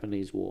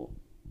Sino-Japanese War.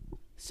 The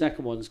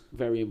second one's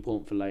very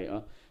important for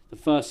later. The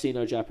first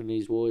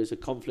Sino-Japanese War is a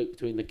conflict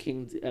between the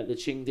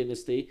Qing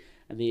dynasty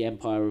and the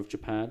Empire of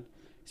Japan.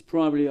 It's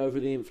primarily over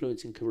the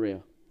influence in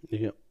Korea.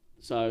 Yep.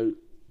 So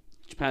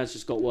Japan's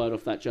just got word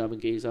off that German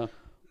geezer.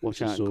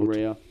 Watch out in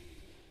Korea.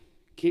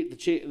 The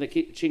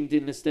Qing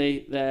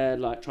dynasty, they're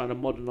like trying to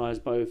modernise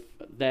both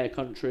their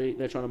country.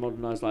 They're trying to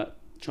modernise like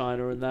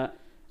China and that,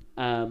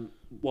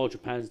 while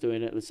Japan's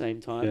doing it at the same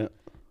time. Yeah.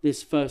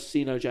 This first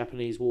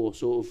Sino-Japanese war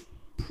sort of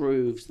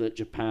proves that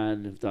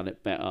Japan have done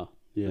it better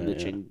than the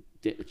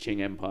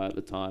Qing Empire at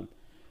the time.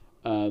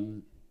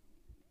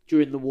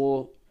 During the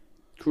war,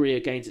 Korea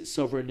gains its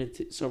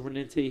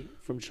sovereignty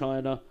from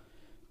China,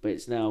 but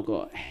it's now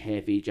got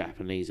heavy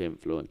Japanese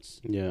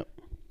influence. Yeah.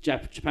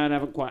 Japan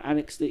haven't quite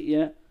annexed it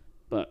yet,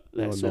 but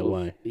they're on their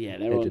way. Yeah,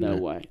 they're on their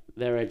way.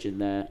 They're edging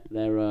there.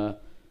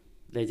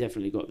 They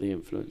definitely got the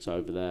influence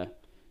over there.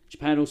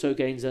 Japan also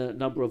gains a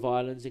number of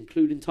islands,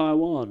 including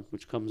Taiwan,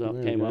 which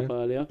came up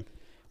earlier,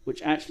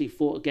 which actually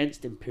fought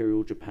against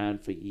Imperial Japan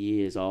for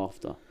years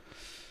after.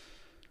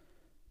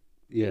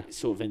 Yeah. It's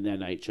sort of in their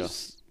nature.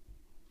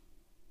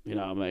 You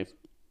know what I mean?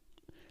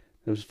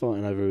 They was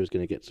fighting over who was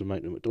going to get to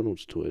make the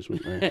McDonald's toys,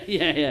 weren't they?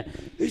 Yeah.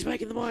 Who's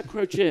making the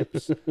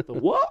microchips? The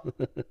what?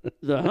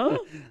 The huh?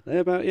 They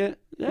about yet?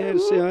 Yeah, the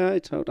CIA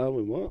told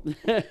Owen what?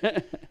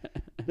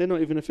 They're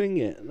not even a thing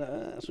yet.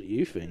 That's what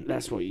you think.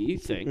 That's what you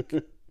think.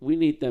 We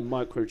need them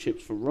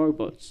microchips for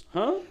robots.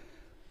 Huh?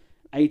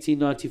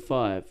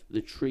 1895,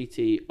 the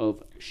Treaty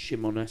of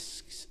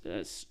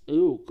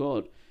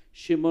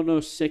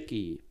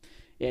Shimonoseki.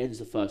 It ends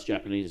the first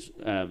Japanese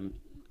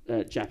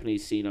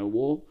Sino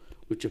War,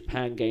 with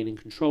Japan gaining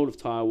control of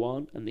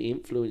Taiwan and the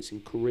influence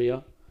in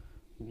Korea,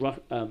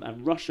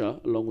 and Russia,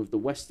 along with the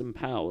Western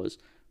powers,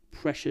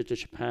 pressured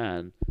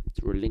Japan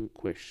to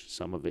relinquish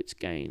some of its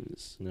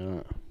gains.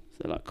 No. So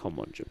they're like, come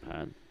on,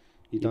 Japan.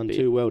 You've done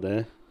too well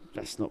there.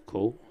 That's not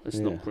cool. That's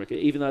not cricket.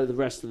 Even though the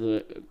rest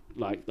of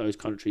those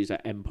countries are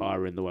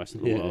empire in the rest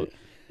of the world,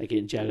 they're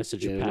getting jealous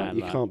of Japan.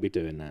 You can't be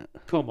doing that.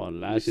 Come on,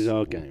 lads. This is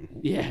our game.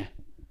 Yeah.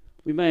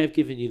 We may have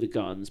given you the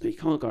guns, but you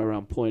can't go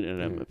around pointing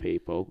them at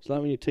people. It's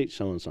like when you teach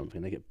someone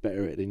something, they get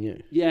better at it than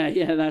you.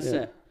 Yeah, that's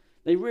it.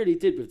 They really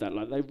did with that.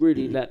 Like, they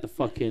really let the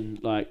fucking,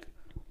 like,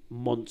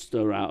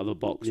 monster out of the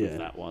box with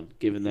that one,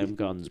 giving them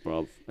guns,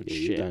 bruv, and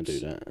ships. You don't do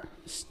that.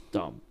 It's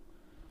dumb.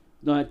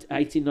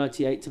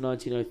 1898 to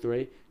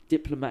 1903,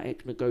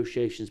 diplomatic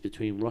negotiations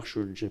between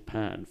Russia and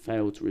Japan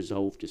failed to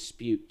resolve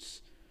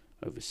disputes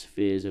over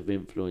spheres of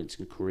influence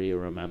in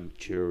Korea and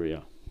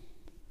Manchuria.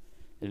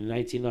 In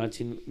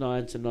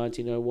 1899 to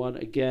 1901,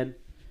 again,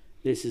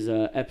 this is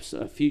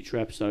a future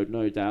episode,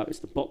 no doubt. It's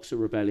the Boxer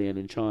Rebellion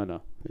in China.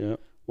 Yeah.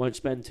 Won't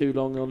spend too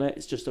long on it.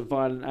 It's just a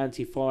violent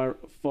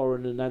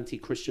anti-foreign and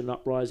anti-Christian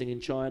uprising in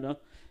China.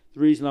 The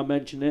reason I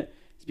mention it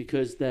is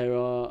because there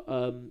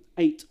are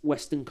 8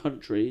 Western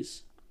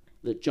countries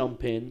that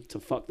jump in to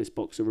fuck this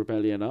Boxer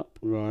Rebellion up.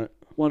 Right.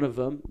 One of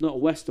them, not a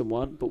Western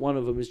one, but one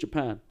of them is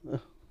Japan.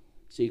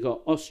 So you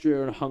got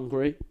Austria and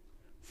Hungary,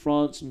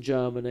 France and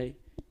Germany,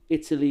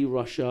 Italy,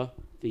 Russia,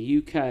 the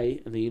UK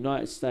and the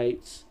United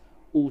States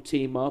all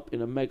team up in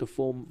a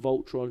Megaform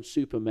Voltron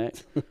super mech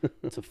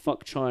to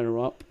fuck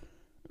China up,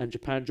 and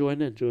Japan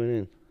join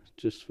in.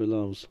 Just for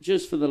lols.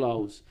 Just for the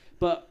lols.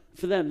 But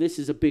for them, this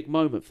is a big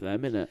moment for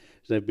them, isn't it?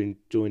 They've been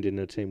joined in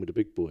a team with the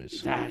big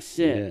boys. That's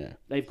it. Yeah.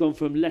 They've gone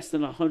from less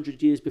than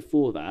 100 years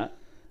before that.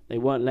 They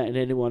weren't letting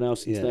anyone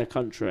else into their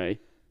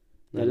country.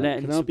 They're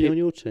letting. Can I be on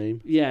your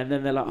team? Yeah, and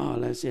then they're like, oh,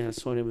 let's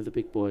sign in with the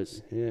big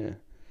boys. Yeah.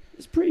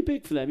 It's pretty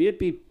big for them. You'd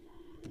be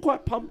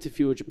quite pumped if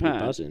you were Japan. You'd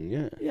be buzzing,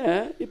 yeah.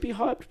 Yeah, you'd be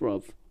hyped,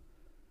 bruv.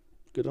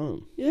 Good on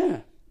them.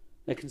 Yeah.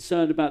 They're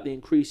concerned about the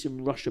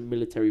increasing Russian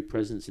military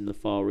presence in the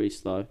Far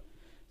East, though.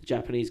 The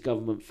Japanese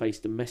government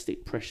faced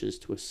domestic pressures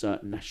to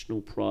assert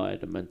national pride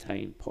and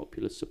maintain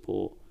popular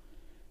support.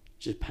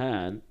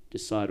 Japan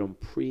decided on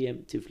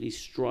preemptively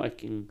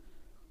striking,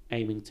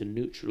 aiming to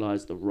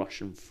neutralise the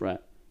Russian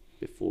threat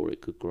before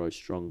it could grow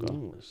stronger.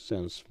 Oh,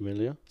 sounds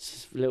familiar.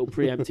 It's a little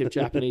preemptive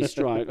Japanese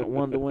strike. I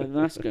wonder when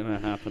that's going to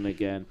happen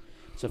again.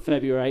 So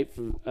February 8th,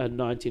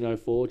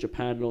 1904,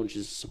 Japan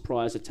launches a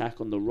surprise attack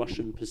on the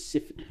Russian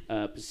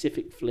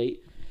Pacific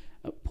Fleet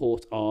at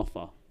Port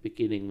Arthur,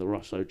 beginning the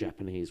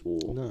Russo-Japanese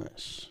War.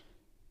 Nice.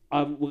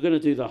 We're going to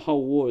do the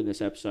whole war in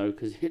this episode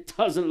because it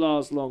doesn't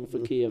last long for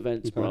key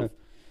events, bruv.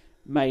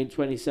 May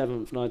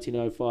 27th,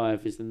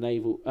 1905 is the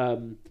naval...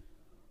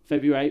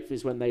 February 8th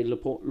is when they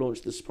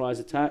launched the surprise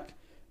attack.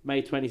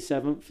 May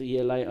 27th, a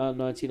year later,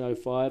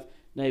 1905,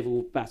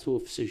 naval battle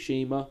of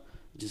Tsushima,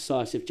 a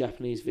decisive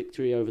Japanese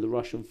victory over the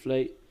Russian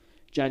fleet.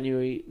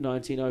 January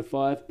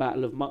 1905,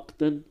 Battle of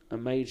Mukden, a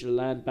major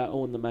land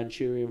battle on the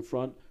Manchurian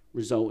front,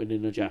 resulting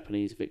in a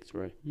Japanese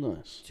victory.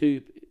 Nice.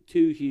 Two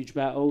huge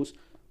battles,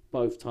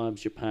 both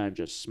times Japan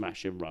just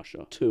smashing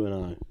Russia.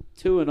 2-0.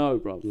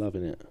 2-0, bro.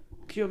 Loving it.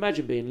 Can you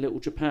imagine being little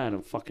Japan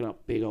and fucking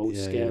up big old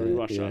scary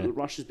Russia? Yeah.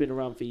 Russia's been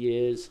around for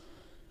years.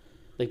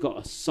 They've got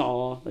a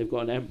Tsar. They've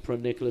got an Emperor,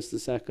 Nicholas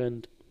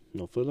II.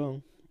 Not for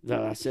long.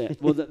 No, that's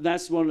it. Well,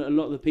 that's a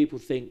lot of the people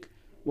think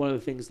one of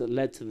the things that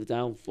led to the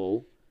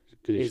downfall.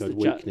 Because it showed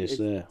weakness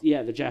there.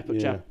 Yeah,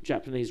 the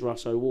Japanese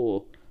Russo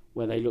War,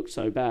 where they looked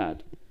so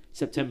bad.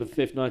 September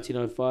 5th,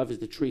 1905 is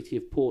the Treaty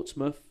of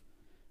Portsmouth,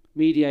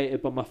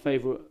 mediated by my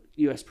favourite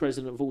US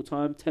president of all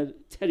time,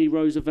 Teddy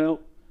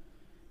Roosevelt.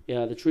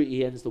 Yeah, the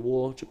treaty ends the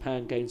war.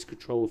 Japan gains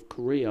control of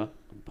Korea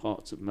and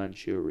parts of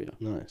Manchuria.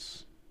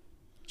 Nice.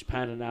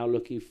 Japan are now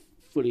looking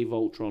fully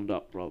Voltroned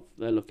up, bruv.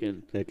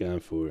 They're going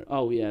for it.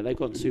 Oh, yeah, they've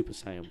gone Super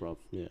Saiyan, bruv.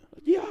 Yeah.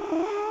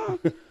 Yeah!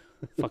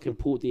 Fucking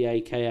pulled the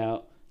AK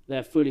out.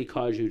 They're fully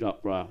kaiju'd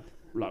up, bruv.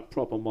 Like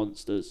proper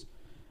monsters.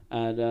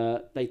 And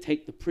they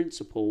take the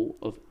principle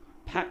of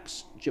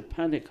Pax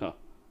Japonica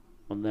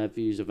on their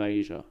views of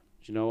Asia.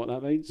 Do you know what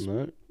that means?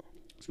 No.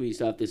 So we used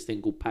to have this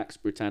thing called Pax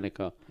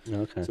Britannica.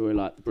 Okay. So we're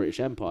like the British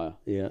Empire.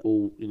 Yeah.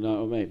 All, you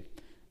know what I mean?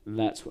 And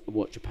that's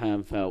what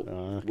Japan felt.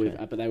 Okay. With,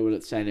 but they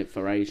were saying it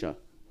for Asia.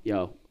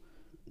 Yo,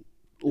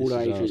 all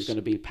Asia is going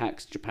to be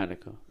Pax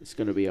Japonica. It's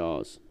going to be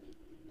ours.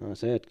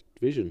 Nice. They had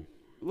vision.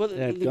 Well, they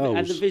had goals.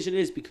 And the vision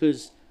is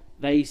because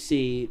they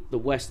see the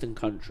Western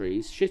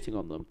countries shitting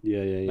on them.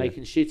 Yeah.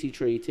 Making shitty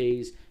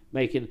treaties,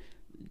 making...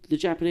 The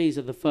Japanese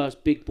are the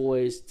first big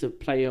boys to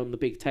play on the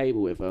big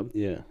table with them.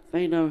 Yeah.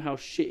 They know how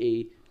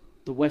shitty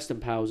the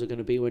Western powers are going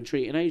to be when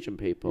treating Asian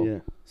people. Yeah.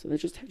 So they're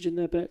just hedging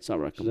their bets, I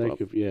reckon. So they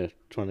could,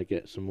 trying to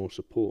get some more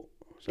support.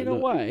 So in a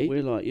way,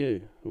 we're like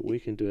you, but we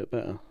can do it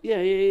better.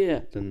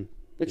 Yeah. Than,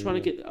 they're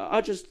trying to get...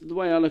 the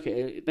way I look at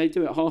it, they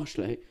do it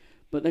harshly,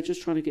 but they're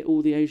just trying to get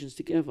all the Asians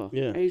together.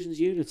 Yeah. Asians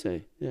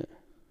unity. Yeah.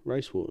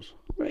 Race wars.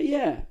 Right,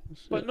 yeah.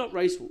 But not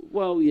race...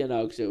 Well,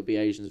 because it would be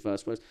Asians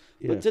versus West.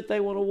 Yeah. But did they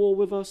want a war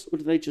with us, or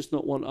did they just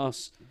not want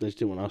us? They just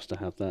didn't want us to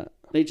have that.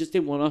 They just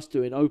didn't want us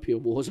doing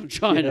opium wars on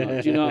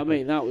China. Do you know what I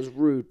mean? That was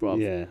rude,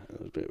 bruv. Yeah, that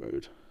was a bit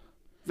rude.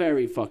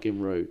 Very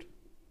fucking rude.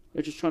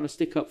 They're just trying to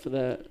stick up for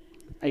their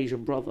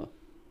Asian brother.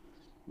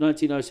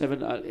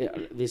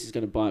 1907, this is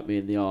going to bite me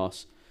in the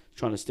arse,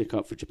 trying to stick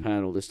up for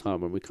Japan all this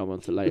time when we come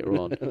on to later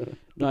on.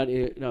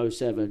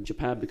 1907,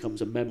 Japan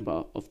becomes a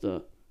member of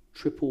the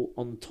Triple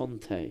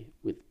Entente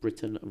with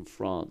Britain and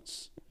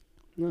France.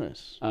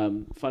 Nice.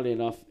 Funnily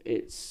enough,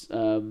 it's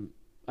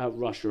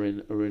Russia are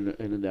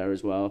in there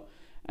as well,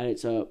 and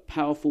it's a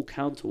powerful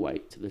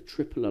counterweight to the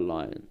Triple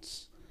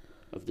Alliance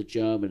of the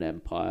German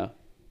Empire,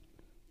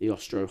 the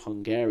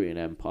Austro-Hungarian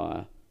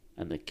Empire,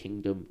 and the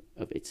Kingdom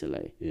of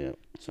Italy. Yeah.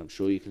 So I'm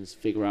sure you can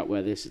figure out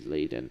where this is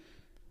leading.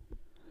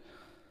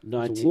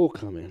 There's a war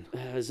coming.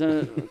 There's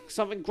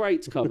something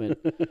great's coming.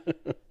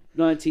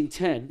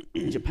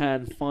 1910,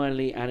 Japan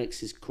finally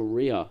annexes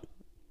Korea.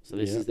 So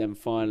this is them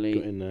finally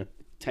got in there,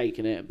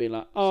 taking it and being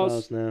like,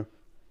 SARS now.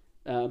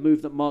 A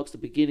move that marks the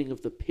beginning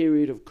of the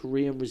period of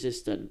Korean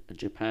resistance and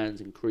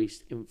Japan's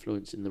increased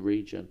influence in the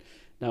region.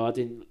 Now, I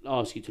didn't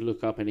ask you to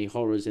look up any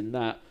horrors in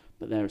that,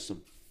 but there are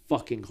some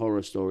fucking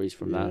horror stories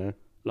from that.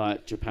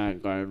 Like Japan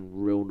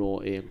going real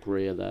naughty and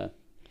Korea there.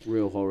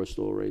 Real horror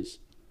stories.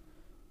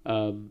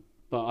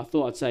 But I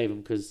thought I'd save them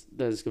because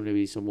there's going to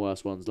be some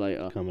worse ones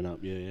later. Coming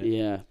up, yeah.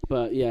 Yeah,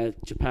 but yeah,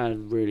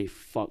 Japan really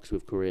fucks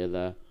with Korea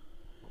there.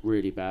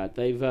 Really bad.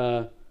 They've...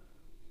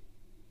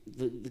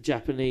 The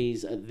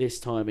Japanese at this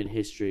time in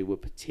history were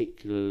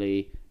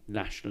particularly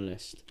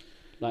nationalist.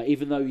 Like,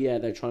 even though,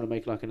 they're trying to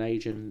make like an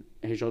Asian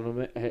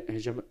hegemony? I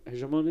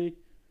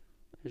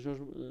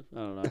don't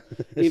know.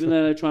 Even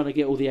though they're trying to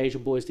get all the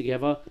Asian boys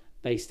together,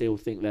 they still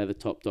think they're the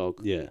top dog.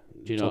 Yeah.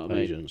 Do you know what I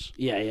mean? Asians.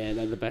 Yeah,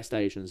 they're the best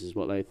Asians is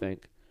what they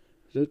think.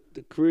 The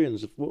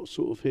Koreans, what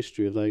sort of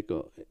history have they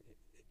got?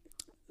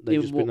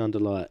 They've just been under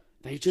like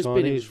they've just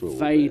Chinese been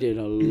invaded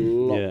a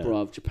lot,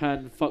 bruv.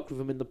 Japan fucked with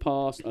them in the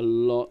past a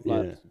lot.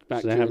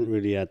 Back so they haven't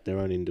really had their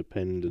own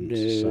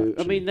independence. No.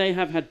 I mean, they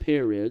have had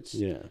periods.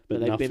 Yeah, but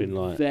they've nothing been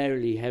like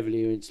very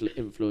heavily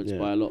influenced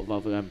by a lot of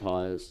other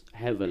empires.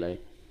 Heavily.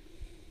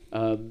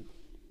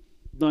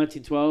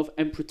 1912,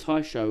 Emperor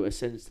Taisho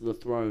ascends to the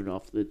throne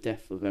after the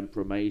death of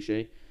Emperor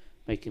Meiji,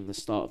 making the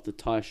start of the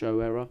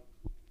Taisho era.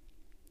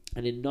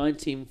 And in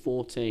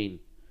 1914,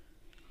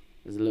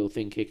 there's a little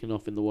thing kicking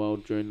off in the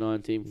world during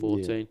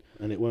 1914. Yeah.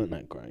 And it weren't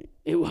that great.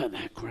 It weren't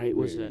that great,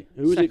 was it?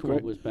 Who was Second it great?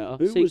 one was better.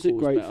 Who Sequel was it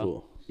great better.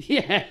 for?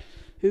 Yeah,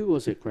 who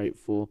was it great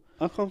for?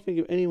 I can't think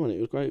of anyone it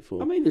was great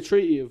for. I mean, the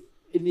Treaty of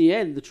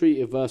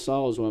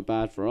Versailles weren't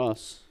bad for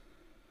us.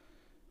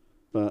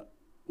 But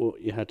what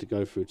you had to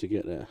go through to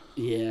get there.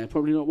 Yeah,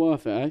 probably not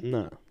worth it, eh?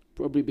 No.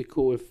 Probably be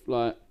cool if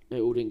it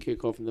all didn't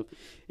kick off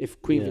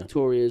if Queen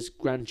Victoria's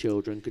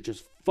grandchildren could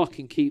just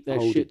fucking keep their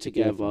Hold shit it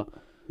together.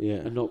 Yeah.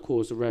 And not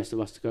cause the rest of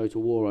us to go to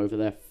war over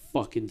their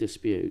fucking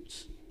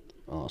disputes.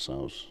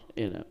 Arseholes.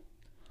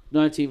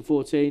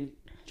 1914,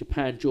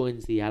 Japan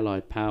joins the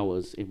Allied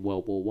powers in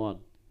World War One.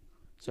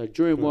 So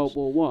during World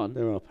War One,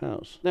 they're our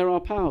pals. They're our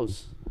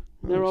pals.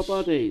 Nice. They're our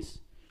buddies.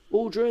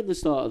 All during the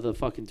start of the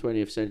fucking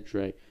 20th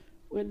century,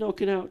 we're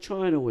knocking out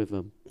China with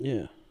them.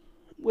 Yeah.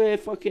 We're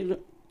fucking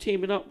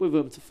teaming up with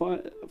them to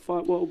fight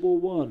World War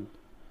One.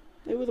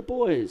 They were the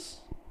boys.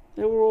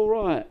 They were all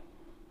right.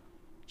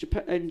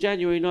 Japan, in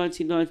January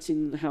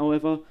 1919,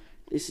 however,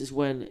 this is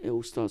when it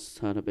all starts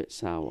to turn a bit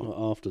sour.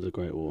 After the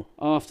Great War.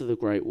 After the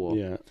Great War.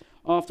 Yeah.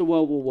 After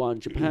World War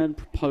One, Japan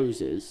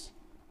proposes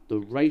the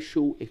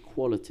racial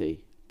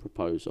equality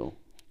proposal.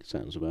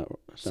 Sounds right.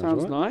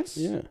 nice.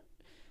 Yeah.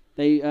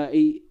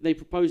 They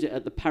proposed it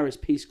at the Paris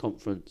Peace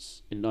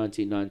Conference in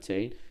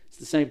 1919. It's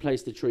the same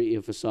place the Treaty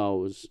of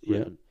Versailles was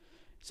written.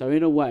 So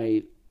in a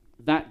way,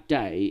 that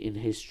day in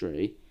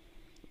history,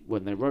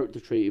 when they wrote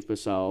the Treaty of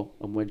Versailles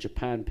and when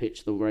Japan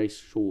pitched the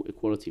racial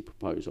equality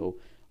proposal,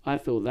 I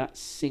feel that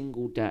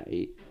single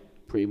day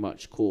pretty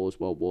much caused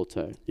World War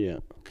II. Yeah.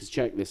 Because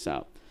check this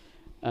out.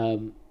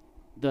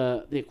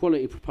 The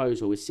equality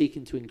proposal is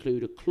seeking to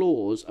include a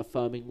clause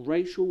affirming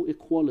racial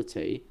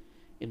equality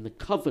in the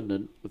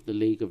covenant of the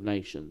League of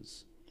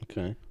Nations.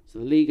 Okay. So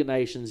the League of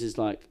Nations is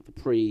like the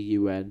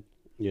pre-UN,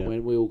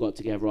 when we all got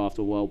together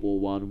after World War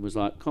One and was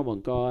like, come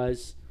on,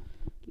 guys,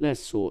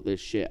 let's sort this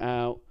shit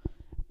out.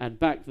 And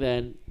back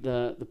then,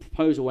 the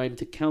proposal aimed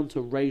to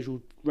counter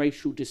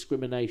racial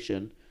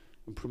discrimination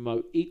and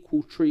promote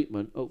equal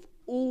treatment of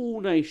all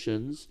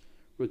nations,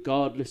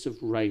 regardless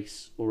of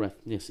race or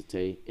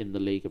ethnicity, in the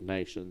League of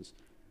Nations.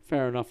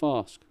 Fair enough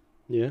ask.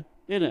 Yeah.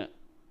 Innit?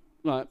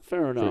 Like,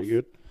 fair enough.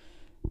 Pretty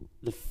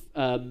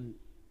good.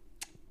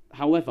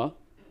 However,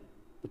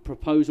 the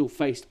proposal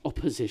faced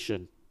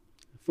opposition.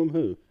 From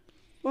who?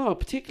 Well,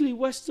 particularly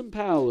Western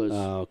powers.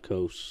 Oh, of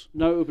course.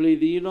 Notably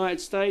the United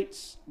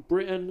States,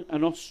 Britain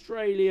and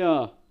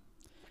Australia.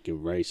 Fucking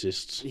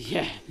racists.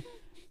 Yeah.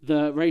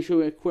 The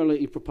racial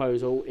equality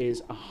proposal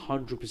is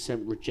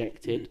 100%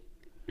 rejected.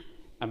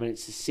 I mean,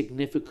 it's a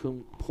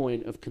significant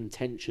point of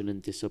contention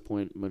and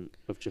disappointment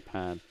of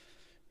Japan.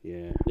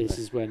 Yeah. This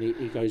is when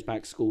he goes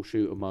back school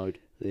shooter mode.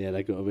 Yeah,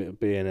 they got a bit of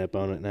beer in their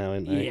bonnet now,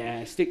 ain't they?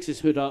 Yeah, sticks his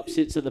hood up,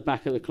 sits at the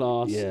back of the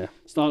class,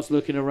 starts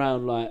looking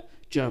around like,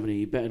 Germany,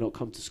 you better not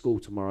come to school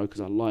tomorrow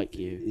because I like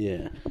you.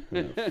 Yeah.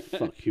 Oh,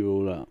 fuck you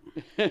all up.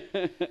 Yeah,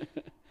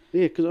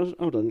 because,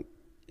 hold on,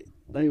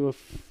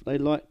 they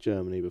liked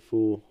Germany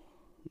before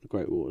the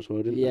Great War as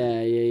well, didn't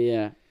they?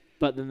 Yeah.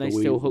 But then they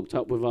still hooked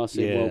up with us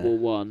in World War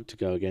One. To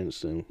go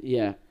against them.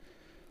 Yeah.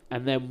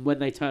 And then when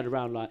they turned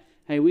around like,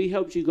 hey, we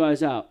helped you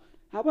guys out.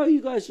 How about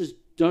you guys just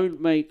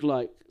don't make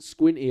like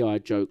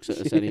squinty-eyed jokes at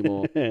us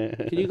anymore?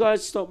 Can you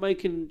guys stop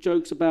making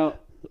jokes about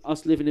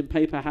us living in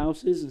paper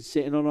houses and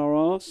sitting on our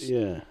arse?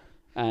 Yeah.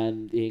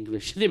 And the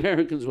English and the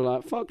Americans were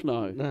like, fuck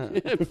no. Nah.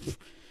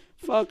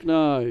 Fuck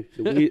no.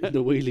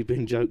 The wheelie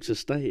bin jokes are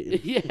staying.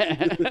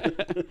 Yeah.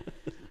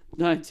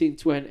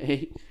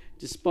 1920.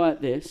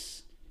 Despite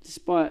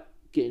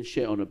getting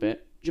shit on a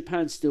bit,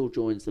 Japan still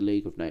joins the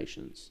League of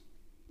Nations.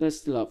 They're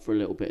still up for a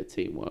little bit of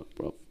teamwork,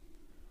 bro.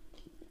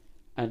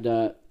 And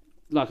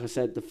like I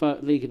said, the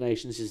League of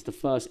Nations is the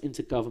first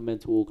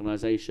intergovernmental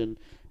organisation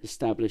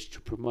established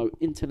to promote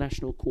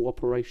international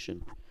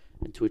cooperation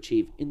and to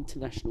achieve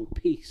international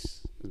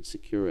peace and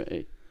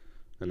security.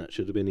 And that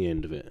should have been the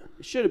end of it.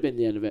 It should have been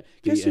the end of it.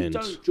 Guess who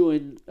don't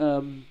join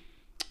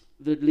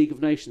the League of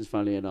Nations,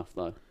 funnily enough,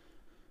 though?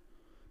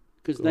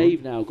 Because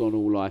they've now gone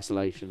all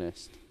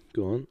isolationist.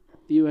 Go on.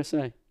 The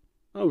USA.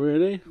 Oh,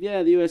 really?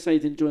 Yeah, the USA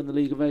didn't join the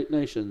League of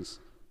Nations.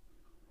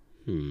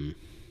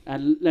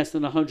 And less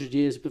than 100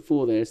 years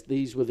before this,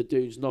 these were the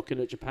dudes knocking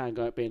at Japan,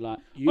 being like,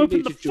 you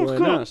need to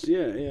join us.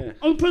 Yeah.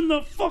 Open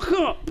the fuck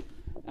up!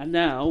 And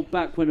now,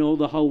 back when all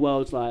the whole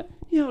world's like,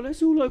 yo,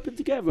 let's all open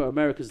together,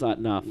 America's like,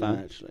 nah, fam. No,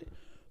 actually.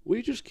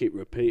 We just keep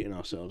repeating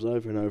ourselves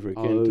over and over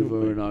again.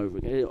 Over and over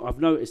again. I've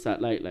noticed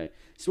that lately.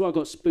 So I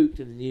got spooked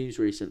in the news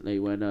recently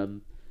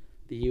when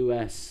the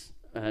US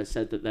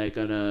said that they're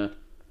going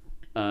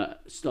to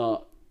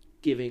start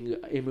giving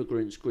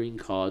immigrants green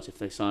cards if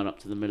they sign up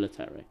to the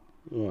military.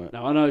 Right.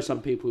 Now, I know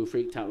some people who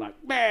freaked out like,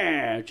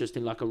 bah! Just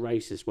in like a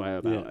racist way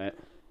about it.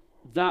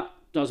 That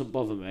doesn't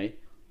bother me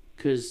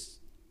because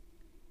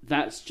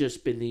that's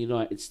just been the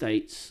United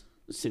States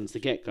since the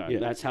get-go. Yeah.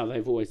 That's how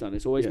they've always done it.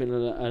 It's always been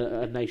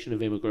a nation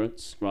of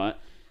immigrants, right?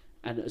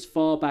 And as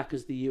far back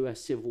as the US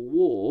Civil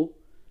War,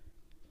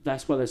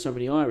 that's why there's so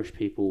many Irish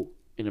people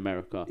in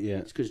America. Yeah.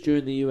 It's because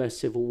during the US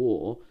Civil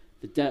War,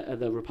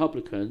 the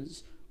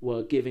Republicans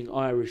were giving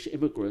Irish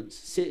immigrants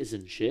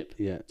citizenship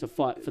to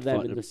fight for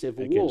them in the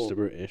Civil War. Against the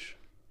British.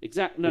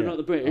 Exactly. No, not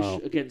the British.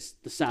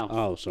 Against the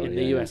South in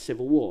the US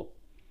Civil War.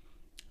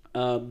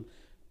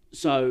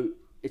 So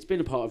it's been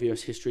a part of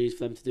US history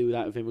for them to do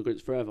that with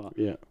immigrants forever.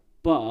 Yeah.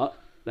 But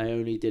they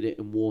only did it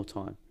in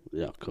wartime.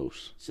 Yeah, of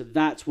course. So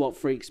that's what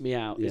freaks me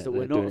out, is that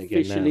we're not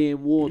officially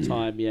in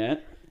wartime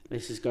yet.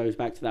 This goes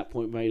back to that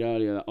point made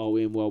earlier, that are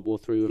we in World War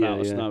III without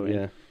us knowing?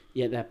 Yeah.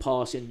 Yet they're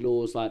passing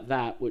laws like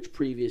that, which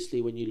previously,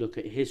 when you look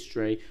at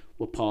history,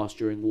 were passed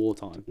during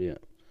wartime. Yeah.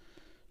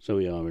 So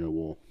we are in a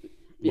war.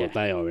 Well,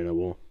 they are in a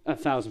war.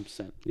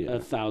 1,000%. Yeah.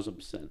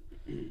 1,000%.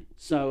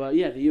 So,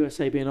 the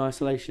USA being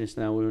isolationist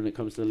now when it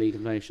comes to the League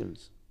of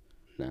Nations.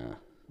 Nah.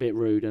 Bit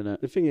rude, isn't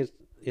it? The thing is,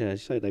 you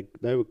say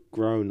they were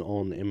grown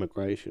on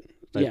immigration.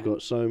 They've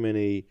got so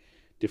many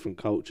different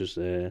cultures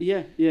there.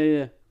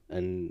 Yeah.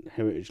 And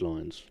heritage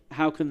lines.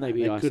 How can they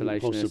be isolationist? Couldn't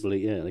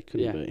possibly, they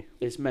couldn't be.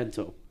 It's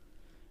mental.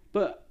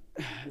 But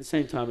at the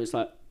same time, it's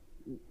like,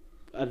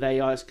 are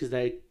they ice because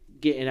they're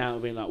getting out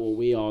and being like, well,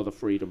 we are the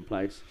freedom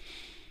place.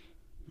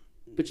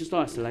 But just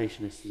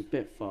isolationist is a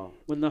bit far.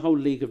 When the whole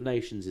League of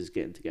Nations is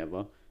getting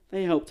together,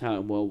 they helped out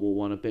in World War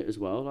One a bit as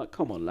well. Like,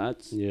 come on,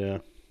 lads. Yeah.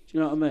 Do you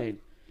know what I mean?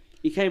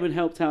 He came and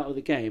helped out at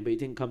the game, but he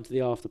didn't come to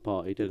the after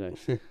party, did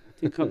he?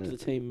 Didn't come to the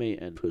team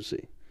meeting.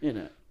 Pussy. You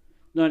know.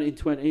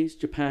 1920s,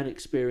 Japan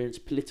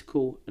experienced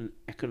political and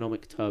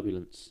economic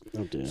turbulence.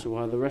 Oh dear. So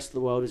while the rest of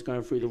the world is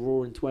going through the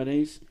roaring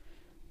 20s,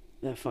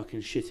 they're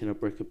fucking shitting a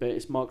brick a bit.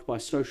 It's marked by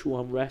social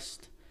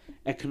unrest,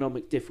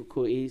 economic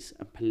difficulties,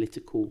 and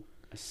political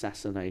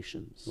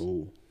assassinations.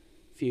 Ooh.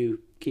 Few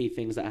key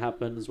things that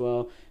happened as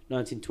well.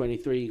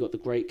 1923, you got the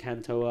Great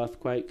Kanto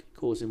earthquake,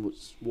 causing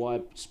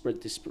widespread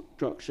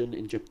destruction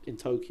in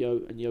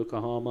Tokyo and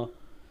Yokohama.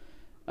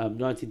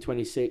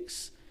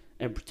 1926,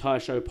 Emperor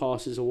Taisho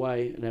passes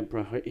away, and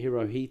Emperor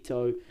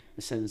Hirohito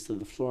ascends to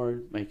the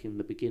throne, making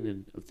the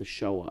beginning of the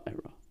Showa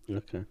era.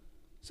 Okay.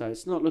 So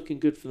it's not looking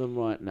good for them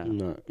right now.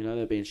 No. You know,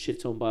 they're being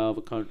shit on by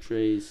other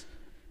countries.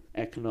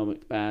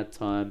 Economic bad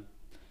time.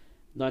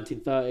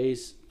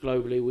 1930s,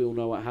 globally, we all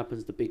know what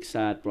happens. The big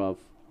sad, bruv.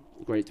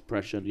 The Great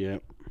Depression. Yeah.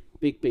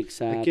 Big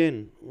sad.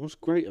 Again, what's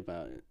great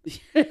about it?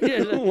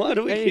 Yeah, Why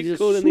do we they keep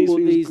calling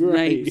these great?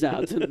 names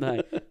out, didn't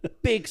they?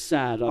 Big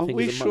sad, I think. Are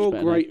we is a much sure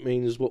better great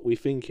name. means what we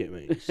think it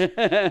means? Did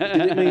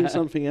it mean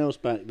something else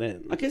back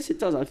then? I guess it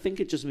does. I think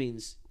it just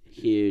means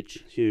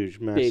huge. Huge,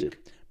 massive. Big.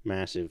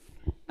 Massive.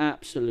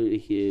 Absolutely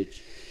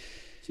huge.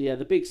 So yeah,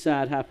 the big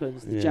sad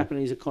happens. The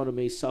Japanese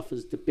economy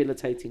suffers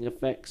debilitating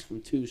effects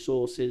from two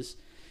sources: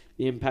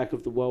 the impact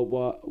of the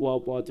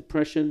worldwide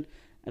depression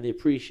and the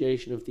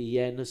appreciation of the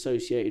yen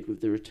associated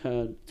with the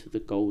return to the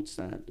gold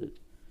standard.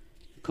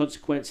 The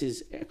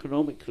consequences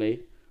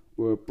economically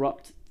were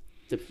abrupt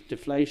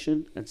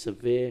deflation and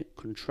severe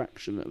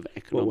contraction of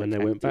economic when they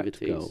went back to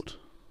activities. gold?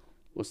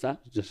 What's that?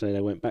 Just say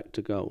they went back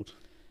to gold.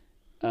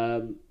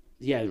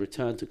 Yeah, the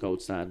return to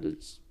gold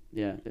standards.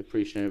 Yeah, the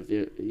appreciation of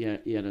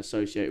the yen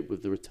associated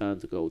with the return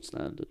to gold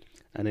standard.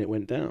 And it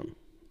went down.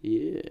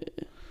 Yeah.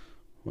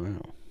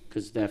 Wow.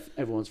 Because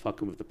everyone's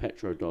fucking with the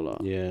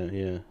petrodollar.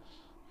 Yeah.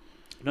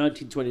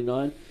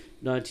 1929,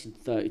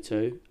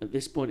 1932. At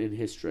this point in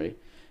history,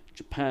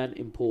 Japan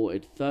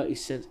imported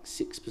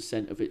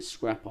 36% of its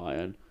scrap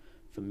iron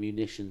for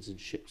munitions and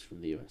ships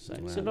from the USA.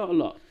 Wow. So not a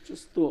lot.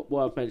 Just thought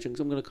worth mentioning,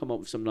 because I'm going to come up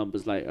with some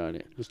numbers later on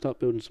it. We'll start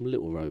building some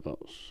little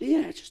robots.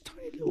 Yeah, just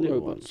tiny little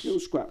robots. ones. Little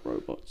scrap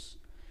robots.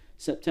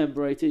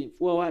 September 18th.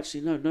 Well,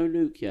 actually, no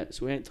nuke yet.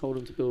 So we ain't told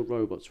them to build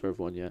robots for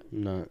everyone yet.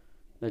 No.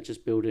 They're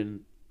just building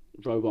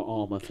robot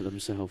armour for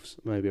themselves.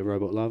 Maybe a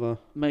robot lover.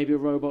 Maybe a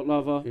robot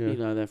lover. Yeah. You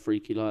know, they're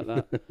freaky like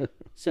that.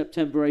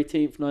 September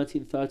 18th,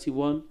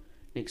 1931.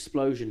 An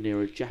explosion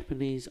near a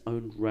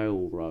Japanese-owned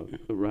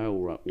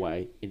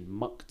railway in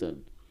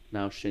Mukden,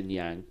 now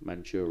Shenyang,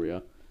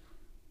 Manchuria.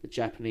 The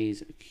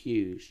Japanese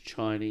accused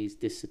Chinese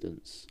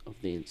dissidents of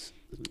the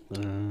incident.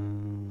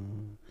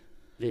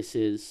 This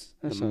is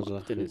That the sounds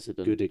like Mukden a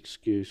incident. good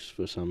excuse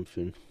for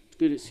something.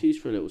 Good excuse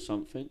for a little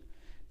something.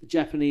 The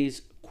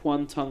Japanese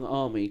Kwantung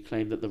Army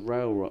claimed that the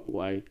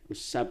railway was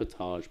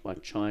sabotaged by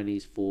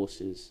Chinese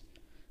forces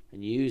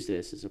and used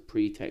this as a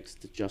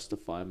pretext to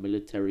justify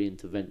military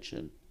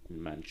intervention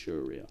in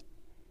Manchuria.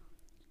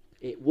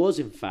 It was,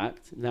 in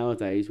fact,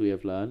 nowadays we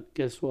have learned,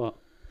 guess what?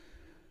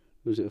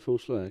 Was it a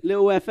false flag?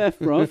 Little FF,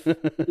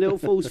 bruv. Little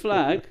false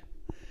flag.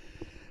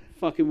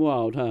 Fucking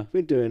wild, huh?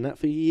 Been doing that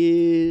for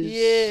years.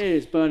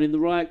 Years. Burning the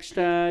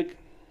Reichstag.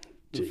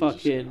 The Jesus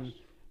fucking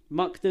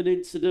Mukden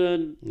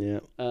incident. Yeah.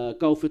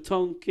 Gulf of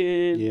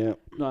Tonkin. Yeah.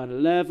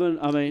 9/11.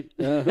 I mean,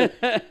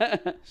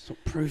 It's not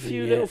a proven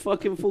few yet. little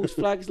fucking false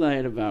flags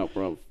laying about,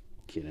 bruv.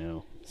 You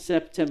know.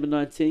 September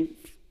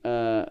 19th.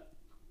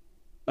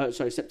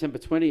 September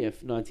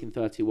 20th,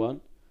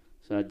 1931.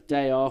 So a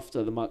day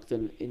after the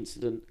Mukden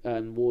incident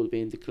and war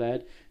being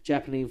declared,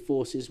 Japanese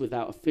forces,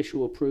 without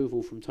official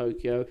approval from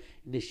Tokyo,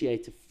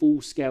 initiate a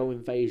full-scale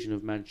invasion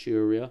of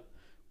Manchuria,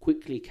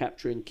 quickly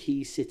capturing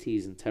key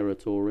cities and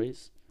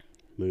territories.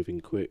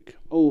 Moving quick.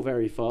 All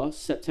very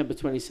fast. September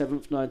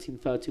 27th,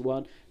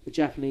 1931, the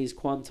Japanese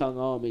Kwantung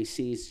Army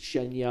seized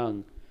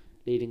Shenyang,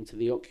 leading to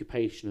the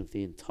occupation of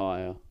the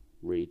entire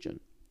region.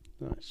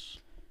 Nice.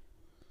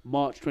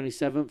 March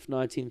 27th,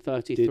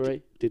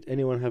 1933. Did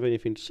anyone have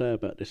anything to say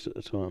about this at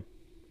the time?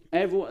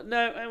 Everyone's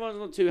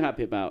not too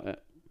happy about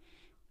it.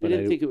 They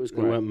didn't think it was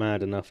They great. weren't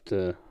mad enough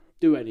to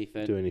Do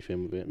anything. do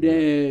anything with it.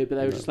 No, but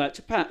they were just like,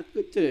 Japan,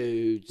 good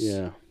dudes.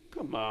 Yeah.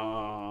 Come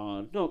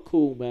on. Not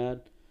cool,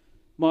 man.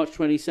 March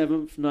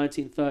 27th,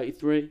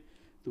 1933.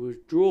 The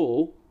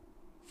withdrawal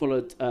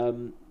followed...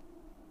 them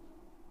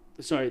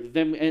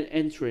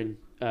entering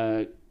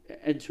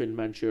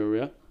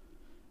Manchuria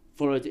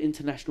followed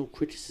international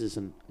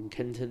criticism and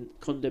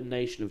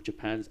condemnation of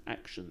Japan's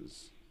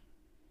actions.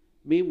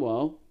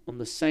 Meanwhile, on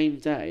the same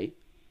day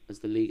as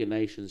the League of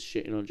Nations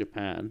shitting on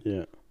Japan,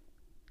 Yeah.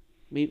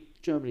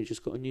 Germany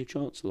just got a new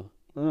chancellor.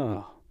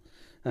 Ah,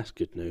 that's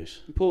good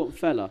news. Important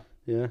fella.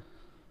 Yeah.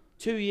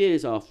 2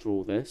 years after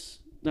all this,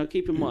 now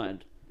keep in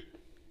mind,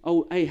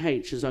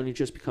 AH has only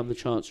just become the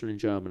chancellor in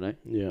Germany.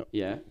 Yeah.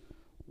 Yeah.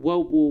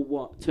 World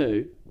War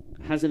II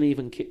hasn't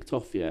even kicked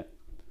off yet.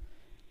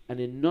 And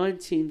in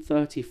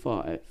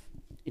 1935,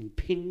 in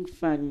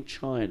Pingfang,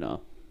 China,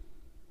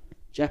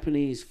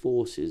 Japanese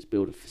forces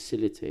built a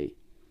facility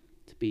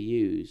to be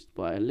used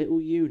by a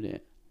little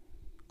unit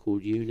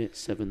called Unit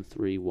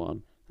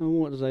 731. And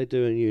what do they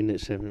do in Unit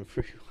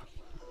 731?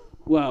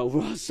 Well,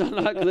 Ross, I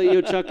like that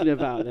you're chuckling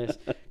about this,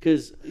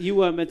 because you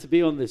weren't meant to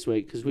be on this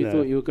week because we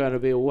thought you were going to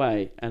be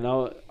away, and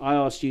I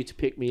asked you to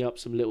pick me up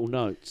some little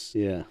notes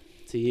to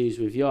use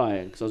with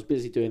Ieuan, because I was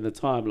busy doing the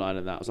timeline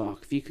and that. I was like,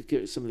 if you could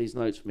get some of these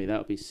notes for me, that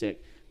would be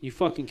sick. You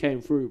fucking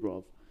came through,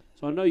 bruv.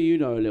 So I know you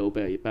know a little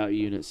bit about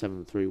Unit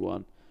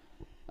 731.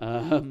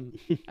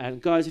 And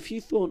guys, if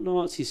you thought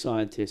Nazi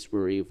scientists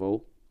were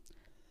evil,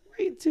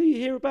 wait until you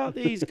hear about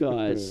these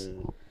guys.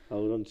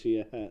 Hold on to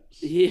your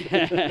hats.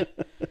 Yeah.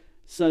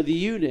 So the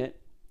unit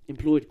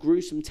employed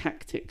gruesome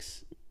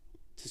tactics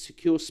to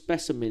secure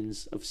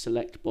specimens of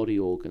select body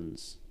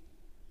organs.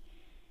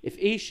 If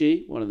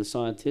Ishii, one of the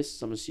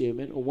scientists, I'm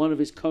assuming, or one of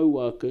his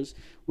co-workers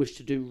wished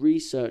to do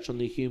research on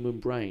the human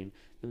brain,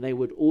 then they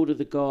would order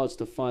the guards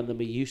to find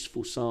them a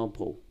useful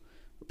sample.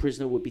 The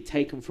prisoner would be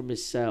taken from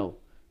his cell.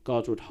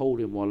 Guards would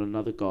hold him while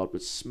another guard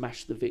would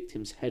smash the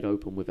victim's head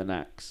open with an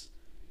axe.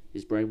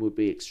 His brain would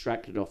be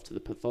extracted off to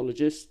the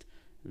pathologist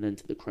and then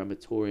to the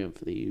crematorium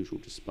for the usual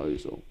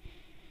disposal.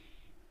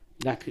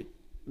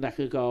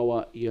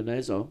 Nakagawa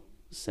Yonezo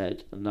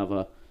said,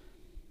 another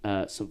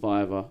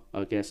survivor,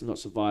 I guess, not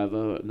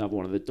survivor, another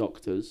one of the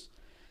doctors,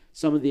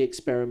 some of the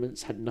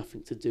experiments had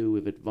nothing to do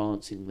with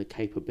advancing the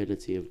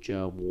capability of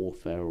germ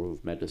warfare or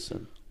of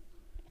medicine.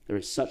 There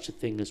is such a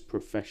thing as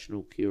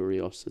professional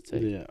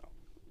curiosity.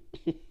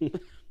 Yeah.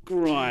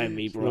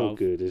 Grimy, bro. Not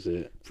good, is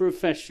it?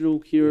 Professional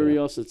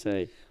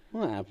curiosity.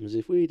 What happens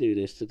if we do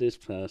this to this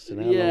person?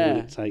 How long will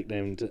it take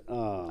them to...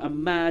 A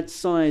mad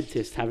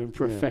scientist having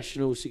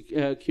professional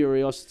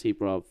curiosity,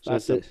 bruv.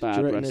 That's a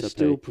bad recipe. There's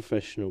still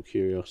professional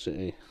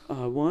curiosity?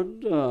 I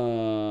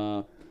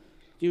wonder...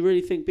 Do you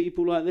really think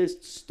people like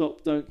this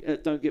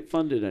don't get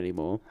funded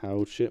anymore?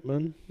 Harold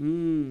Shipman?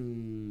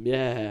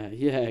 Yeah,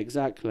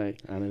 exactly.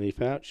 Anthony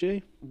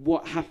Fauci?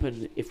 What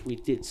happened if we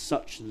did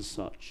such and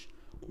such?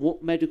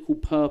 What medical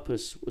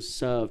purpose was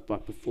served by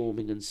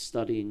performing and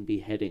studying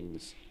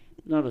beheadings?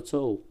 None at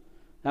all.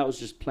 That was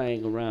just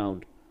playing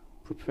around.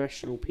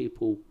 Professional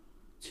people,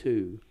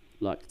 too,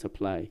 like to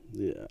play.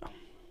 Yeah.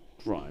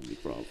 Grimy,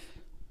 bruv.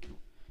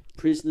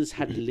 Prisoners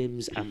had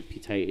limbs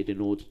amputated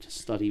in order to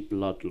study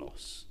blood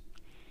loss.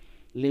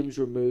 Limbs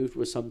removed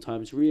were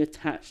sometimes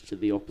reattached to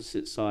the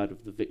opposite side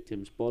of the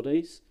victims'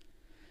 bodies.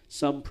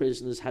 Some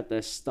prisoners had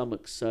their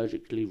stomachs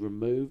surgically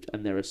removed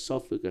and their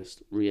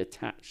esophagus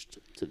reattached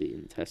to the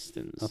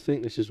intestines. I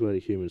think this is where the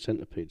human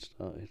centipede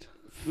started.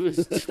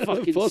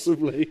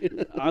 Possibly.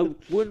 I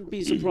wouldn't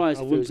be surprised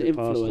if it was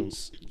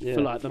influence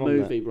for like the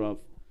movie, bruv.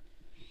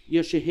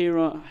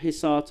 Yoshihiro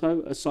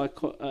Hisato,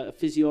 a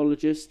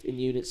physiologist in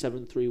Unit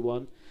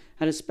 731,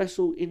 had a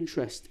special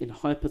interest in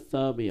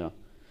hypothermia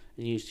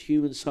and used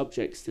human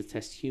subjects to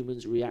test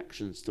humans'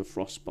 reactions to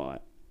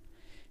frostbite.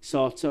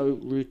 Sato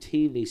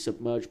routinely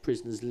submerged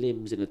prisoners'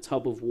 limbs in a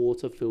tub of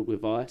water filled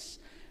with ice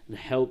and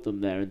held them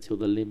there until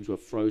the limbs were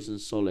frozen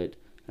solid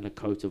and a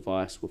coat of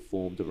ice were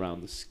formed around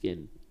the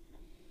skin.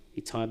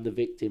 He timed the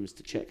victims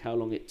to check how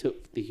long it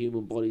took for the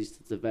human bodies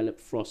to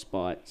develop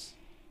frostbites.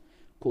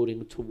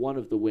 According to one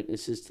of the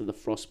witnesses to the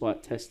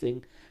frostbite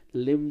testing, the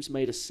limbs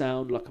made a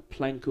sound like a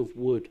plank of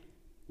wood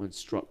when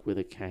struck with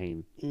a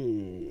cane.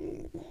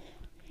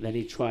 Then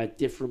he tried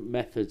different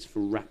methods for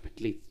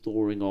rapidly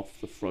thawing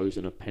off the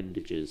frozen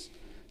appendages,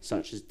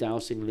 such as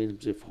dousing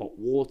limbs with hot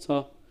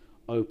water,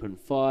 open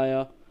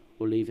fire,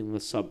 or leaving the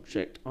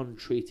subject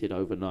untreated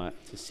overnight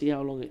to see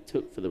how long it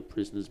took for the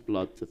prisoner's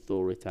blood to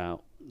thaw it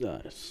out.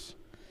 Nice.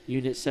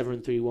 Unit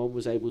 731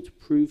 was able to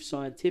prove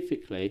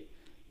scientifically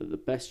that the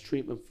best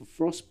treatment for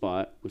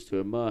frostbite was to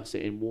immerse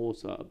it in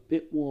water a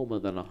bit warmer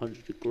than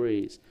 100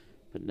 degrees,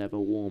 but never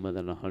warmer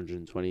than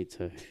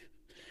 122.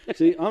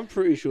 See, I'm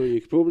pretty sure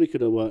you probably could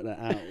have worked that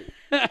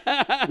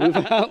out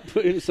without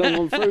putting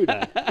someone through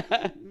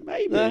that.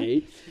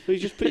 Maybe. So you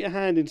just put your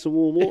hand in some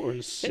warm water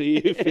and see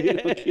if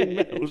it fucking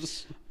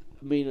melts.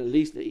 I mean, at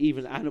least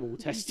even animal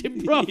testing,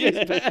 bro,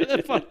 is better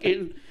than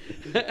fucking...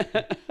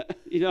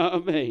 You know what I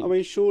mean? I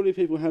mean, surely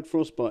people had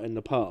frostbite in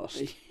the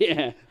past.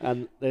 Yeah.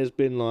 And there's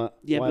been, like,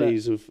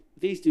 ways of...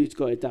 These dudes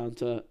got it down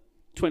to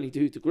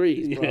 22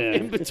 degrees, bro.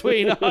 In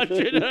between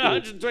 100 and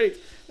 120.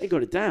 They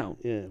got it down.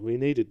 Yeah, we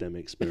needed them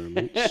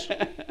experiments.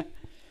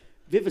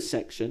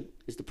 Vivisection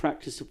is the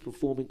practice of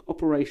performing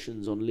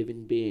operations on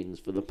living beings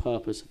for the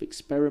purpose of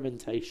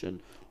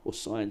experimentation or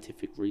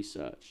scientific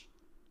research.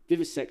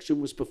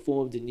 Vivisection was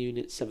performed in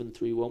Unit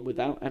 731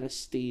 without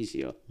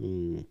anaesthesia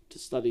to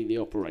study the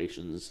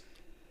operations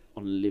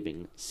on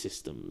living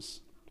systems.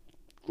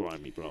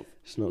 Grimy, bruv.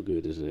 It's not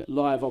good, is it?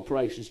 Live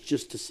operations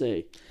just to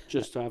see,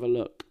 just to have a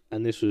look.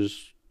 And this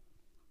was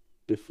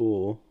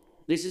before...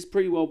 This is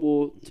pre-World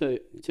War II,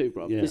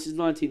 bruv. Yeah. This is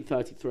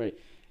 1933.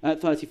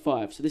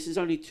 35. So this is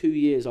only 2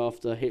 years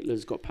after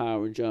Hitler's got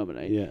power in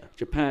Germany. Yeah.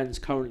 Japan's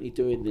currently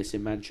doing this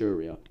in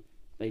Manchuria.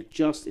 They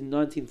just, in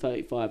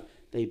 1935,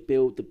 they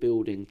build the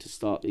building to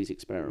start these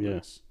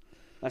experiments.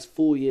 That's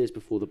 4 years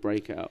before the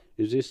breakout.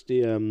 Is this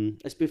the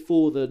That's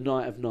before the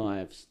Night of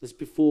Knives. That's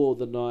before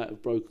the Night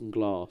of Broken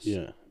Glass.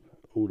 Yeah,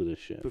 all of this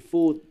shit.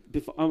 Before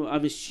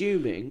I'm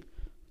assuming,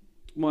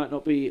 might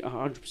not be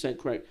 100%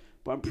 correct,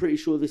 but I'm pretty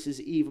sure this is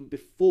even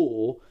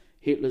before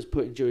Hitler's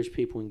putting Jewish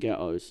people in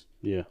ghettos.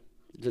 Yeah.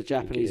 The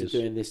Japanese are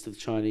doing this to the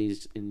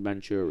Chinese in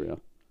Manchuria.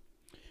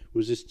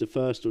 Was this the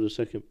first or the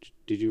second?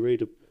 Did you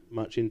read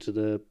much into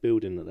the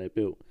building that they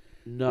built?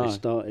 No. They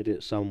started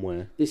it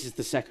somewhere. This is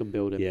the second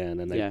building. Yeah, and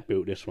then they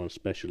built this one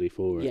specially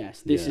for it.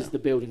 Yes, this is the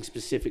building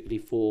specifically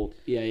for...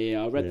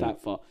 Yeah, I read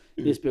that far.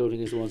 This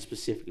building is the one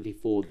specifically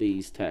for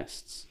these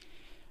tests.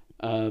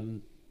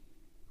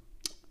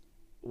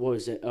 What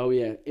is it? Oh,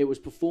 yeah. It was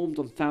performed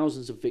on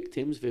thousands of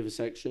victims,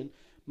 vivisection,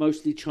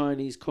 mostly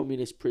Chinese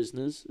communist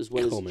prisoners, as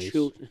well as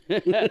children.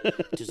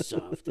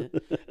 Deserved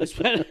it. As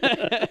well...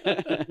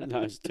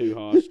 No, it's too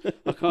harsh.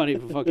 I can't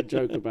even fucking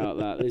joke about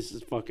that. This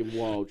is fucking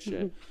wild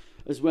shit.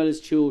 As well as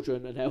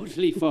children and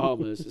elderly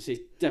farmers. So you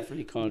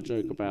definitely can't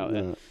joke about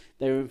it.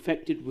 They were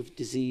infected with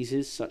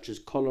diseases such as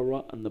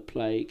cholera and the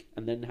plague,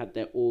 and then had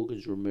their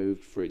organs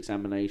removed for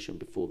examination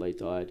before they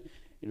died,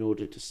 in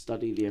order to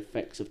study the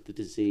effects of the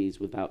disease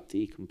without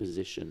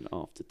decomposition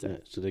after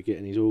death. So they're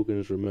getting these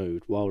organs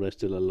removed while they're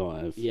still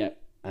alive. Yep.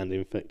 And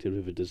infected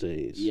with a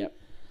disease. Yep.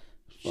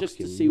 Just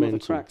to Fucking see what the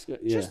mental. cracks go.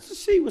 Just to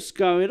see what's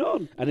going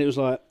on. And it was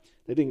like,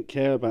 they didn't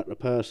care about the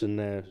person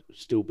there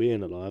still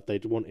being alive. They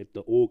wanted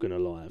the organ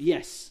alive.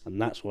 Yes.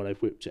 And that's why they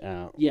whipped it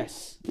out.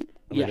 Yes.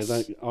 I mean,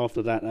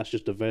 after that, that's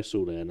just a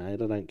vessel there now.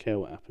 They don't care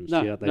what happens.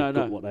 No, They've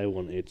got what they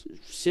wanted.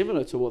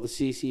 Similar to what the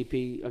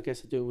CCP, I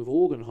guess, are doing with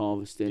organ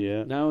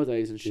harvesting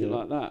nowadays and shit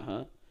like that,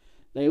 huh?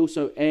 They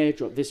also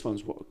airdropped... This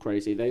one's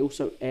crazy. They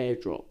also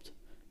airdropped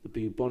the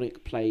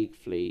bubonic plague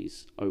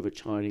fleas over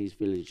Chinese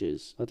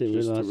villages. I didn't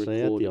realise they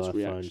had the iPhones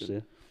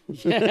reaction.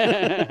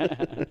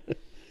 there.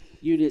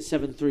 Unit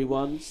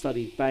 731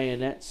 studied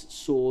bayonets,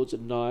 swords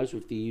and knives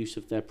with the use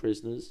of their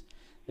prisoners.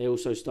 They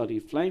also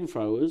studied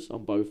flamethrowers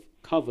on both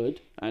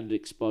covered and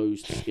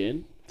exposed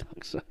skin.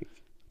 Fuck's sake.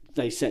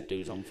 They set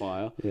dudes on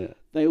fire. Yeah.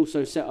 They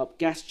also set up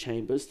gas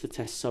chambers to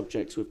test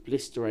subjects with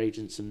blister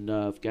agents and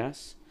nerve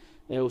gas.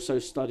 They also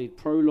studied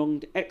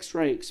prolonged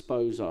X-ray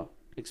exposure,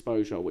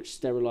 which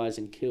sterilised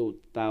and killed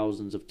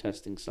thousands of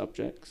testing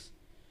subjects.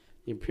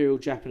 The Imperial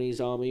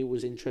Japanese Army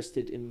was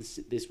interested in...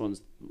 This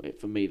one's,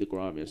 for me, the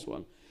grimiest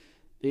one.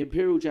 The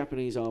Imperial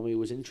Japanese Army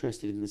was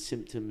interested in the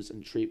symptoms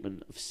and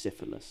treatment of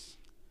syphilis.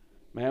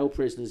 Male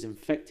prisoners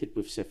infected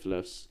with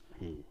syphilis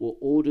were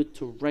ordered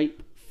to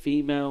rape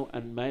female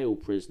and male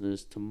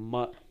prisoners to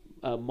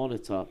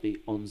monitor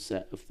the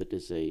onset of the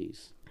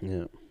disease.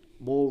 Yeah.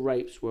 More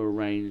rapes were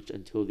arranged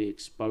until the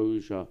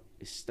exposure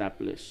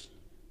established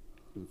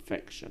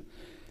infection.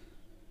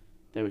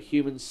 There were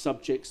human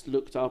subjects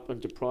locked up and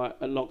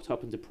deprived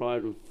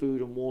of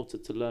food and water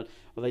to learn.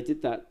 Well, they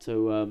did that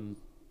to...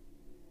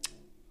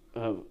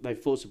 they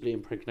forcibly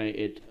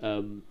impregnated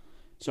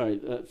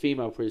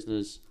female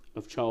prisoners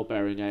of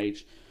childbearing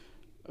age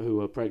who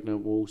were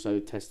pregnant were also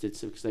tested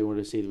because they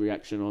wanted to see the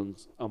reaction on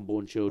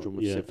unborn children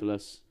with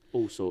syphilis.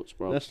 All sorts,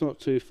 bro. That's not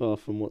too far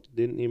from what...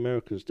 Didn't the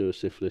Americans do a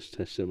syphilis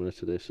test similar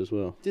to this as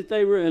well? Did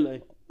they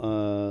really?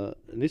 And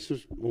this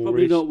was more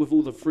probably not with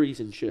all the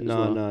freezing shit.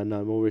 No,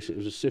 more recent. It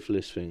was a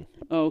syphilis thing.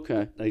 Oh,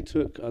 okay. They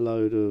took a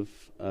load of,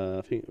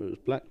 I think it was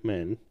black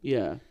men.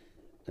 Yeah.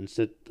 And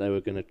said they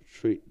were going to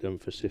treat them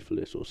for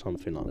syphilis or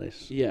something like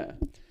this. Yeah.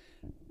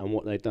 And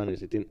what they'd done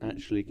is they didn't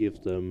actually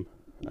give them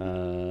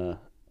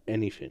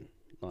anything.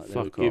 Like they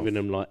were Fuck giving off.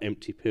 them like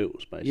empty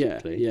pills,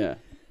 basically. Yeah.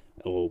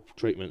 Or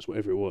treatments,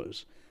 whatever it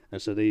was.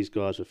 And so these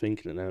guys were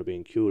thinking that they were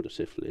being cured of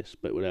syphilis,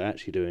 but what they're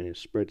actually doing is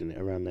spreading it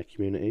around their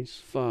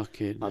communities.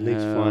 Fucking I need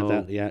to find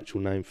out the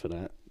actual name for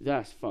that.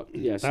 That's fucked.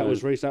 Yeah, that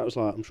was recent. That was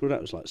like, I'm sure that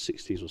was like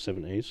 60s or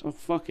 70s. Oh,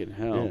 fucking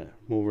hell. Yeah,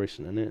 more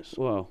recent than this.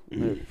 Well,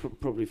 they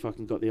probably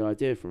fucking got the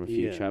idea from a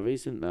few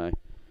chavies, didn't they?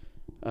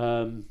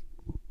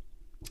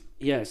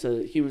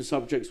 So human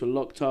subjects were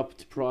locked up,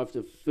 deprived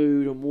of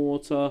food and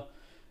water,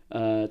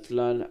 to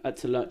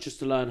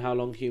learn how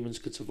long humans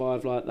could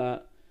survive like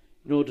that.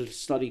 In order to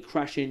study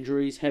crash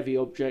injuries, heavy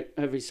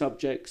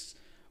subjects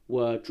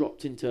were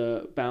dropped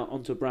into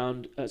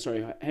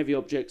heavy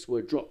objects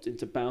were dropped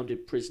into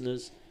bounded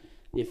prisoners.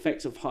 The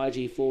effects of high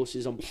G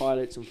forces on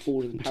pilots and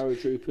falling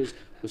paratroopers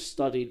were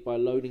studied by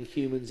loading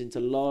humans into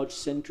large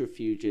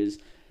centrifuges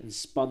and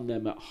spun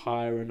them at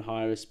higher and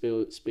higher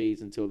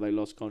speeds until they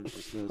lost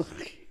consciousness.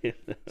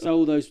 So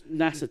all those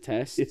NASA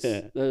tests,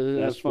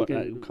 that's fucking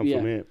that come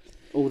from here.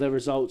 All their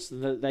results,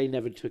 they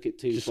never took it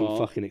too just far.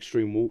 Some fucking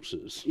extreme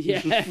waltzers.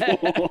 Yeah.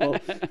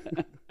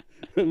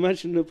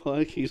 Imagine the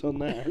pikeys on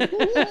that.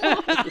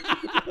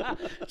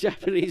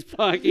 Japanese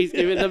pikeys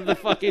giving them the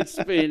fucking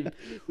spin.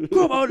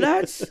 Come on,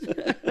 lads.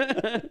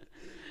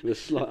 With a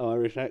slight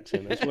Irish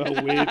accent as well,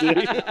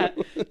 weirdly.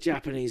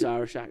 Japanese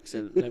Irish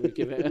accent. Let me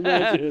give it.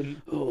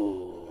 Imagine.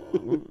 Oh,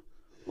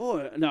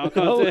 no, I can't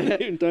do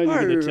it. Don't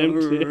even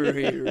attempt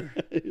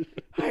it.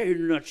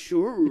 I'm not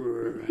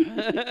sure.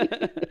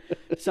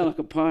 Sound like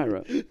a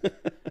pirate.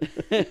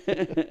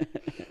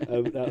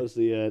 That was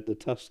the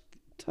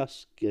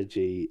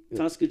Tuskegee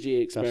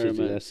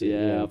experiments.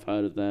 Yeah, I've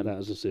heard of them. That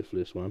was a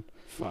syphilis one.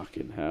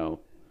 Fucking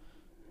hell.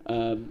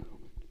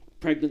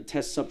 Pregnant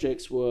test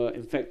subjects were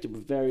infected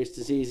with various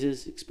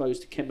diseases,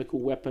 exposed to chemical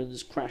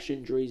weapons, crash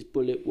injuries,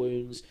 bullet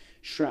wounds,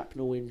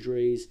 shrapnel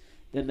injuries.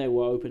 Then they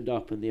were opened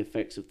up and the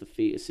effects of the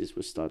fetuses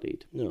were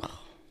studied.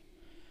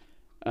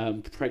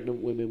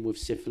 Pregnant women with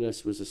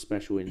syphilis was a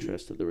special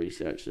interest of the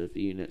researchers of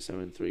Unit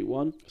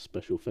 731.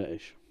 Special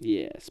fetish.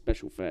 Yeah,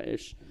 special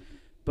fetish.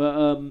 But,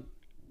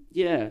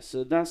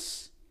 so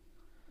that's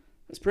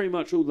pretty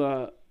much all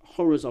the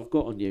horrors I've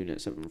got on Unit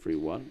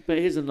 731. But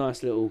here's a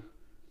nice little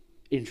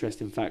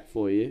interesting fact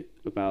for you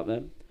about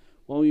them.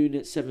 While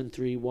Unit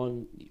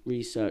 731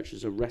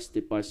 researchers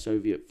arrested by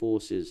Soviet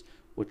forces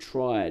were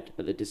tried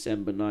at the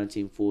December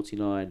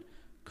 1949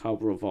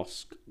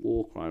 Khabarovsk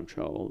war crime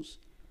trials,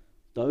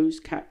 those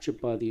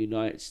captured by the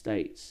United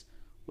States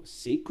were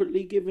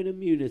secretly given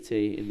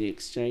immunity in the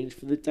exchange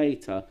for the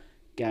data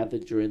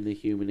gathered during the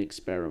human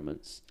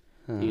experiments.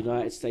 The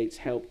United States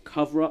helped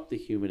cover up the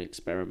human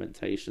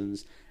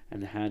experimentations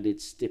and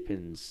handed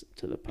stipends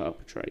to the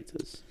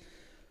perpetrators.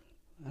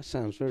 That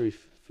sounds very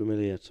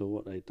familiar to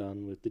what they've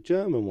done with the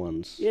German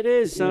ones. It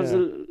is. Sounds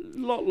a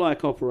lot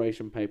like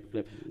Operation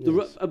Paperclip.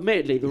 Yes.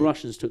 Admittedly, the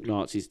Russians took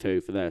Nazis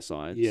too for their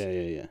science.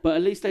 Yeah. But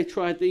at least they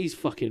tried these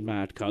fucking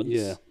mad cunts.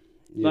 Yeah.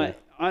 Like,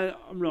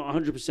 I'm not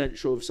 100%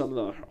 sure of some of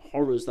the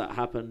horrors that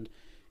happened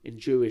in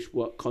Jewish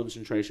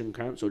concentration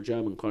camps or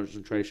German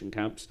concentration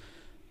camps.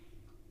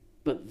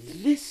 But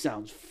this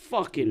sounds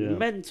fucking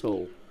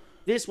mental.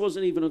 This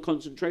wasn't even a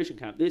concentration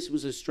camp. This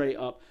was a straight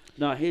up,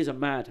 no, here's a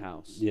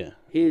madhouse. Yeah.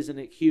 Here's an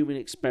human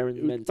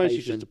experimentation. It was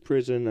basically just a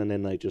prison, and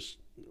then they just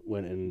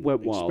went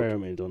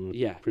experimented on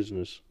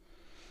prisoners.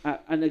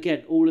 And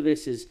again, all of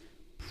this is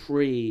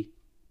pre-World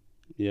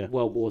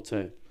War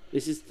II.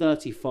 This is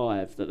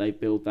 35 that they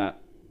build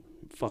that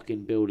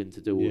fucking building to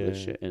do all this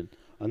shit in.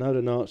 I know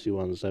the Nazi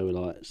ones, they were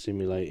like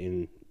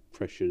simulating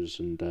pressures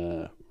and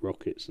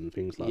rockets and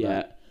things like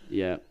that.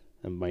 Yeah.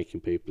 And making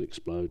people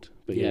explode.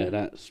 But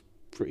that's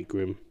pretty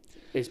grim.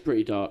 It's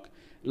pretty dark.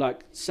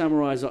 Like,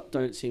 samurais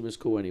don't seem as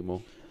cool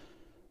anymore.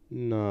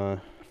 No.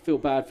 I feel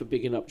bad for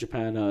bigging up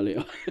Japan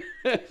earlier.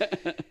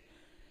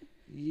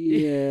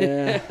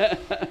 Yeah.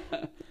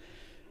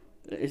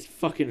 It's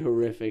fucking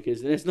horrific,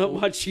 isn't it? There's not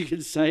much you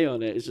can say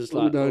on it. It's just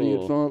like,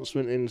 the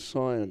advancement in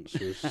science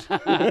was...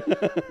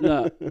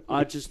 Look,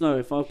 I just know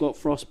if I've got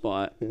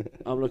frostbite,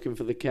 I'm looking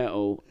for the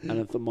kettle and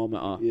a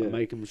thermometer and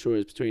making sure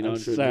it's between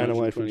 100 and 122. Staying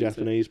away from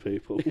Japanese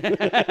people.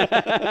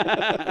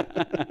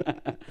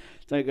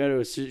 Don't go to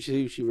a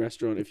sushi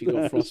restaurant if you've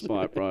got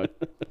frostbite, bro.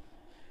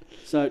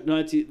 So,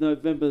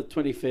 November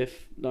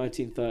 25th,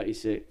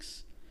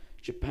 1936,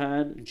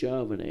 Japan and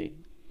Germany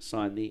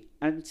signed the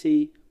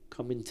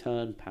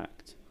Anti-Comintern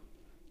Pact,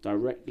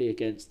 directly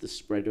against the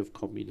spread of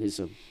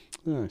communism.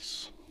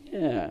 Nice.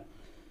 Yeah.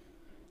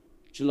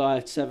 July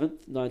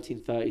 7th,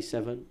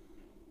 1937,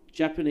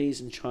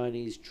 Japanese and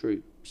Chinese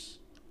troops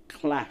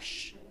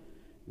clash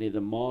near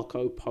the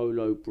Marco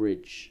Polo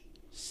Bridge,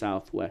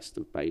 southwest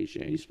of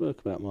Beijing. You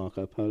spoke about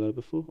Marco Polo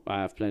before?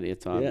 I have plenty of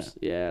times.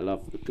 Yeah, I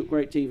love it.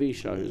 Great TV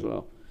show as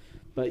well.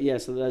 But yeah,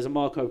 so there's a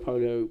Marco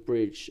Polo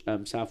Bridge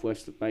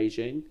southwest of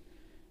Beijing,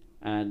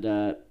 and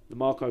the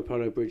Marco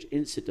Polo Bridge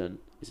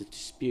incident is a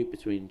dispute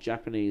between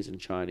Japanese and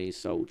Chinese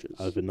soldiers.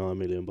 Over 9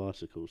 million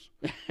bicycles.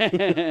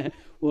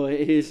 Well,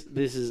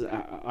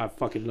 I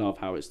fucking love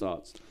how it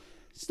starts.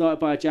 Started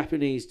by a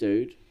Japanese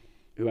dude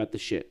who had the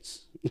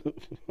shits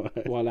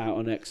while out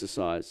on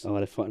exercise. Oh,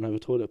 they're fighting over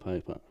toilet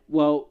paper.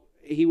 Well,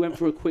 he went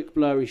for a quick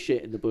blurry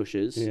shit in the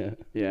bushes.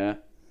 Yeah.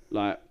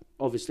 Like,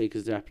 obviously,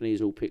 because the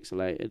Japanese are all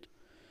pixelated.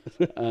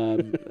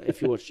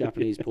 If you watch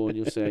Japanese porn,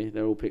 you'll see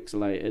they're all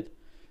pixelated.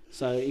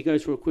 So he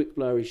goes for a quick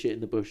blurry shit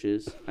in the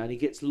bushes, and he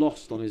gets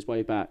lost on his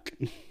way back,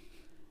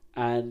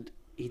 and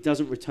he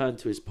doesn't return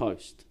to his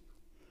post.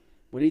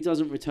 When he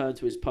doesn't return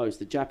to his post,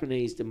 the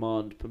Japanese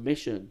demand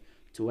permission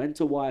to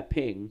enter via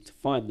ping to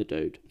find the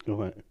dude.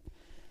 Right.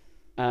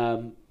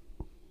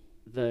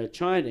 The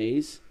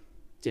Chinese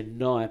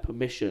deny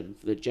permission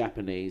for the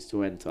Japanese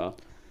to enter,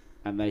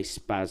 and they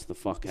spaz the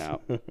fuck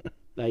out.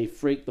 They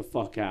freak the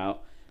fuck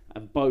out,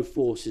 and both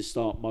forces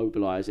start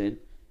mobilising,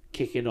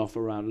 kicking off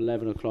around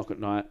 11 o'clock at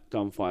night.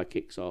 Gunfire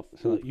kicks off.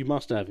 So you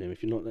must have him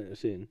if you're not letting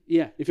us in.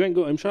 Yeah. If you ain't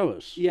got him, show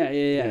us.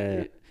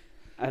 Yeah.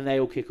 And they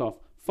all kick off.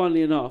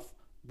 Funnily enough,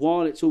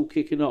 while it's all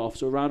kicking off,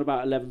 so around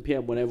about 11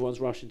 p.m. when everyone's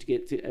rushing to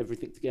get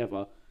everything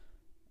together,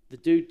 the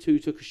dude who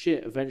took a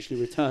shit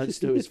eventually returns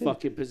to his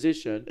fucking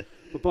position.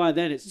 But by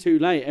then it's too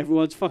late.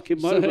 Everyone's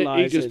fucking mobilising. So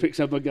he just picks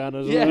up a gun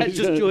as well. Yeah,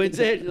 just joins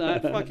in.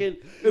 Like, fucking,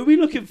 who are we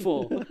looking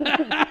for? Who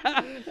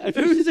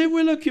is it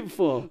we're looking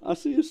for? I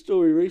see a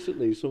story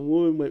recently. Some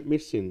woman went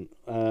missing.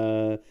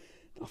 I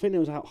think they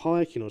was out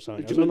hiking or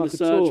something. During like the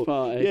search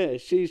party. Yeah,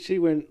 she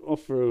went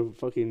off for a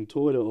fucking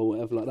toilet or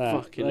whatever like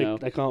that. Fucking hell.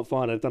 They can't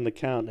find her. They've done the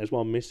count. There's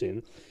one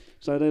missing.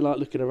 So they're like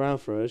looking around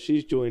for her.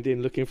 She's joined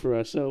in looking for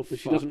herself, and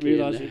she doesn't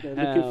realise that they're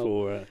looking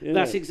for her. Yeah.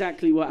 That's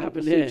exactly what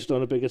happened here. Just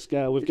on a bigger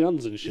scale with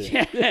guns and shit.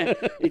 Yeah,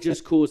 it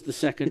just caused the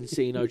Second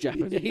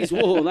Sino-Japanese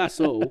War.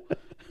 That's all.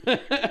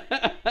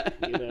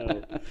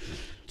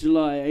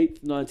 July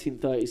 8th,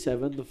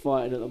 1937, the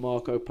fighting at the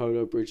Marco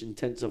Polo Bridge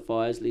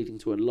intensifies, leading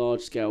to a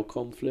large-scale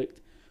conflict.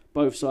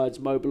 Both sides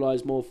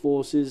mobilise more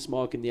forces,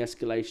 marking the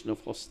escalation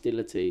of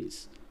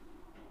hostilities.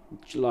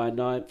 July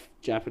 9th,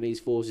 Japanese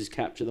forces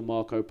capture the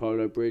Marco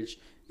Polo Bridge.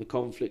 The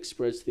conflict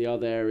spreads to the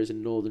other areas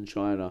in northern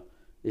China.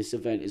 This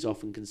event is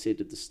often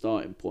considered the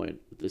starting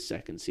point of the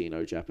Second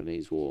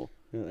Sino-Japanese War.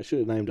 Yeah, they should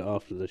have named it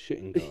after the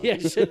shitting guy. Yeah,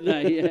 shouldn't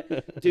they? Yeah.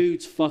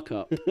 Dude's fuck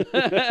up.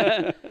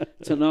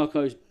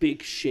 Tanako's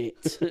big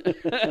shit.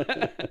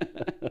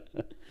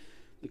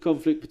 The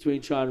conflict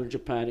between China and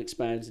Japan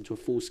expands into a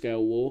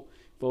full-scale war,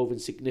 involving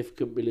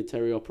significant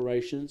military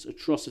operations,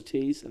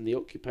 atrocities, and the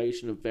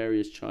occupation of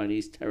various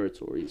Chinese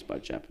territories by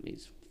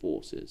Japanese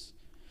forces.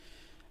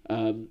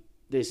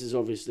 This is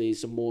obviously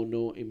some more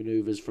naughty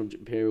manoeuvres from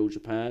Imperial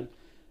Japan.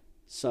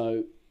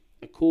 So,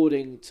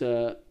 according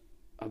to,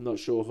 I'm not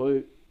sure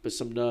who, but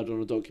some nerd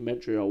on a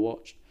documentary I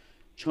watched,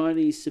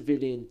 Chinese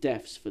civilian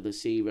deaths for the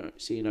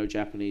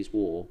Sino-Japanese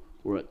War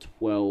were at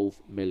 12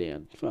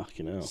 million.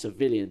 Fucking hell.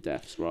 Civilian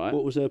deaths, right?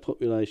 What was their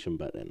population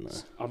back then, though?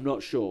 I'm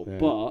not sure,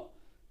 but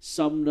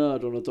some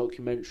nerd on a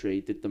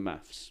documentary did the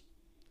maths.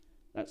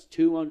 That's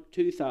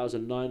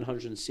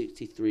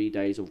 2,963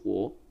 days of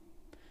war.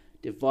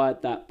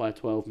 Divide that by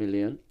 12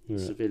 million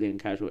civilian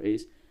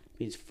casualties.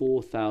 Means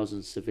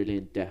 4,000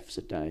 civilian deaths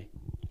a day.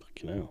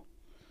 Fucking hell.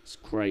 It's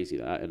crazy,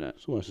 that, isn't it?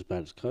 It's almost as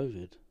bad as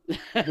COVID.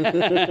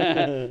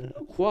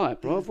 Not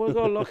quite, bro. We've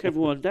got to lock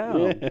everyone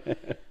down.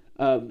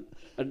 Yeah.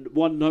 And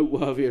one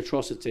noteworthy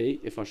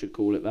atrocity, if I should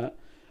call it that,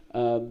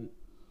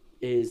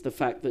 is the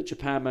fact that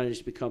Japan managed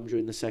to become,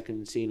 during the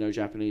Second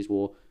Sino-Japanese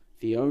War,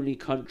 the only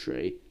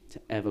country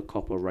to ever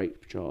cop a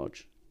rape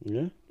charge.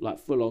 Yeah? Like,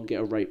 full on get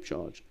a rape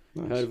charge.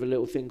 Nice. Heard of a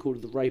little thing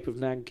called the Rape of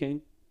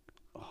Nanking?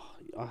 Oh,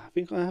 I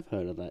think I have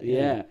heard of that,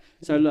 yeah.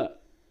 So, look,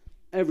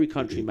 every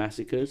country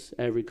massacres,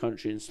 every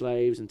country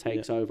enslaves and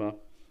takes over.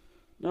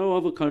 No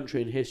other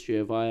country in history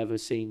have I ever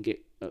seen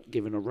get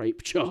given a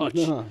rape charge.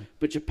 No.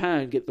 But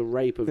Japan get the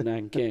Rape of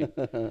Nanking.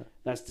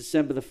 That's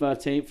December the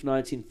 13th,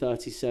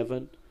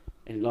 1937.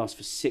 And it lasts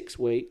for 6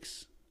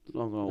 weeks.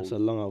 Long old. That's a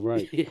long old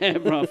rape. Yeah,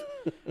 bruv.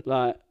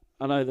 Like,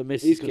 I know the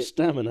missus. He's got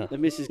stamina. The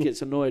missus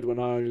gets annoyed when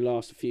I only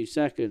last a few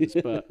seconds,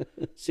 but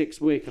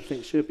 6 weeks, I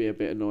think, should be a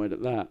bit annoyed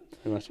at that.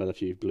 I must have had a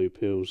few blue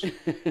pills.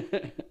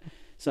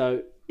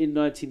 So, in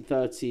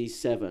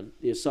 1937,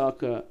 the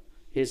Osaka.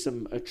 Here's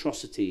some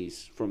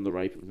atrocities from the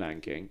Rape of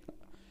Nanking.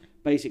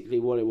 Basically,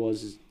 what it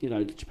was is,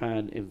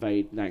 Japan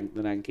invade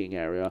the Nanking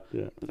area,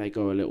 but they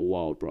go a little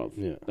wild, bruv.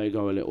 Yeah. They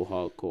go a little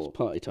hardcore. It's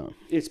party time.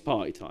 It's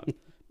party time.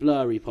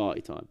 Blurry party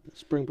time.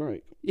 Spring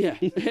break. Yeah.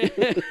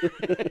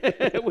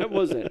 When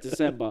was it?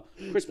 December.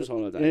 Christmas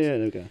holidays. Yeah,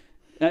 there we go.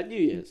 New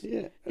Year's.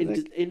 Yeah. In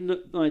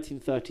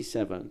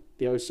 1937,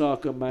 the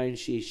Osaka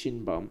Mainichi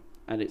Shinbun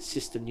and its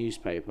sister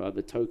newspaper,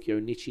 the Tokyo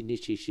Nichi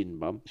Nichi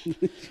Shinbun.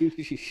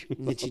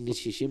 Nichi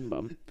Nichi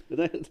Shinbun.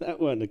 That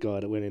weren't the guy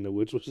that went in the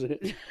woods, was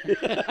it? Nichi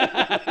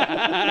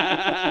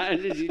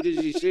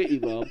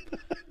Shitty Bob.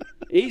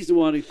 He's the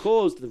one who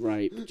caused the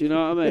rape. Do you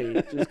know what I mean?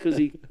 Just because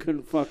he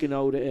couldn't fucking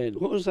hold it in.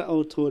 What was that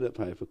old toilet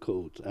paper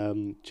called?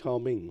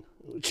 Charming.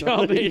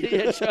 Charming.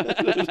 Yeah,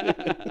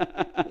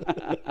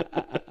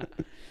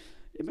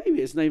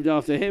 maybe it's named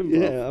after him, bro.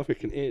 Yeah, I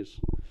reckon it is.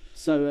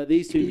 So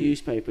these two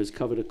newspapers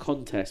covered a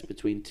contest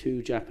between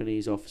two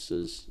Japanese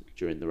officers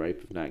during the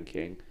Rape of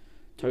Nanking,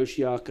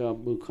 Toshiaka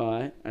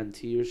Mukai and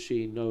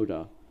Tsuyoshi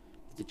Noda,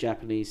 of the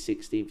Japanese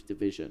 16th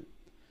Division.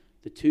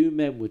 The two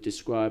men were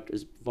described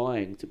as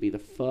vying to be the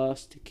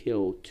first to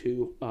kill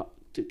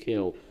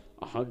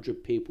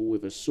 100 people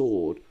with a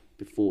sword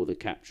before the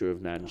capture of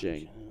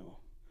Nanjing.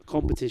 A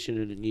competition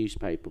in a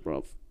newspaper,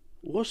 bruv.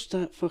 What's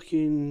that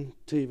fucking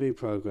TV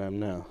program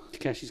now?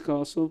 Takeshi's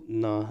Castle?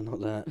 No, not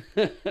that.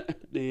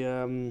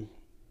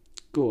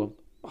 Go on.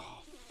 Oh,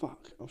 fuck.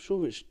 I'm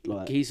sure it's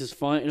like geezers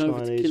fighting Chinese,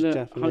 over to kill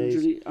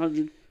Japanese,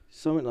 100...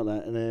 something like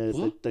that, and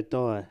they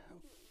die.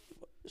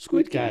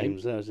 Squid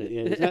Games, that was it.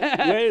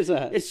 Yeah, where is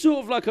that? It's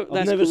sort of like I've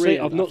never Korean.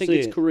 seen. I've not seen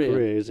it's Korean.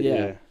 Korea, is it?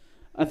 Yeah.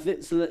 I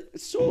think so.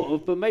 Sort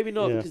of, but maybe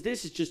not, because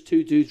this is just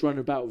two dudes running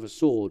about with a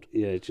sword.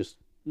 Yeah, just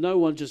no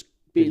one just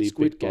being really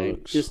Squid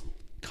Game, just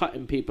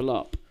cutting people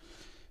up.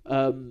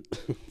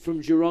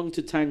 From Zhejiang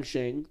to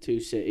Tangxing, two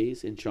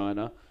cities in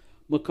China,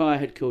 Mackay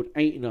had killed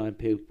 89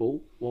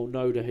 people, while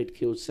Noda had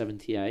killed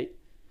 78.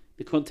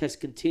 The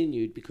contest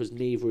continued because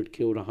neither had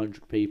killed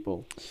 100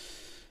 people.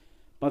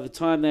 By the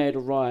time they had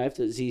arrived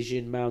at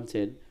Zijin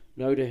Mountain,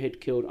 Noda had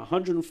killed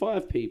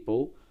 105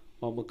 people,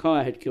 while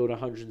Mackay had killed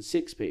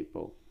 106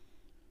 people.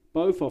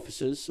 Both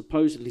officers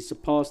supposedly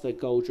surpassed their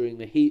goal during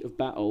the heat of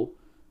battle,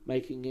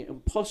 making it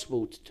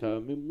impossible to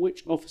determine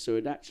which officer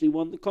had actually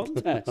won the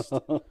contest.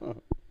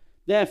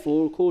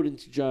 Therefore, according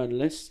to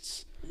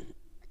journalists,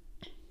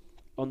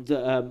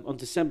 On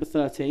December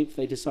 13th,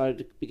 they decided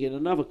to begin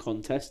another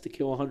contest to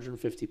kill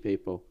 150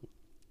 people.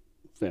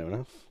 Fair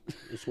enough.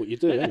 That's what you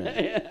do, isn't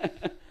it? Yeah.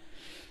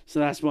 So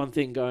that's one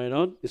thing going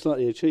on. It's like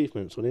the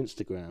achievements on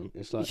Instagram.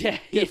 It's like,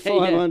 get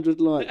 500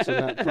 likes on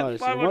that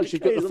post. And once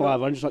you've got the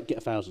 500, it's like,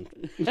 get 1,000.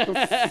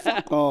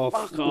 Fuck off.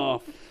 Fuck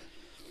off.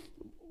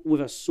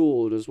 With a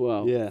sword as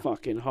well. Yeah.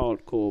 Fucking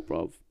hardcore,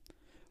 bruv.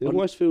 It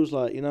almost feels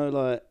like,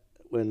 like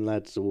when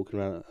lads are walking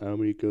around, how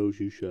many girls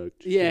you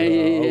shagged? Yeah.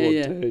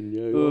 10,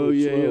 yeah. Oh,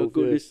 yeah, 12, I've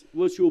got this.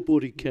 What's your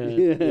body count?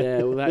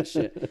 Yeah, all that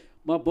shit.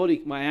 I've got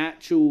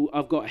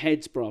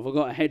heads, bruv. I've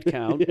got a head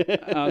count.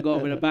 I got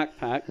them in a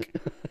backpack.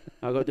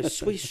 I got the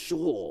Swiss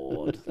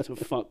sword to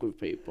fuck with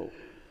people.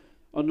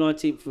 On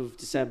 19th of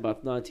December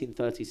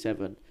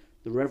 1937,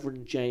 the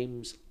Reverend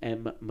James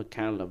M.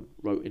 McCallum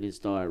wrote in his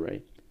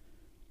diary,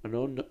 I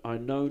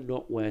know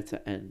not where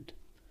to end.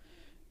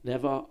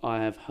 Never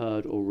I have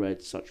heard or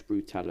read such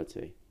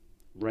brutality.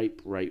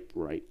 Rape, rape,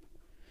 rape.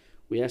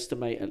 We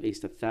estimate at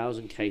least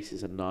 1,000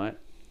 cases a night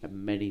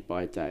and many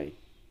by day.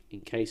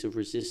 In case of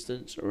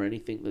resistance or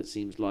anything that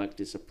seems like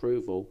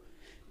disapproval,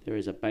 there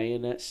is a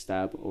bayonet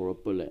stab or a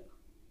bullet.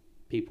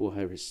 People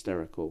are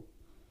hysterical.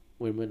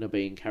 Women are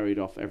being carried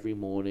off every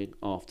morning,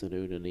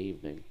 afternoon and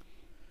evening.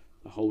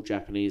 The whole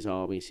Japanese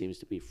army seems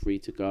to be free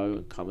to go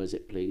and come as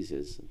it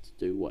pleases and to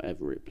do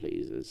whatever it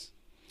pleases.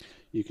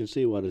 You can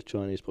see why the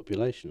Chinese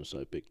population is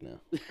so big now.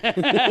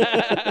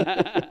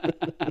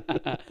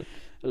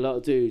 A lot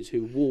of dudes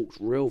who walked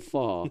real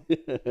far,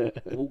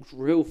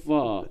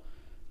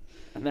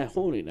 and they're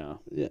horny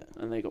now. Yeah.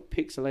 And they got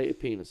pixelated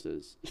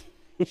penises.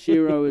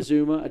 Shiro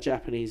Azuma, a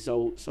Japanese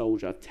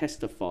soldier,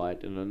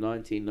 testified in a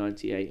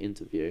 1998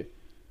 interview,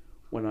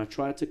 when I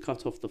tried to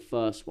cut off the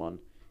first one,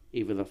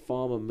 either the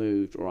farmer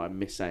moved or I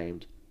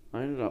misaimed.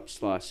 I ended up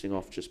slicing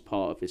off just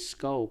part of his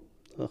skull.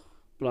 Ugh.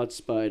 Blood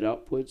spurted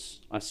upwards.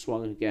 I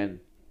swung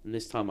again, and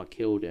this time I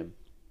killed him.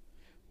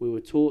 We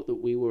were taught that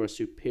we were a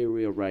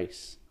superior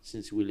race,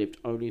 since we lived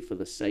only for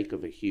the sake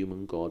of a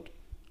human god,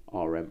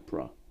 our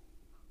emperor.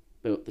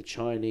 But the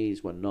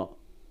Chinese were not,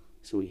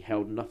 so we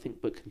held nothing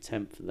but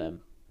contempt for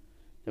them.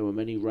 There were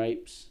many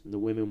rapes, and the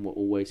women were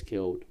always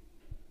killed.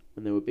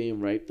 When they were being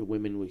raped, the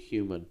women were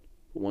human,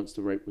 but once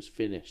the rape was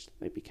finished,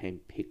 they became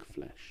pig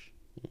flesh.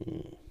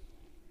 Mm.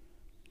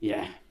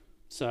 Yeah.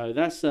 So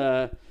that's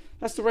the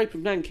rape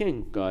of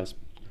Nanking, guys.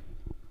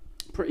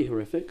 Pretty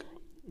horrific.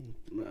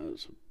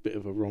 That's a bit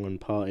of a wrong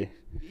party.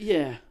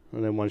 Yeah.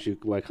 And then once you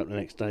wake up the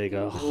next day, you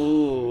go,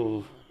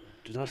 oh,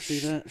 did I see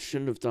that?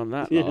 Shouldn't have done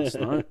that last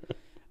night.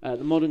 The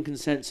modern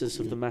consensus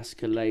of the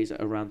massacre lays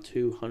at around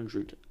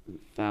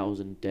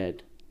 200,000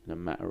 dead in a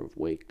matter of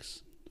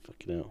weeks.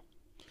 Fucking hell.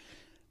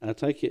 I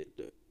take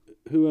it,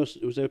 who else,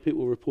 was there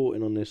people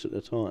reporting on this at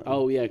the time?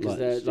 Oh, yeah,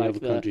 because the other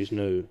countries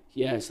knew.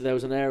 Yeah, so there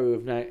was an area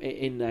of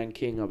in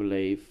Nanking, I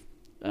believe,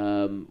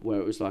 where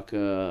it was like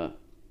an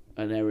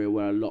area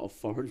where a lot of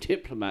foreign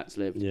diplomats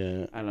lived.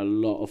 Yeah. And a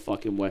lot of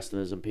fucking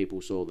Westerners and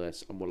people saw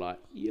this and were like,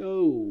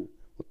 yo,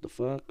 what the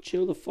fuck?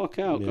 Chill the fuck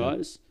out,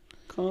 guys.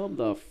 Calm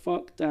the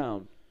fuck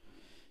down.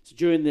 So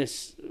during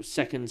this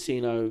second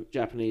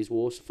Sino-Japanese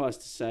war, suffice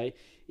to say,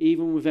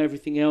 even with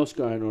everything else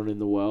going on in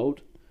the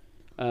world,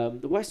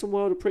 the Western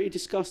world are pretty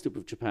disgusted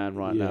with Japan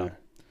right now.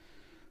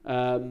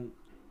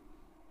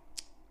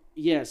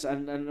 Yes,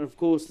 and of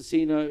course the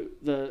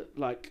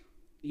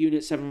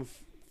Unit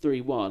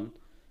 731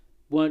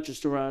 weren't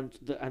just around,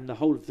 and the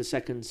whole of the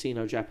second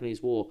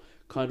Sino-Japanese war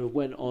kind of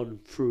went on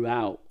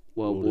throughout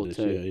World War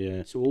II.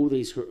 Yeah. So all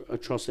these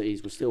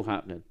atrocities were still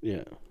happening.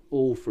 Yeah.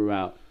 All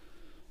throughout.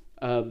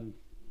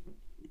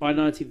 By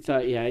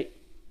 1938,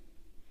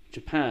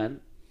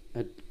 Japan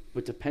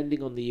were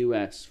depending on the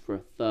US for a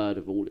third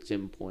of all its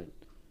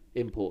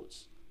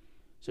imports.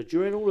 So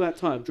during all that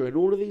time, during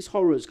all of these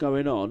horrors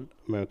going on,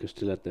 America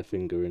still had their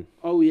finger in.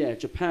 Oh yeah,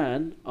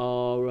 Japan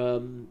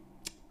are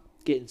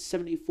getting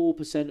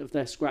 74% of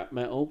their scrap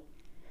metal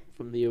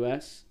from the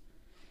US,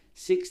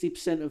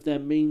 60% of their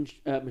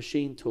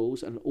machine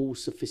tools and all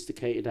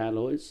sophisticated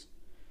alloys.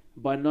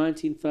 By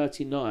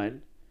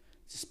 1939,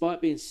 despite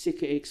being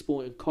sick at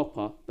exporting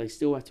copper, they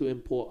still had to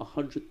import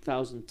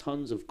 100,000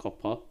 tons of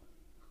copper,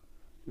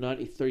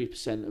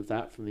 93% of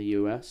that from the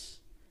US,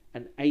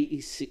 and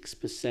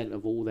 86%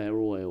 of all their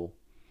oil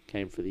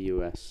came from the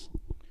US.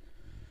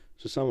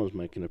 So someone's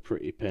making a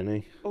pretty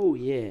penny. Oh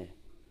yeah.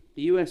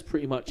 The US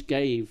pretty much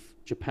gave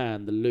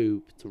Japan the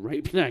lube to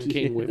rape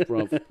Nanking with,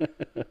 bruv.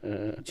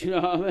 Do you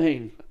know what I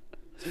mean?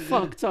 It's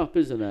fucked up,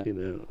 isn't it? You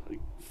know,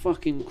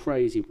 fucking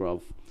crazy,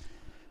 bruv.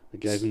 They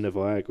gave him the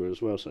Viagra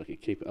as well, so I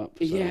could keep it up.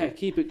 Yeah,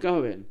 keep it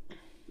going.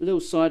 A little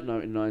side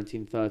note in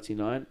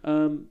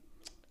 1939.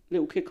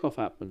 Little kickoff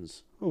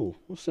happens. Oh,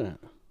 what's that?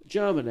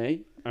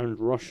 Germany and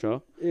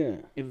Russia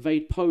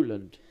invade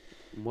Poland,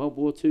 and World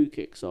War II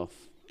kicks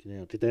off.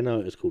 Now, did they know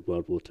it was called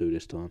World War II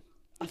this time?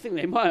 I think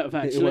they might have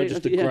actually. It wasn't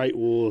just the Great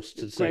War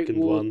to the second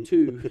one.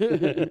 Great War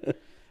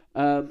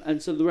II.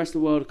 And so the rest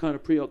of the world are kind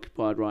of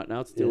preoccupied right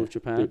now to deal with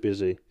Japan. Bit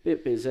busy.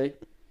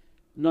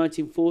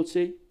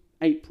 1940,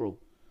 April.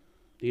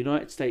 The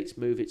United States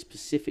move its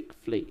Pacific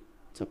Fleet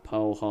to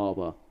Pearl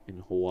Harbour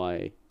in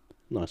Hawaii.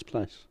 Nice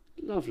place.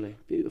 Lovely,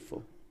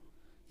 beautiful.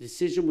 The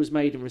decision was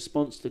made in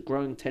response to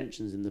growing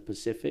tensions in the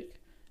Pacific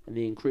and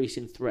the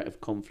increasing threat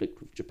of conflict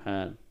with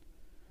Japan.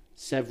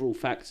 Several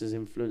factors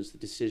influenced the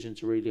decision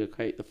to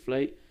relocate the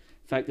fleet.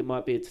 The fact it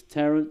might be a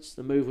deterrent.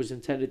 The move was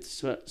intended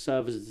to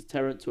serve as a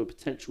deterrent to a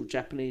potential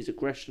Japanese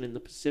aggression in the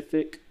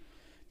Pacific.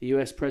 The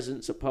US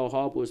presence at Pearl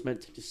Harbour was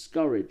meant to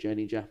discourage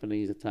any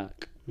Japanese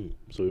attack.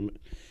 So,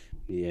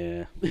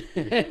 yeah.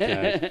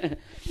 Okay.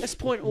 Let's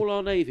point all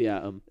our navy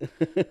at them.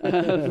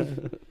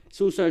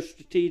 It's also a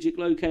strategic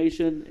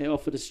location. It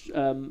offered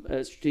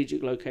a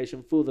strategic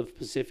location for the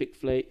Pacific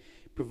Fleet,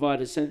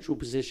 provided a central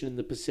position in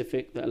the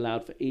Pacific that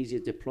allowed for easier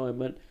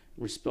deployment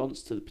in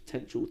response to the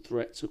potential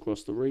threats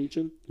across the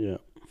region. Yeah.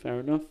 Fair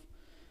enough.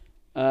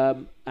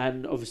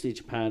 And obviously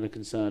Japan are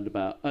concerned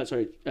about...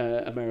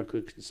 America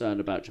are concerned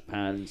about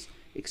Japan's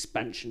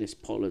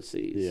expansionist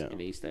policies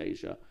in East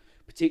Asia,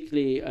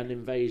 particularly an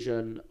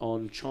invasion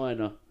on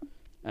China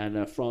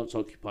and France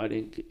occupied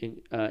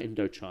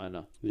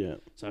Indochina. Yeah.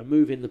 So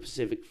moving the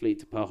Pacific Fleet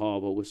to Pearl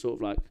Harbour was sort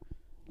of like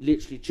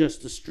literally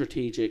just a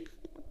strategic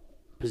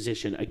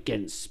position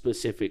against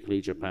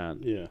specifically Japan.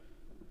 Yeah.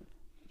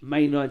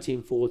 May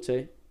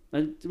 1940.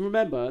 And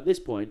remember, at this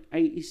point,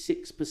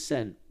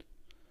 86%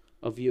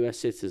 of US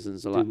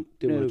citizens are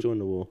didn't want to join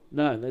the war.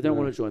 No, they don't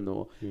want to join the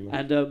war. No.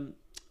 And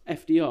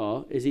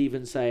FDR is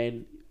even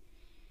saying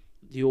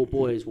your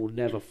boys will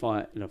never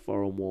fight in a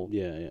foreign war.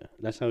 Yeah, yeah.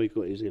 That's how he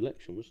got his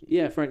election, wasn't it?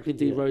 Yeah, Franklin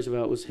D.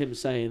 Roosevelt was him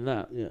saying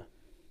that. Yeah.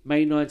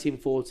 May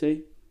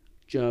 1940,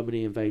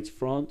 Germany invades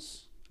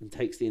France and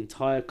takes the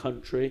entire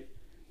country,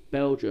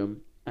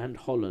 Belgium and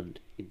Holland,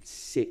 in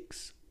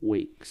 6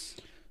 weeks.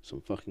 Some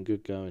fucking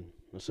good going.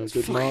 That's some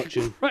good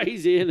marching.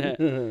 Crazy, isn't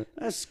it?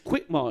 That's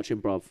quick marching,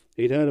 bruv.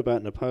 He'd heard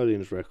about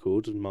Napoleon's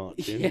records and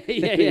marching.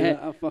 Yeah.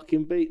 I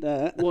fucking beat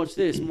that. Watch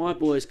this. My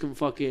boys can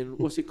fucking...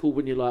 What's it called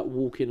when you're like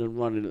walking and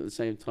running at the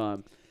same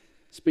time?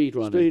 Speed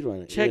running. Speed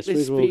running. Check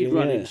this speed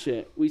running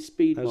shit. We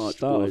speed march,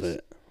 boys. Of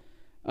it.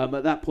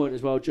 At that point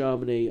as well,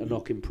 Germany are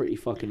knocking pretty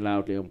fucking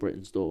loudly on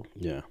Britain's door.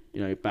 Yeah.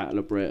 You know, Battle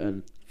of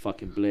Britain,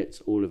 fucking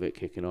Blitz, all of it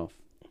kicking off.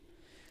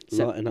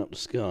 Lighting up the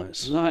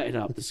skies. Lighting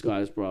up the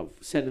skies, bruv.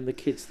 Sending the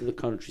kids to the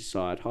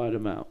countryside, hide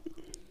them out.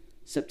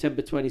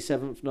 September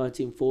 27th,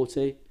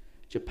 1940,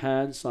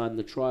 Japan signed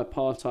the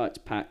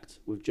Tripartite Pact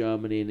with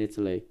Germany and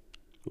Italy,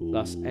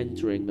 thus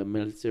entering the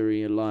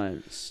military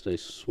alliance. They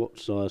swapped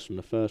sides from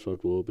the First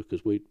World War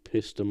because we'd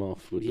pissed them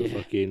off with the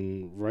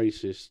fucking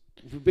racist...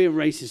 For being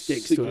racist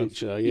dicks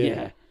signature,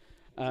 to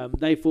them.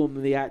 They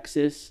formed the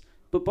Axis.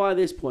 But by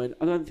this point,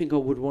 I don't think I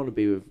would want to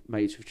be with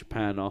mates with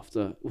Japan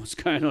after what's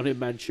going on in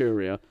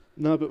Manchuria.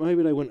 No, but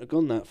maybe they wouldn't have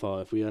gone that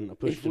far if we hadn't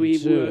pushed them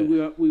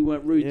to it. We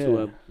weren't rude to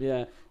them.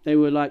 Yeah. They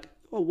were like,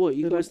 oh, what,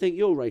 you guys think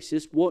you're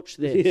racist? Watch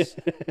this.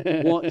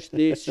 Watch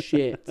this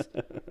shit.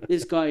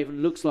 This guy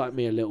even looks like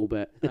me a little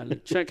bit.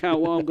 And check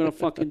out what I'm going to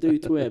fucking do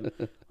to him.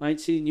 I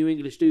ain't seen you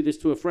English do this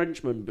to a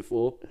Frenchman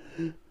before.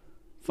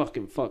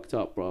 Fucking fucked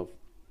up, bruv.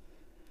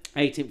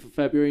 18th of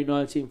February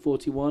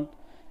 1941,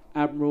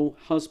 Admiral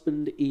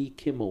Husband E.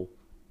 Kimmel,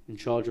 in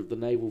charge of the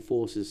Naval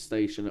Forces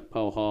station at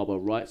Pearl Harbour,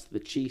 writes to the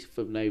Chief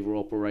of Naval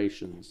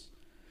Operations,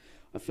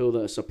 I feel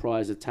that a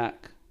surprise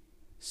attack,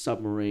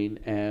 submarine,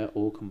 air,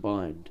 or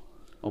combined,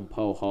 on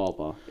Pearl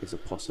Harbour is a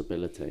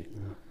possibility,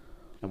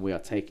 and we are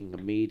taking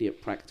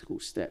immediate practical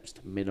steps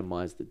to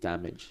minimise the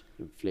damage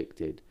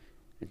inflicted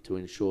and to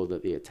ensure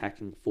that the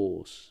attacking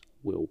force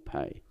will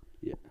pay.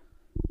 Yeah.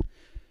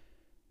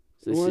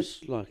 So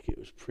Almost like it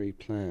was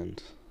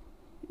pre-planned.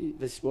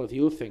 This is what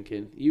you're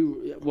thinking.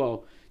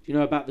 Do you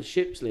know about the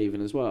ships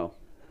leaving as well?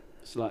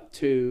 It's like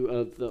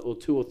two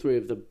or three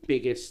of the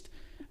biggest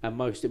and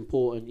most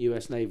important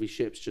US Navy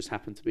ships just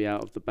happened to be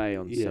out of the bay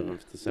on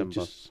 7th December.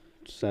 Just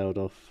sailed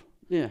off.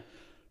 Yeah.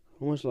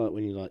 Almost like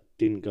when you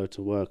didn't go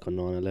to work on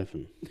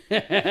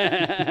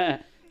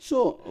 9/11.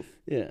 Sort of.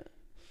 Yeah.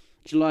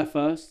 July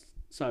 1st.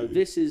 So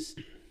this is...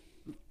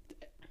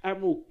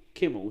 Admiral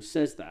Kimmel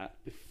says that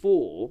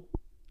before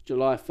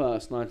July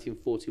 1st,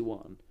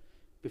 1941,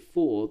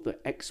 before the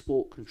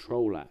Export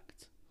Control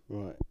Act.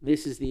 Right.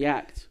 This is the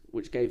act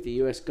which gave the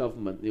US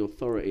government the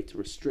authority to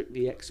restrict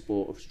the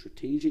export of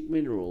strategic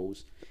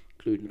minerals,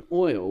 including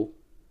oil,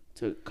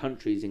 to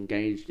countries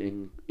engaged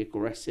in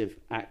aggressive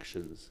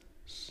actions.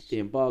 The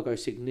embargo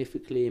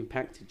significantly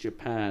impacted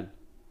Japan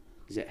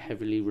as it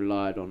heavily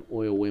relied on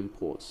oil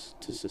imports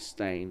to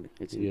sustain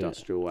its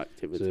industrial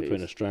activities. So they're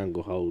putting a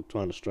stranglehold,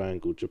 trying to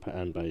strangle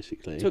Japan,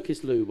 basically. Took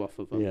his lube off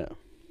of them. Yeah.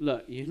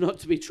 Look, you're not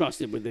to be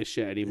trusted with this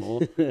shit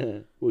anymore.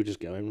 We're just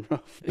going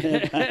rough.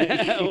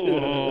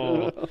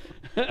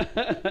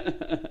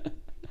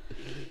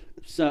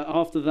 So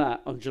after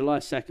that, on July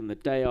 2nd, the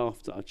day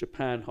after,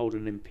 Japan hold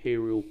an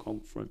Imperial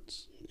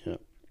Conference. Yeah.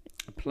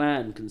 A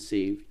plan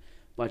conceived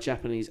by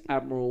Japanese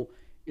Admiral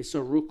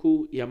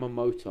Isoroku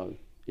Yamamoto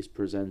is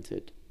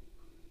presented.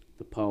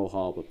 The Pearl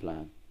Harbour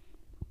Plan.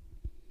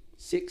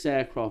 6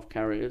 aircraft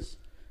carriers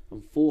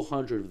and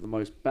 400 of the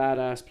most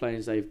badass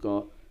planes they've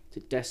got to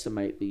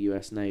decimate the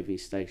US Navy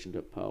stationed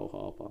at Pearl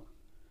Harbour.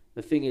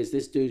 The thing is,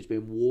 this dude's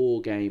been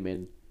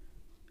wargaming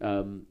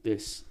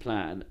this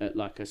plan at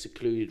like a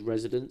secluded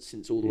residence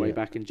since all the way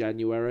back in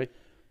January.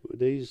 Were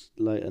these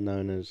later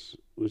known as,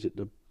 was it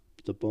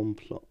the bomb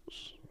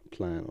plots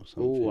plan or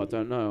something? Oh, I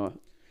don't know.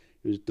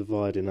 It was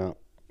dividing up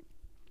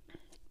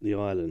the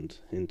island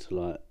into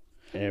like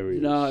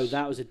areas. No,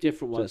 that was a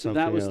different one. So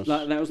that was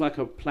else? like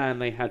a plan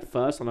they had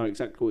first. I know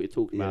exactly what you're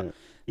talking about.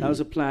 That was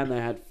a plan they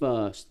had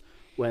first,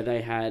 where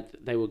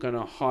they were going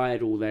to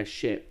hide all their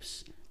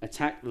ships,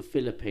 attack the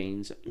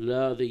Philippines,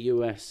 lure the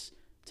US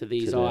to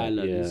these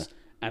islands,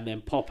 and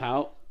then pop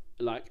out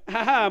like,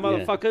 haha,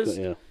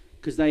 motherfuckers.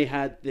 Because they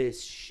had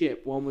this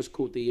ship. One was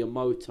called the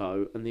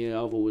Yamato, and the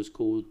other was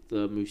called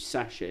the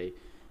Musashi,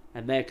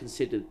 and they're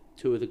considered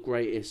two of the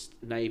greatest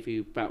Navy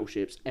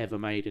battleships ever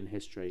made in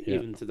history,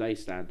 even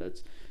today's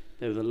standards.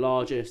 They were the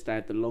largest, they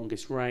had the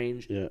longest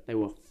range, they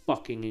were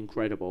fucking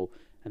incredible,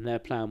 and their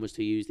plan was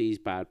to use these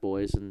bad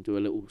boys and do a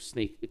little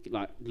sneak,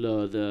 like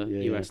lure the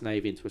US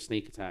Navy into a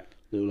sneak attack.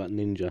 Little like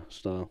ninja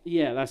style.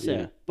 Yeah, that's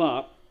it.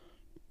 But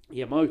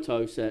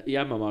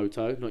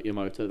Yamamoto, not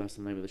Yamamoto, that's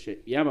the name of the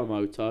ship.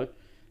 Yamamoto,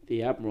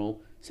 the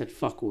admiral, said,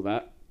 fuck all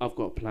that, I've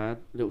got a plan,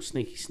 a little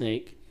sneaky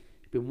sneak.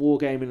 Been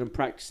wargaming and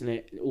practicing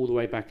it all the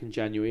way back in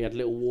January. He had a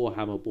little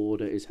Warhammer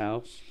board at his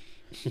house.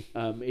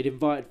 He'd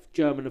invited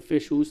German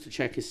officials to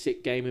check his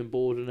sick gaming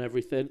board and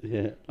everything.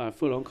 Yeah. Like,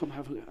 full on, come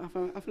have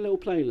a little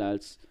play,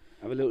 lads.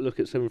 Have a little look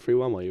at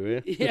 731 while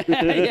you're here.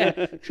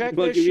 Yeah. Check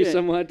might this give shit. You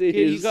some ideas.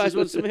 Yeah, you guys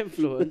want some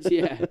influence?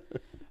 Yeah.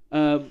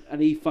 And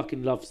he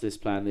fucking loves this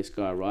plan, this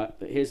guy, right?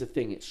 But here's the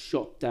thing, it's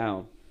shot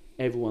down.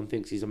 Everyone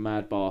thinks he's a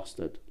mad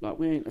bastard. Like,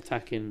 we ain't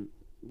attacking...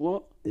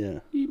 What?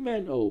 Yeah. You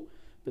mental.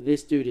 But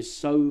this dude is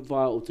so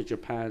vital to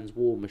Japan's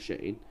war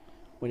machine.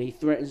 When he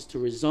threatens to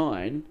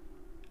resign,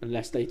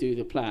 unless they do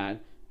the plan,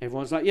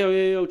 everyone's like,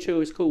 yo,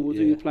 chill, it's cool. We'll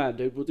do your plan,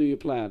 dude. We'll do your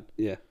plan.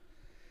 Yeah.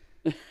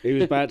 He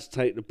was about to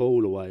take the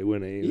ball away,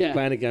 wasn't he? He was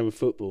playing a game of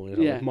football. And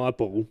he was like, my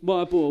ball.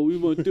 My ball. We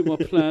want to do my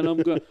plan.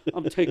 I'm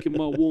taking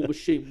my war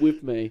machine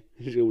with me.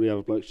 All the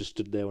other blokes just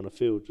stood there on the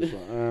field, just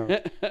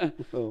like,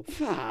 oh.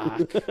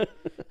 Fuck.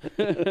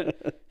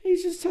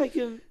 He's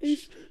taking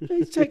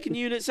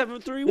Unit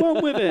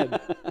 731 with him.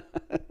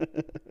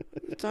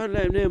 Don't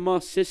let him near my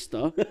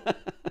sister.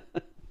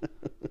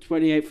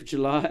 28th of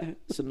July,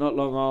 so not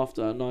long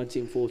after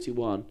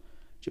 1941,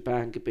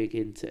 Japan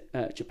begins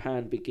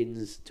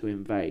to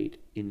invade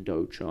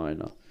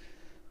Indochina.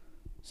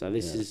 So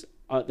this is,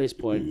 at this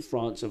point,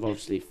 France have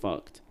obviously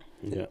fucked.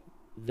 Yeah.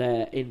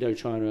 They're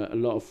Indochina, a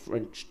lot of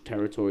French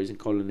territories and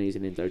colonies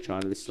in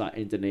Indochina. This is like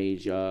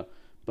Indonesia,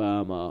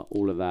 Burma,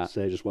 all of that.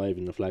 So they're just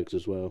waving the flags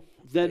as well.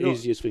 They're the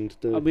easiest thing to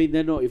do. I mean,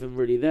 they're not even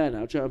really there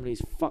now.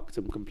 Germany's fucked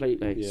them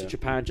completely. Yeah. So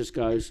Japan just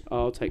goes,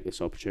 I'll take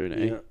this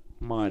opportunity. Yeah.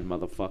 Mine,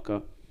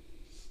 motherfucker.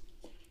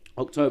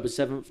 October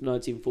 7th,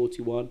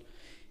 1941,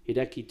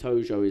 Hideki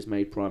Tojo is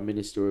made Prime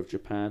Minister of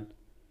Japan.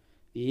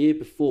 The year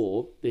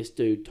before, this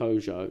dude,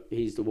 Tojo,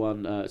 he's the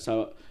one...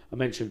 so I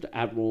mentioned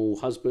Admiral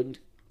Husband,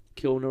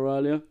 Kilner,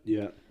 earlier.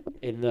 Yeah.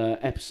 In the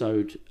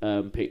episode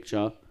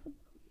picture,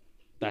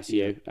 that's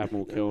you,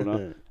 Admiral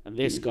Kilner. And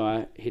this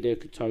guy,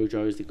 Hideki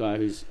Tojo, is the guy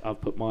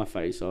I've put my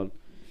face on.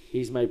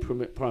 He's made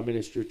Prime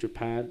Minister of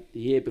Japan. The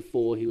year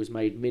before, he was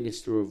made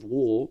Minister of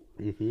War.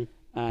 Mm-hmm.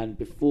 And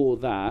before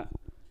that...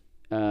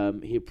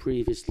 he had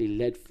previously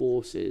led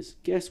forces.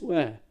 Guess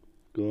where?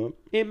 Go on.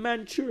 In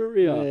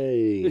Manchuria.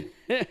 Hey.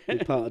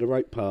 He's part of the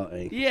rape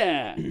party.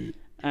 Yeah.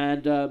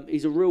 And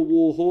he's a real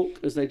war hawk,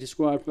 as they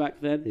described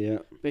back then. Yeah.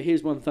 But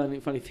here's one funny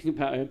thing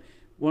about him.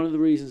 One of the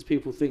reasons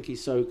people think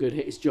he's so good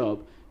at his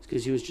job is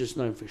because he was just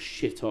known for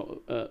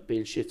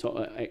being shit hot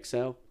at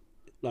Excel.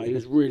 Like, he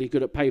was really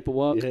good at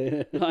paperwork.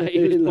 Yeah. Like, he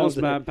was boss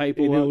man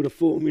paperwork. He knew all the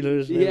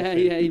formulas and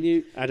everything. He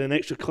knew. Had an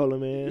extra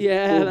column here.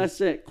 Yeah, that's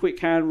it. Quick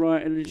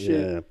handwriting and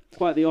shit. Yeah.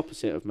 Quite the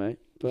opposite of me.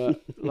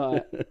 But,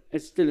 like,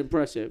 it's still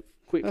impressive.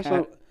 Quick hand.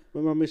 Like,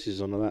 when my missus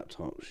is on the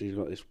laptop, she's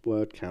got this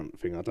word count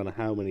thing. I don't know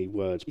how many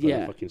words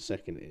per fucking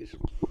second it is.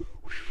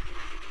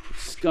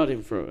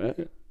 Scudding through it.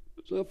 Yeah.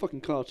 It's like a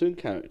fucking cartoon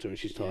character and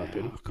she's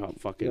typing. I can't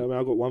fucking... You know, I mean,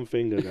 I've got one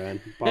finger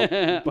going.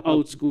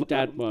 Old school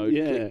dad mode.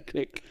 Yeah.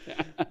 Click.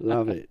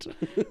 Love it.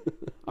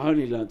 I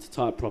only learned to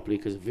type properly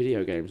because of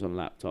video games on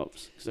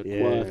laptops. It's a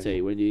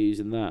QWERTY when you're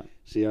using that.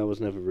 See, I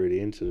was never really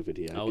into the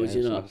video games. Was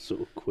you not? I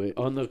sort of quit.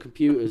 On the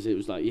computers, it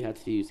was like you had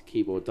to use the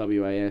keyboard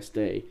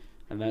WASD,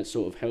 and that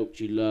sort of helped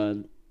you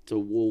learn to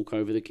walk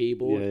over the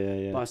keyboard.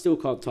 Yeah. But I still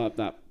can't type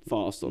that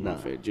fast or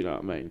nothing. Do you know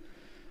what I mean?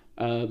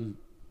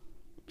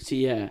 So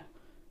yeah,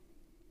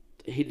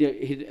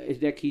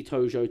 Hideki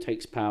Tojo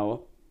takes power,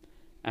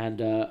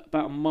 and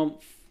about a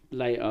month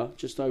later,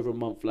 just over a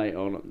month later,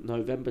 on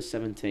November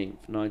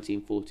 17th,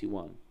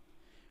 1941,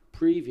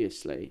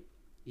 previously,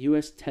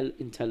 US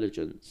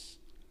intelligence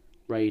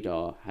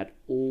radar had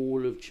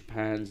all of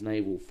Japan's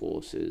naval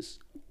forces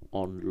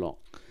on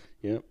lock.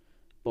 Yep.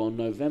 But on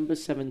November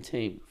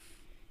 17th,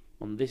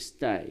 on this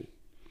day,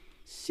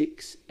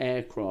 6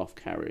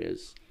 aircraft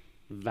carriers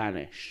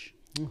vanish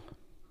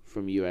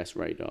from US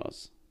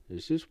radars.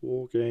 Is this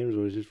war games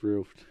or is this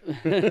real?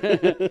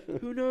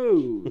 Who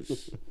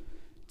knows?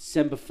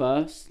 December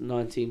 1st,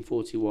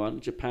 1941,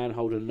 Japan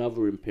hold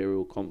another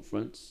imperial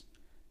conference.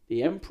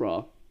 The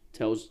emperor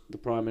tells the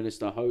Prime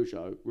Minister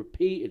Hojo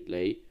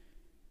repeatedly,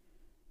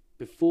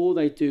 before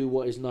they do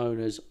what is known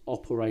as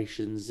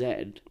Operation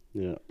Z,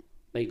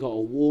 they got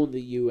to warn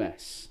the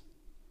US,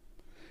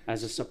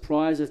 as a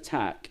surprise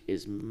attack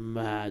is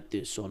mad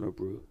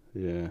dishonourable.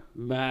 Yeah.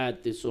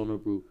 Mad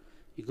dishonourable.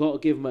 You got to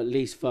give them at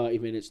least 30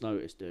 minutes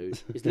notice,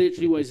 dude. It's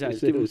literally what he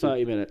says. Give them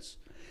 30 minutes.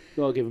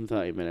 Got to give them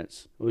 30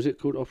 minutes. What was it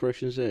called?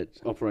 Operation Z?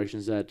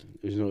 Operation Z.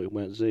 You know, it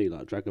went Z,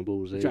 like Dragon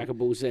Ball Z. Dragon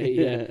Ball Z,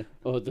 yeah.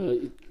 Or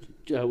the...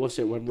 what's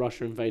it, when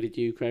Russia invaded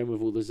Ukraine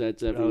with all the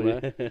Zs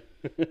everywhere? Oh,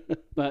 yeah.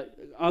 But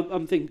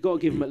I'm thinking, got to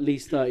give them at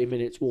least 30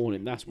 minutes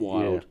warning. That's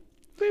wild.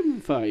 Yeah. Give them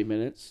 30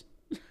 minutes.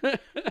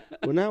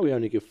 Well, now we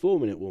only give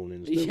 4-minute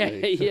warnings, don't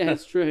we? Yeah,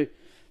 it's true.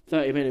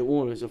 30-minute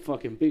warning is a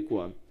fucking big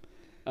one.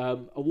 A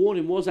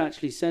warning was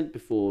actually sent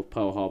before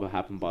Pearl Harbour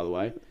happened, by the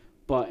way,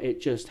 but it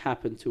just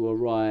happened to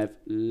arrive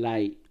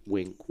late.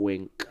 Wink,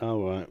 wink.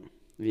 Oh, right.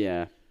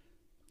 Yeah.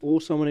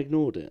 Or someone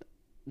ignored it.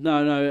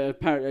 No,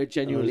 apparently,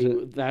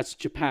 genuinely, that's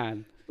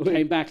Japan.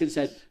 Came back and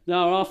said,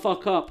 no, I'll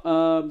fuck up.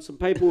 Some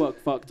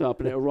paperwork fucked up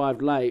and it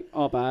arrived late.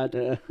 Our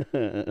bad.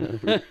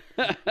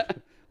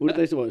 What did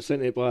they say? What,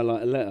 sent it by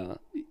like a letter?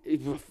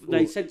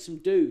 They sent some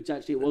dudes.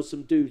 Actually, it was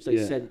some dudes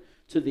they sent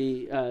to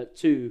the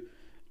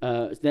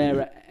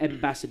their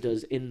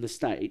ambassadors in the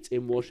States,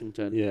 in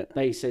Washington. Yeah.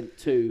 They sent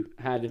 2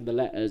 handing the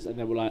letters, and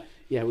they were like,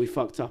 yeah, we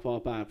fucked up, our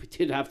bad. We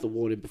did have the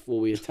warning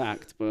before we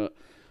attacked, but...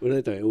 Well,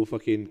 they do. It all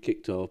fucking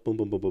kicked off. Boom,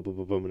 boom, boom, boom, boom,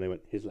 boom, boom, and they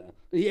went, here's letter.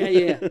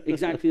 Yeah,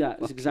 exactly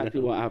that. That's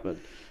exactly what happened.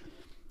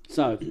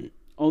 So,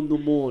 on the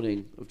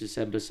morning of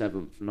December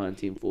 7th,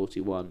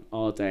 1941,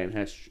 our day in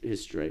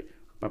history,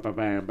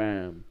 bam,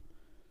 bam,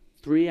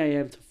 3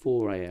 a.m. to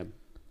 4 a.m.,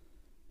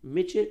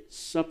 midget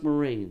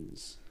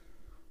submarines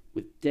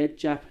with dead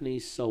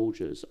Japanese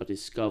soldiers are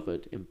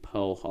discovered in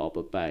Pearl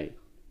Harbour Bay.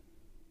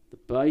 The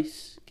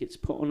base gets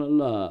put on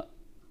alert,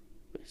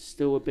 but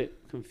still a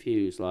bit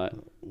confused, like...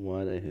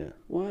 Why are they here?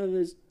 Why are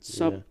there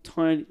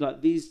tiny...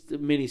 Like, these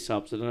mini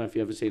subs, I don't know if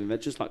you've ever seen them, they're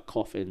just like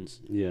coffins.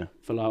 Yeah.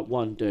 For, like,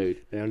 one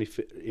dude. They only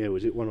fit... Yeah,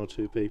 was it 1 or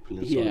 2 people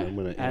inside them,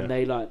 wasn't it? And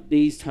they, like...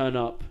 These turn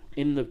up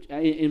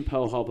in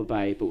Pearl Harbour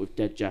Bay, but with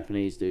dead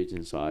Japanese dudes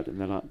inside,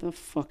 and they're like, the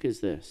fuck is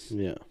this?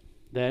 Yeah.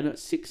 Then, at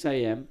 6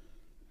 a.m.,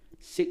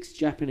 6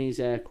 Japanese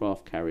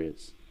aircraft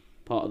carriers,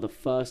 part of the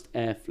 1st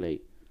Air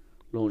Fleet,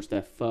 launched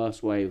their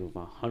first wave of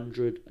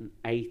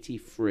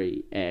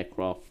 183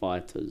 aircraft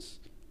fighters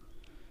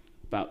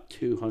about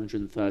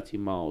 230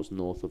 miles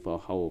north of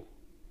Oahu.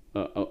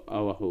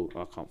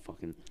 I can't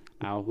fucking...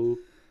 Oahu,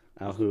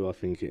 I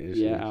think it is.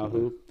 Yeah,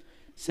 Oahu.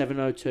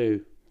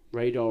 7:02,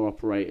 radar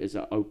operators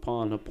at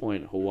Opana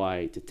Point,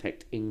 Hawaii,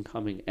 detect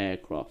incoming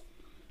aircraft,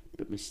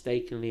 but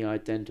mistakenly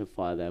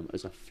identify them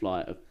as a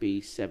flight of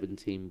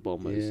B-17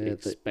 bombers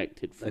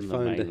expected from the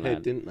mainland. They phoned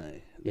ahead, didn't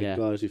they? The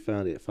guys who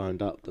found it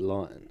phoned up the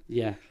line.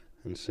 Yeah.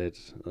 And said,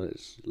 it's a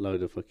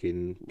load of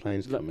fucking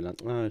planes coming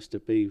up. Oh, it's the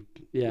B...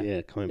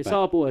 coming back. It's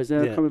our boys.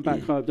 They're coming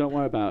back home. Don't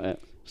worry about it.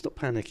 Stop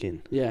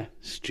panicking. Yeah.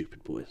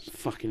 Stupid boys.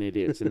 Fucking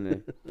idiots, isn't they?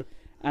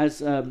 As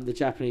the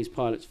Japanese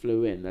pilots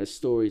flew in, there's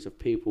stories of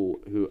people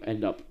who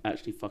end up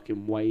actually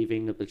fucking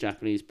waving at the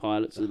Japanese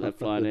pilots as they're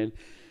flying in.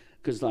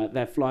 Because, like,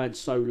 they're flying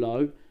so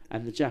low,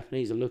 and the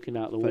Japanese are looking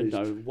out the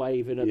window and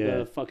waving at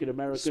the fucking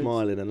Americans.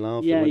 Smiling and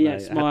laughing. Yeah,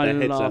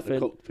 smiling and laughing. Out the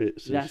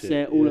cockpits and That's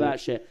it, all of that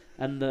shit.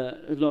 And a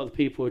lot of the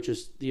people are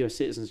just, the US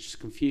citizens, just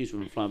confused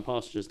when flying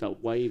past, just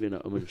start waving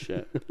at them and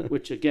shit.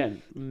 Which,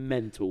 again,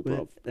 mental,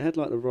 bruv. They had,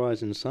 like, the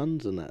rising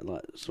suns and that,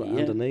 like, sort of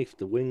underneath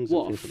the wings.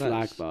 What a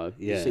flag, though.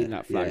 Yeah. You've seen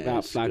that flag. Yeah,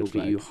 that flag will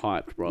get you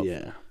hyped, bruv.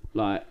 Yeah.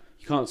 Like...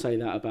 You can't say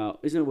that about...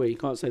 Isn't it weird? You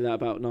can't say that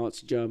about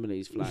Nazi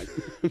Germany's flag.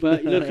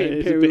 But you look at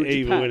Imperial Japan...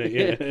 Evil, isn't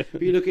it? Yeah.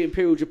 But you look at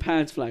Imperial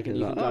Japan's flag and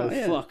you can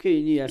go,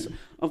 fucking yes.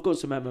 I've got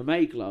some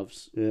MMA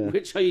gloves,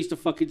 which I used to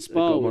fucking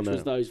spar, which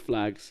was those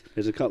flags.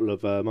 There's a couple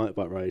of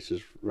motorbike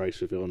racers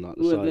race with it on like,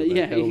 the side of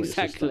their helmets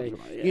exactly.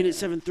 Like, Unit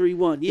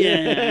 731,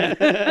 yeah.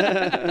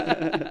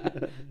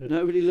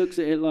 Nobody looks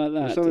at it like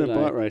that. Some of the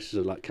bike racers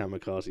are like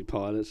kamikaze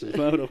pilots as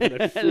well. When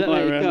they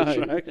fly around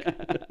the track.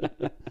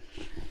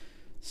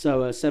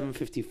 So,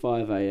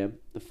 7:55 a.m.,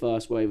 the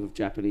first wave of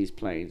Japanese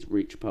planes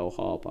reach Pearl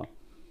Harbour.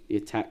 The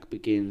attack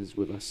begins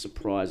with a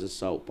surprise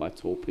assault by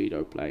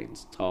torpedo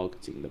planes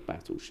targeting the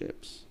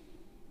battleships.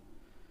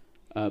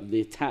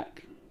 The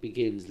attack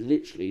begins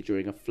literally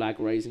during a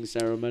flag-raising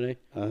ceremony.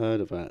 I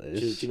heard about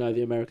this. Do you know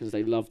the Americans,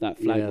 they love that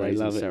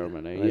flag-raising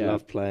ceremony. They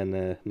love playing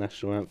their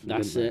national anthem,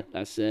 That's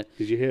it.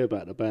 Did you hear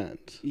about the band?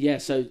 Yeah,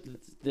 so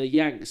the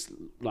Yanks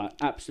like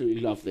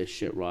absolutely love this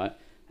shit, right?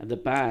 And the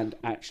band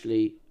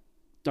actually...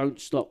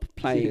 don't stop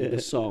playing the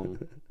song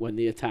when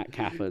the attack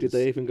happens. Did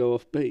they even go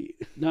off beat?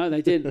 No,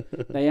 they didn't.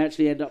 They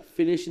actually end up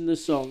finishing the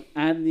song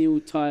and the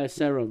entire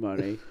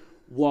ceremony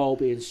while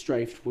being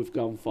strafed with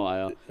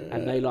gunfire,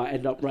 and they like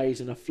end up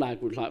raising a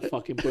flag with like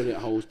fucking bullet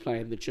holes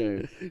playing the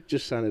tune.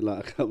 Just sounded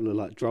like a couple of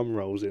like drum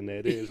rolls in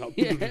there. It was like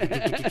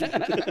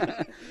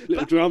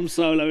little drum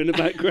solo in the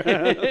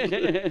background.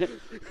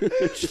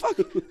 Who's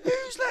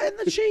letting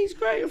the cheese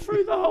grater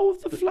through the hole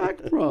of the flag,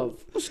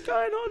 bruv? What's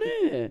going on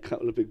here? A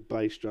couple of big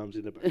bass drums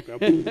in the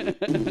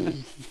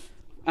background.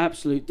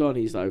 Absolute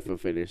Donnies though for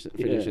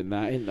finishing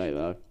that, ain't they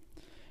though?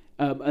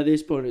 At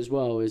this point as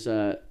well is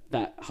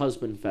that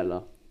husband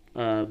fella,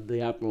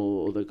 the admiral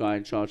or the guy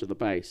in charge of the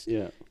base.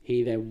 Yeah.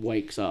 He then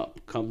wakes up,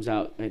 comes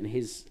out, and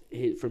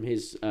from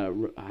his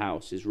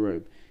house, his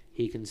room,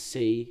 he can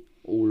see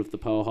all of the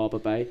Pearl Harbour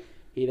Bay.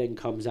 He then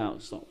comes out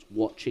and starts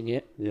watching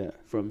it. Yeah.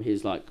 From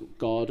his like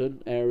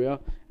garden area,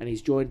 and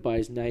he's joined by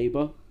his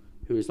neighbour,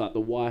 who is like the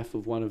wife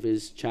of one of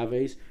his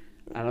chavvies.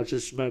 And I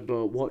just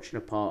remember watching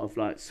a part of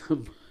like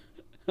some.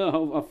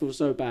 I feel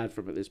so bad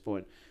for him at this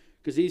point.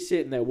 Because he's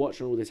sitting there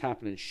watching all this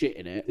happen and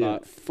shitting it. Yeah.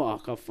 Like,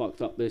 fuck, I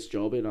fucked up this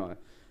job, innit?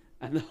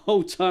 And the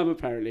whole time,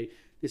 apparently,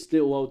 this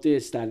little old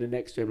deer's standing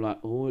next to him like,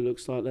 oh, it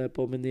looks like they're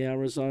bombing the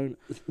Arizona.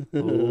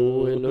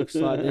 Oh, it looks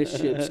like this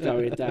ship's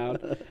going down.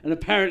 And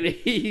apparently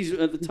he's,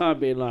 at the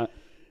time, being like,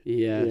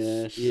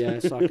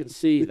 yes, I can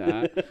see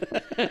that.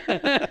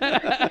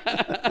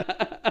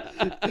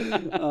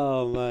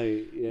 Oh,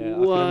 mate, yeah,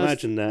 what? I can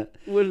imagine that.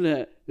 Wouldn't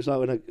it? It's like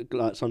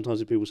when sometimes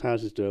in people's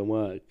houses doing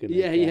work. And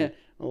yeah.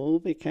 Oh,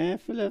 be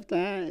careful of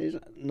that.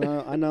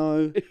 No, I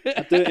know.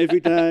 I do it every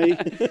day.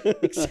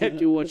 Except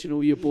you're watching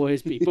all your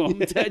boys be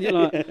bombed, and you're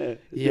like,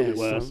 yes,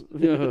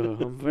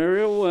 I'm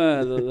very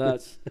aware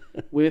that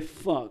we're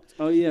fucked.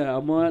 Oh yeah, I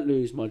might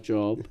lose my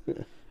job.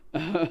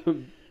 At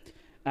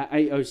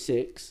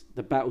 8:06,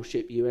 the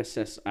battleship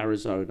USS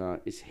Arizona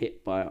is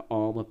hit by an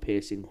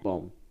armor-piercing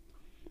bomb,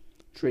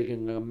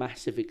 triggering a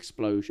massive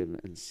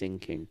explosion and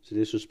sinking. So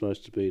this was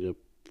supposed to be the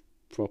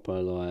proper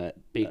like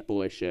big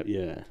boy ship.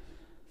 Yeah.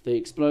 The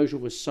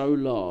explosion was so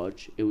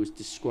large, it was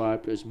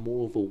described as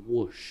more of a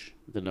whoosh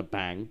than a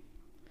bang.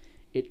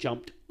 It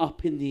jumped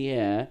up in the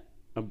air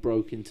and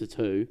broke into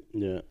two.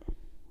 Yeah.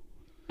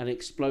 An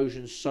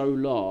explosion so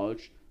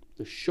large,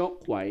 the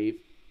shockwave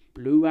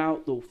blew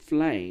out the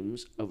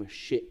flames of a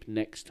ship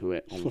next to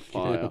it on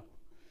fire. Yeah.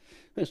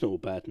 That's not all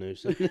bad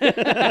news. Made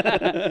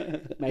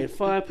a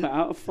fire, put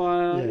out a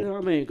fire. Yeah. You know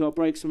what I mean? Got to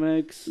break some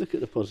eggs. Look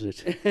at the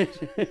positive.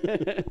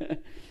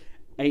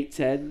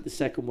 8:10, the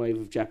second wave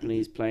of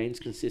Japanese planes,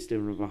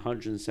 consisting of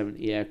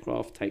 170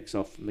 aircraft, takes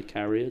off from the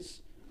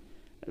carriers.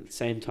 At the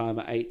same time,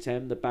 at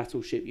 8:10, the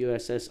battleship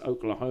USS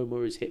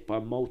Oklahoma is hit by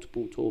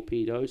multiple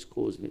torpedoes,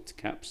 causing it to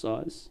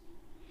capsize.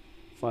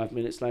 5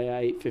 minutes later,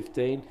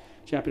 8:15,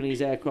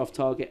 Japanese aircraft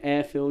target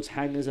airfields,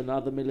 hangars, and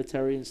other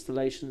military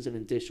installations in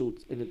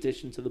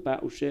addition to the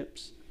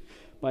battleships.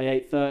 By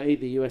 8:30,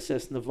 the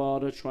USS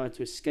Nevada, trying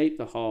to escape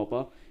the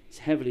harbour, is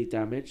heavily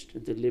damaged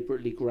and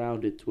deliberately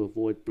grounded to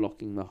avoid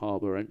blocking the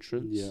harbour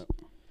entrance. Yeah.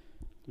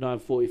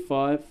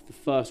 9:45, the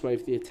first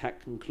wave of the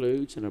attack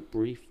concludes and a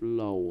brief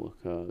lull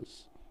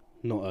occurs.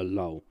 Not a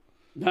lull.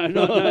 No,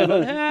 not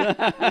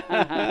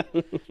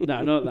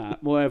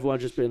that. More everyone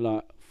just being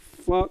like,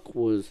 fuck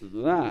was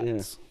that?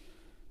 Yeah.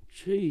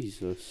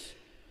 Jesus.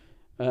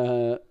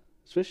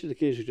 Especially the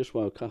kids who just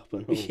woke up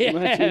and all. Yeah,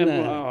 imagine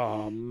that.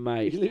 Oh,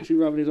 mate. He's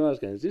literally rubbing his eyes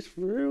going, is this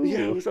for real?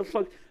 Yeah, what's the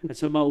fuck? And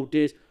some old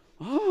dears,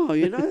 oh,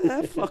 you know,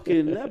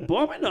 they're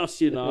bombing us,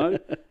 you know.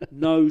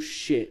 No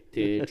shit,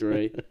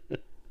 Deirdre.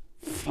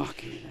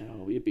 Fucking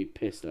hell, you'd be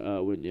pissed at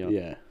her, wouldn't you?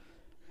 Yeah.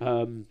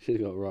 Should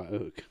have got a right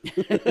hook.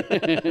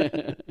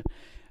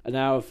 An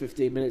hour,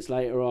 15 minutes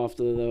later,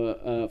 after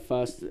the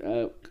first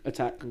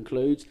attack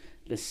concludes,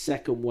 the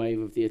second wave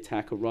of the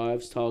attack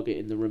arrives,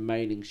 targeting the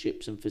remaining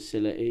ships and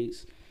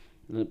facilities.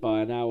 And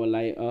by an hour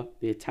later,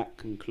 the attack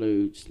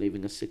concludes,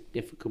 leaving a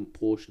significant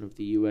portion of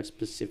the US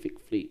Pacific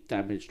Fleet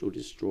damaged or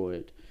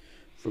destroyed.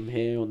 From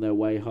here, on their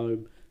way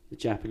home, the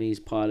Japanese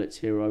pilots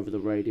hear over the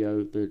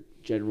radio the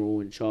general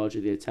in charge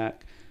of the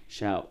attack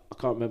shout, I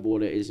can't remember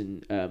what it is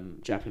in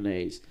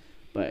Japanese,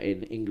 but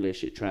in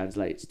English it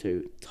translates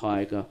to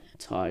Tiger,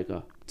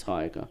 Tiger,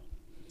 Tiger.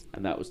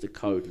 And that was the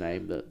code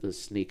name that the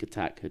sneak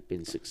attack had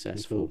been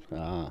successful.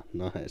 Ah,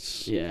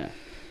 nice. Yeah.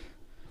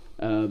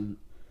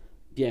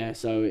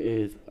 So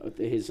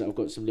I've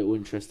got some little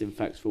interesting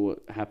facts for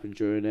what happened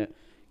during it.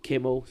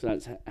 Kimmel, so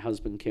that's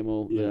husband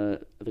Kimmel,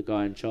 the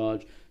guy in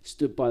charge,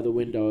 stood by the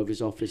window of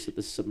his office at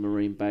the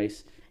submarine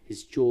base,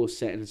 his jaw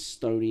set in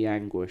stony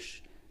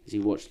anguish as he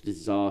watched the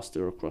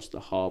disaster across the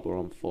harbour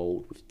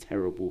unfold with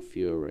terrible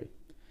fury.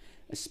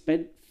 A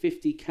spent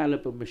 .50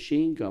 caliber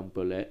machine gun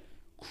bullet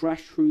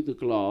crashed through the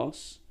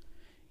glass.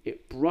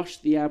 It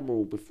brushed the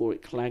admiral before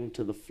it clanged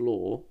to the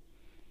floor.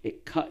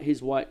 It cut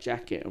his white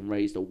jacket and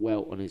raised a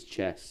welt on his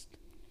chest.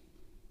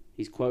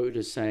 He's quoted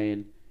as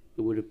saying,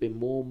 "It would have been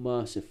more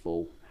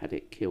merciful had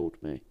it killed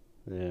me."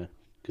 Yeah,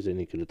 because then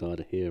he could have died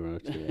a hero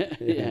to it.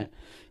 Yeah.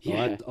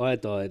 Yeah. I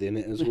died in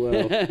it as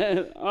well.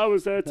 I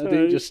was there too. I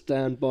didn't just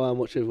stand by and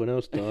watch everyone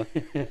else die.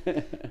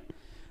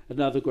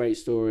 Another great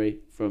story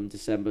from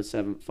December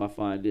 7th, I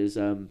find, is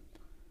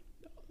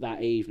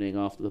that evening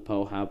after the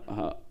Pearl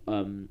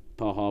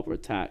Harbor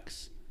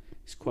attacks,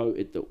 it's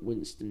quoted that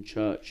Winston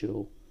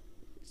Churchill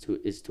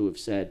is to have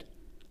said,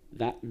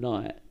 "That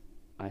night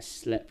I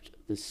slept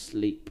the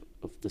sleep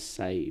of the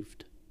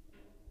saved."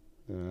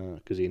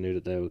 Because he knew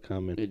that they were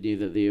coming. He knew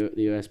that the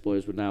US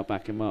boys would now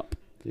back him up.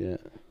 Yeah.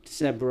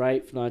 December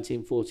 8th,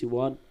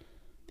 1941,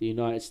 the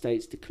United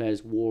States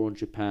declares war on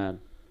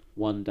Japan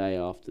 1 day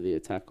after the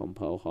attack on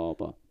Pearl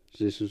Harbor.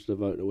 So this was the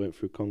vote that went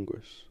through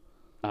Congress?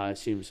 I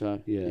assume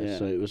so. Yeah,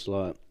 so it was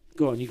like...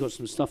 Go on, you got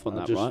some stuff on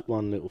that, just right? Just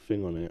one little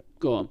thing on it.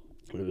 Go on.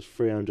 It was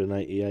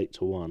 388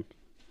 to 1.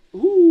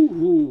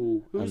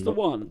 Ooh, who's the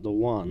one? The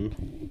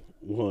one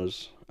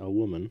was a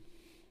woman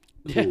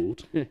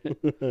called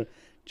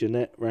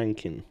Jeanette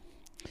Rankin.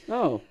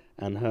 Oh.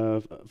 And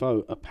her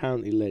vote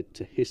apparently led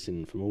to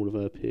hissing from all of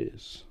her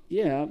peers.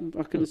 Yeah,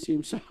 I can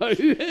assume so.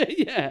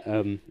 Yeah.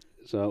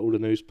 So all the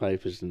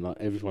newspapers and like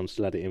everyone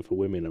still had it in for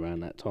women around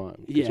that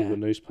time. Yeah. All the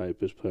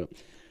newspapers put,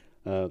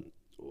 a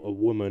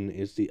woman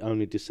is the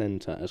only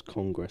dissenter as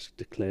Congress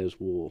declares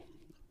war.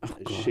 Oh,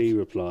 God. She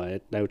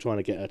replied, they were trying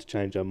to get her to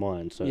change her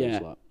mind, so yeah. it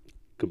was like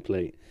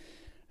complete.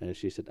 And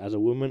she said, "As a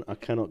woman, I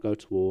cannot go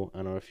to war,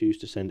 and I refuse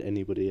to send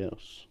anybody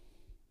else."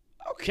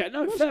 Okay,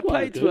 no, fair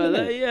play to her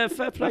there. Yeah,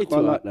 fair play to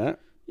her. I like that.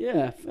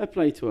 Yeah, fair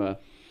play to her.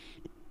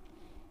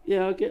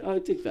 Yeah, I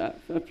dig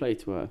that. Fair play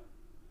to her.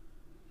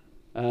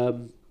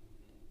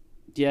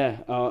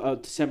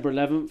 December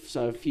 11th,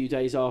 so a few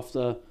days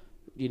after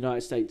the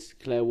United States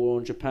declare war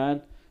on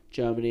Japan,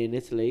 Germany and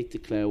Italy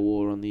declare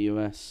war on the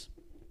US.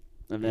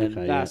 And then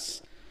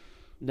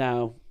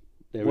now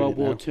World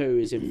War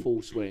II is in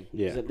full swing.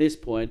 Yeah. Because at this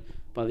point,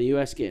 by the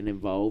US getting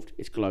involved,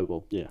 it's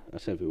global. Yeah,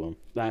 that's everyone.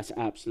 That's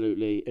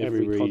absolutely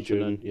every region,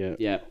 continent.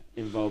 Yeah,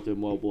 involved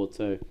in World War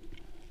II.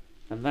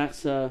 And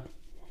that's our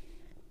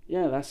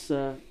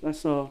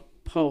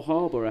Pearl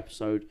Harbor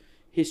episode.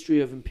 History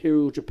of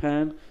Imperial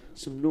Japan,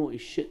 some naughty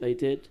shit they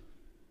did,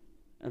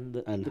 and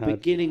the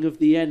beginning of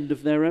the end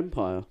of their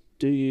empire.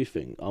 Do you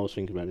think, I was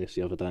thinking about this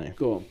the other day.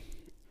 Go on.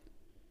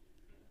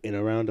 In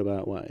a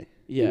roundabout way.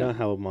 Yeah. You know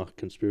how my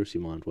conspiracy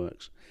mind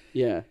works?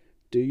 Yeah.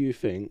 Do you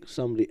think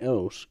somebody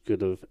else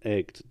could have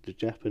egged the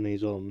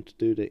Japanese on to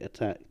do the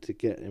attack to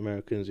get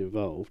Americans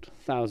involved?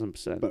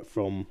 1000%. But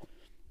from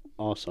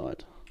our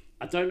side?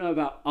 I don't know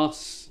about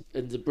us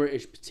and the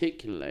British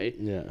particularly.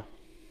 Yeah.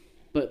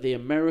 But the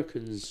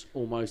Americans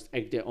almost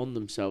egged it on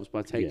themselves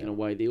by taking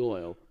away the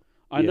oil.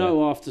 I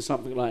know after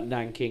something like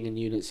Nanking and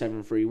Unit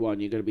 731,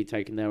 you're going to be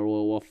taking their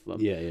oil off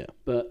them. Yeah.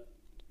 But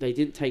they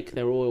didn't take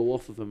their oil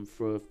off of them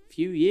for a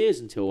few years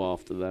until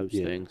after those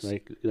things.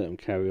 They let them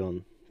carry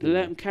on. They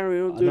let them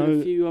carry on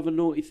doing a few other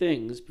naughty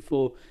things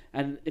before.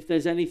 And if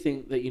there's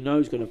anything that you know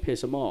is going to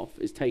piss them off,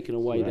 is taking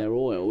away their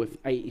oil.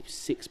 If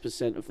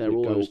 86% of their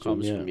oil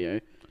comes from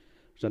you.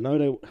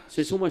 So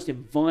it's almost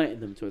inviting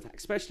them to attack,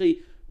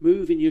 especially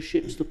moving your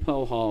ships to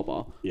Pearl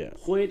Harbor,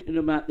 pointing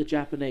them at the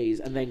Japanese,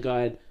 and then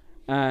going,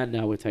 and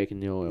now we're taking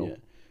the oil. Yeah.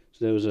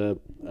 So there was a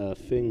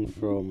thing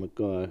from a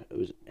guy, it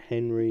was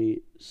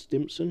Henry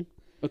Stimson.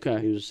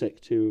 Okay. He was a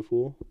Secretary of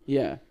War.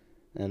 Yeah.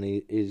 And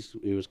he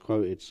was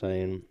quoted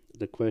saying,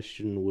 the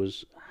question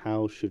was,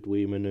 how should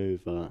we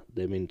manoeuvre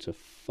them into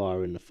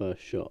firing the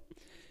first shot?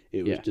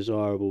 It was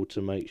desirable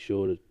to make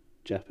sure the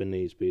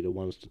Japanese be the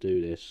ones to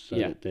do this, so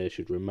that there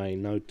should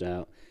remain no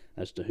doubt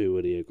as to who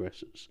were the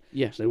aggressors.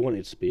 Yes. So they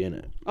wanted to be in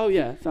it. Oh,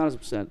 yeah,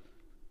 1000%.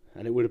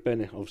 And it would have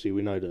been, obviously,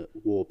 we know that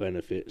war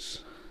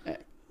benefits.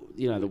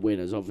 The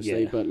winners,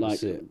 obviously, but like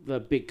the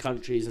big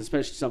countries,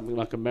 especially something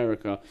like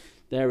America,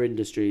 their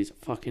industries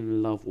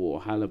fucking love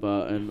war.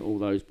 Halliburton, all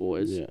those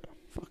boys. Yeah.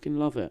 Fucking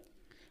love it.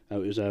 It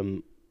was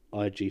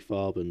I.G.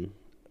 Farben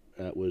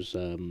that was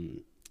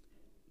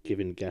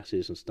giving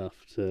gases and stuff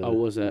to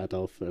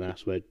Adolf and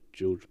Aswell,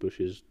 George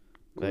Bush's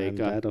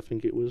granddad, I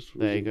think it was.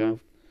 There you go.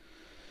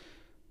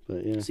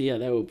 But yeah. So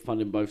they were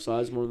funding both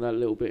sides, wanting that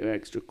little bit of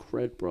extra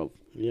cred, bro.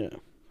 Yeah.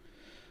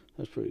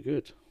 That's pretty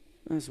good.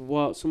 That's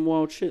some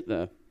wild shit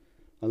there.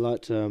 I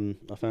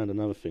found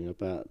another thing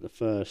about the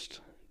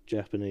first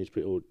Japanese,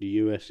 or the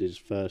US's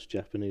first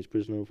Japanese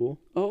prisoner of war.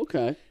 Oh,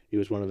 okay. He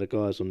was one of the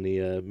guys on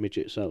the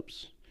midget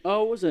subs.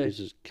 Oh, was he?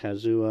 This is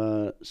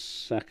Kazuo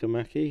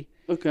Sakamaki.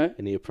 Okay.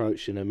 And he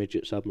approached in a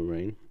midget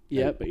submarine.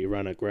 Yeah. But he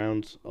ran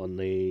aground on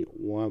the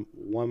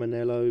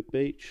Waimanalo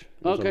beach.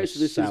 Okay, so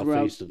this is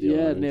around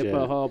near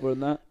Pearl Harbour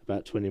and that.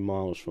 About 20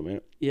 miles from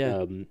it.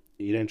 Yeah.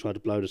 He then tried to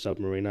blow the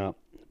submarine up,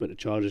 but the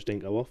charges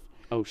didn't go off.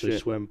 Oh, so he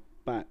swam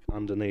back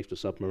underneath the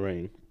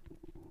submarine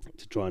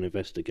to try and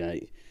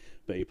investigate,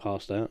 but he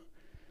passed out.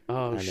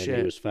 Oh, and then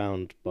he was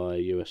found by a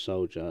US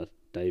soldier,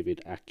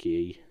 David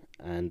Aki,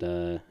 and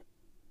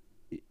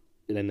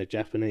then the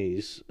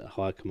Japanese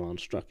high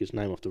command struck his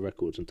name off the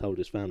records and told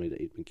his family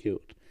that he'd been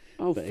killed.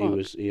 Oh, but fuck.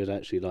 he was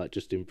actually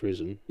just in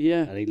prison.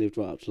 Yeah. And he lived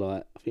right up to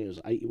I think it was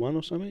 81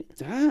 or something.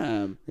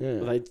 Damn. Yeah.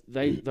 Well,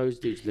 those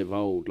dudes live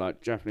old.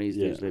 Like Japanese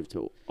dudes live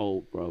till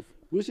old, bruv.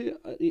 Was it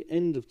at the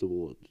end of the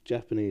war? The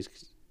Japanese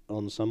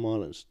on some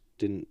islands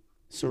didn't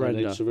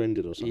surrender. They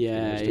surrendered or something.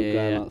 Yeah, They're still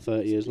going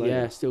 30 years later.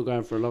 Yeah, still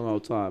going for a long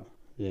old time.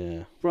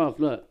 Yeah. Bruv,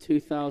 look,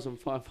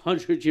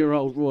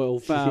 2,500-year-old royal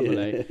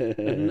family,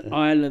 an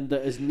island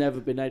that has never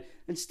been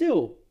and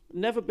still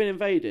never been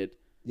invaded.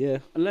 Yeah.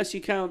 Unless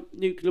you count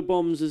nuclear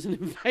bombs as an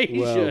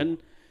invasion.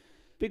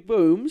 Big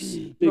booms,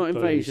 not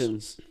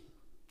invasions.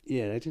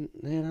 Yeah, they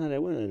didn't. No, they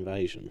weren't an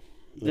invasion.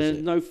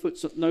 There's no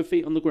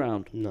feet on the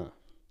ground. No,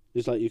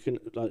 it's like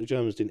the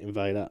Germans didn't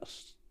invade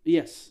us.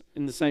 Yes,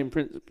 in the same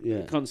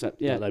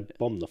concept. Yeah, like they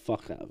bombed the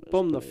fuck out of us.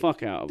 Bombed the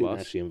fuck out of didn't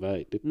us. Actually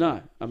invade. Did no,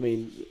 they? I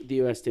mean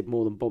the US did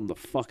more than bomb the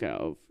fuck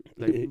out of.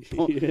 They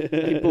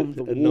bombed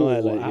the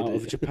war out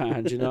of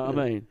Japan. Do you know what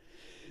I mean?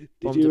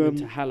 Bombed them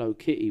into Hello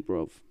Kitty,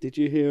 bruv. Did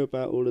you hear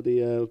about all of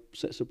the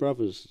sets of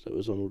brothers that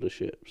was on all the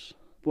ships?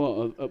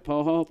 What, at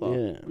Pearl Harbour?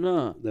 Yeah.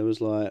 No. There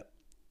was like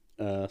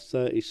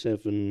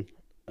 37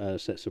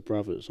 sets of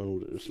brothers on all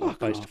the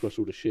based across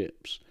all the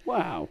ships.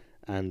 Wow.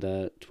 And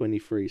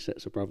 23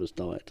 sets of brothers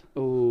died.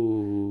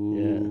 Ooh.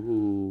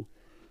 Yeah.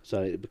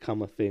 So it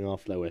become a thing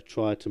after they were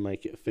tried to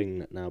make it a thing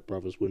that now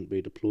brothers wouldn't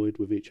be deployed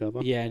with each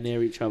other. Yeah,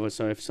 near each other.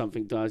 So if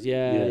something does,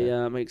 yeah,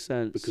 that makes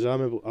sense. Because I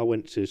remember I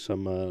went to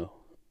some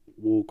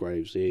war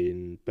graves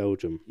in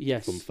Belgium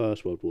from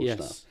First World War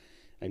stuff.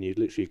 And you'd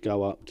literally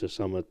go up to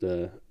some of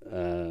the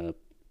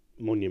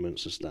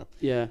monuments and stuff.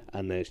 Yeah.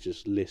 And there's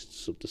just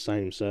lists of the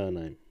same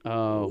surname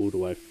all the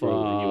way through.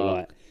 And you were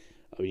like,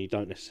 I mean, you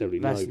don't necessarily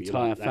know, but you're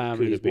like, that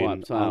could have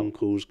been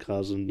uncles,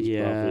 cousins,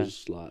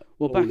 brothers. Like,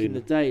 well, back in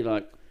the day,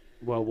 like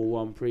World War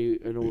One pre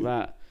and all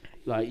that,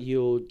 like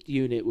your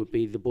unit would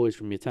be the boys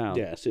from your town.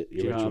 Yeah, that's it.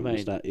 Your regiment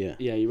was that, yeah.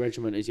 Yeah, your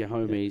regiment is your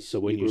homies. Yeah. So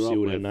when you see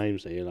all their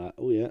names there, you're like,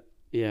 oh yeah.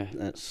 Yeah,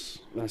 that's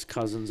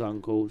cousins,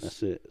 uncles.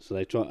 That's it. So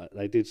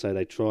they did say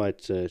they tried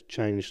to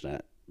change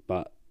that,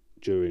 but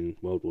during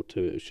World War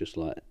Two, it was just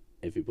like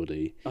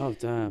everybody. Oh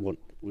damn!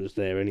 Was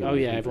there anyway? Oh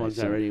yeah, everyone's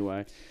there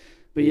anyway.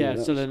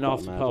 But so then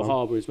after Pearl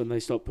Harbour is when they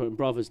stopped putting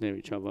brothers near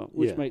each other,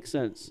 which makes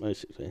sense.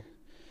 Basically,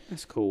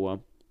 that's a cool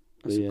one.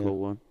 That's a cool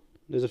one.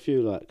 There's a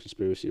few like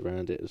conspiracy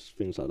around it, there's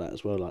things like that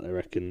as well. Like they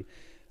reckon,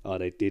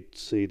 they did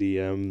see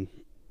the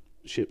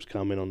ships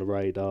coming on the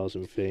radars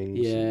and things.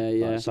 Yeah.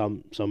 Like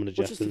some of the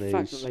Japanese. Just the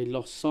fact that they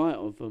lost sight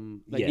of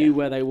them. They knew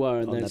where they were,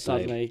 and then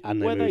suddenly,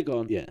 where they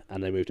gone? Yeah,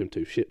 and they moved them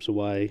 2 ships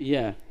away.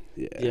 Yeah.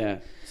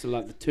 So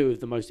like the 2 of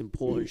the most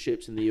important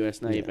ships in the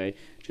US Navy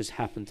just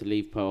happened to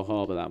leave Pearl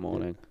Harbour that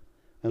morning.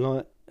 And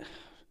like,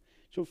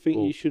 do you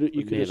think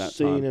you could have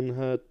seen and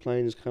heard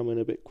planes coming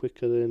a bit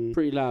quicker than...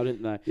 Pretty loud,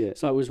 didn't they? Yeah.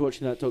 So I was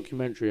watching that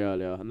documentary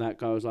earlier, and that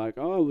guy was like,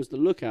 "Oh, I was the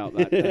lookout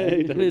that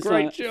day." Done a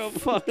great job.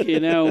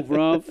 Fucking hell,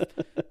 bruv.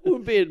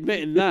 Wouldn't be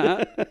admitting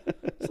that.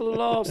 It's the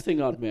last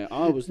thing I'd admit.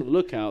 I was the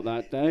lookout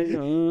that day.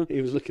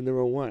 He was looking the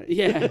wrong way.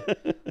 Yeah.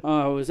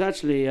 I was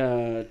actually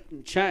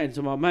chatting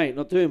to my mate,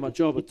 not doing my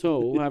job at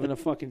all, having a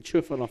fucking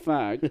chuff on a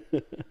fag.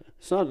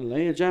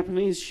 Suddenly, a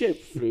Japanese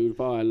ship flew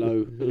by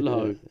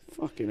low.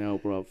 Fucking hell,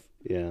 bruv.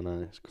 Yeah, I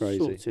know, it's crazy.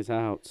 Sort it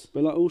out.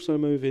 But like also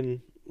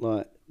moving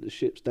like the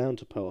ships down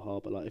to Pearl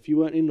Harbour, like if you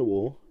weren't in the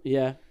war,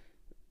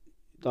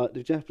 like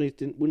the Japanese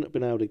wouldn't have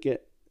been able to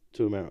get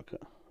to America,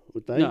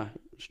 would they? No.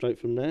 Straight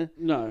from there?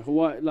 No,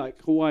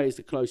 Hawaii is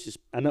the closest.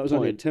 And that was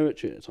only a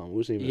territory at the time, it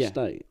wasn't even a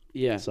state.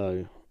 Yeah.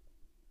 So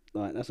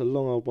like that's a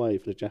long old way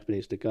for the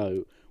Japanese to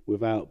go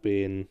without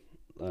being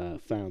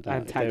found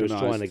out. If they was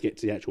trying to get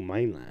to the actual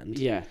mainland.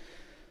 Yeah.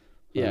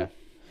 Yeah.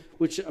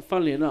 Which,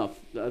 funnily enough,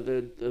 not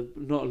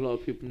a lot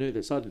of people knew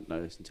this. I didn't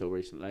know this until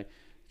recently.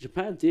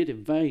 Japan did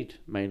invade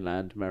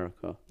mainland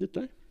America. Did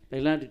they?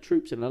 They landed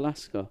troops in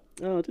Alaska.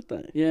 Oh, did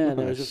they? Yeah, nice.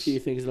 There was a few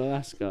things in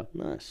Alaska.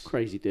 Nice.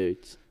 Crazy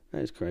dudes.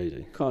 That is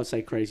crazy. Can't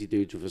say crazy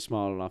dudes with a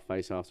smile on our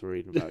face after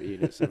reading about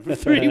Unit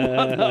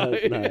 731, though.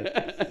 No.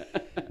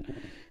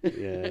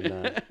 Yeah,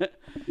 no.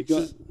 You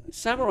got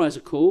Samurais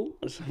are cool.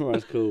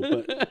 Samurais cool,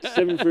 but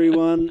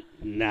 731,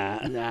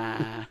 nah.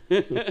 Nah.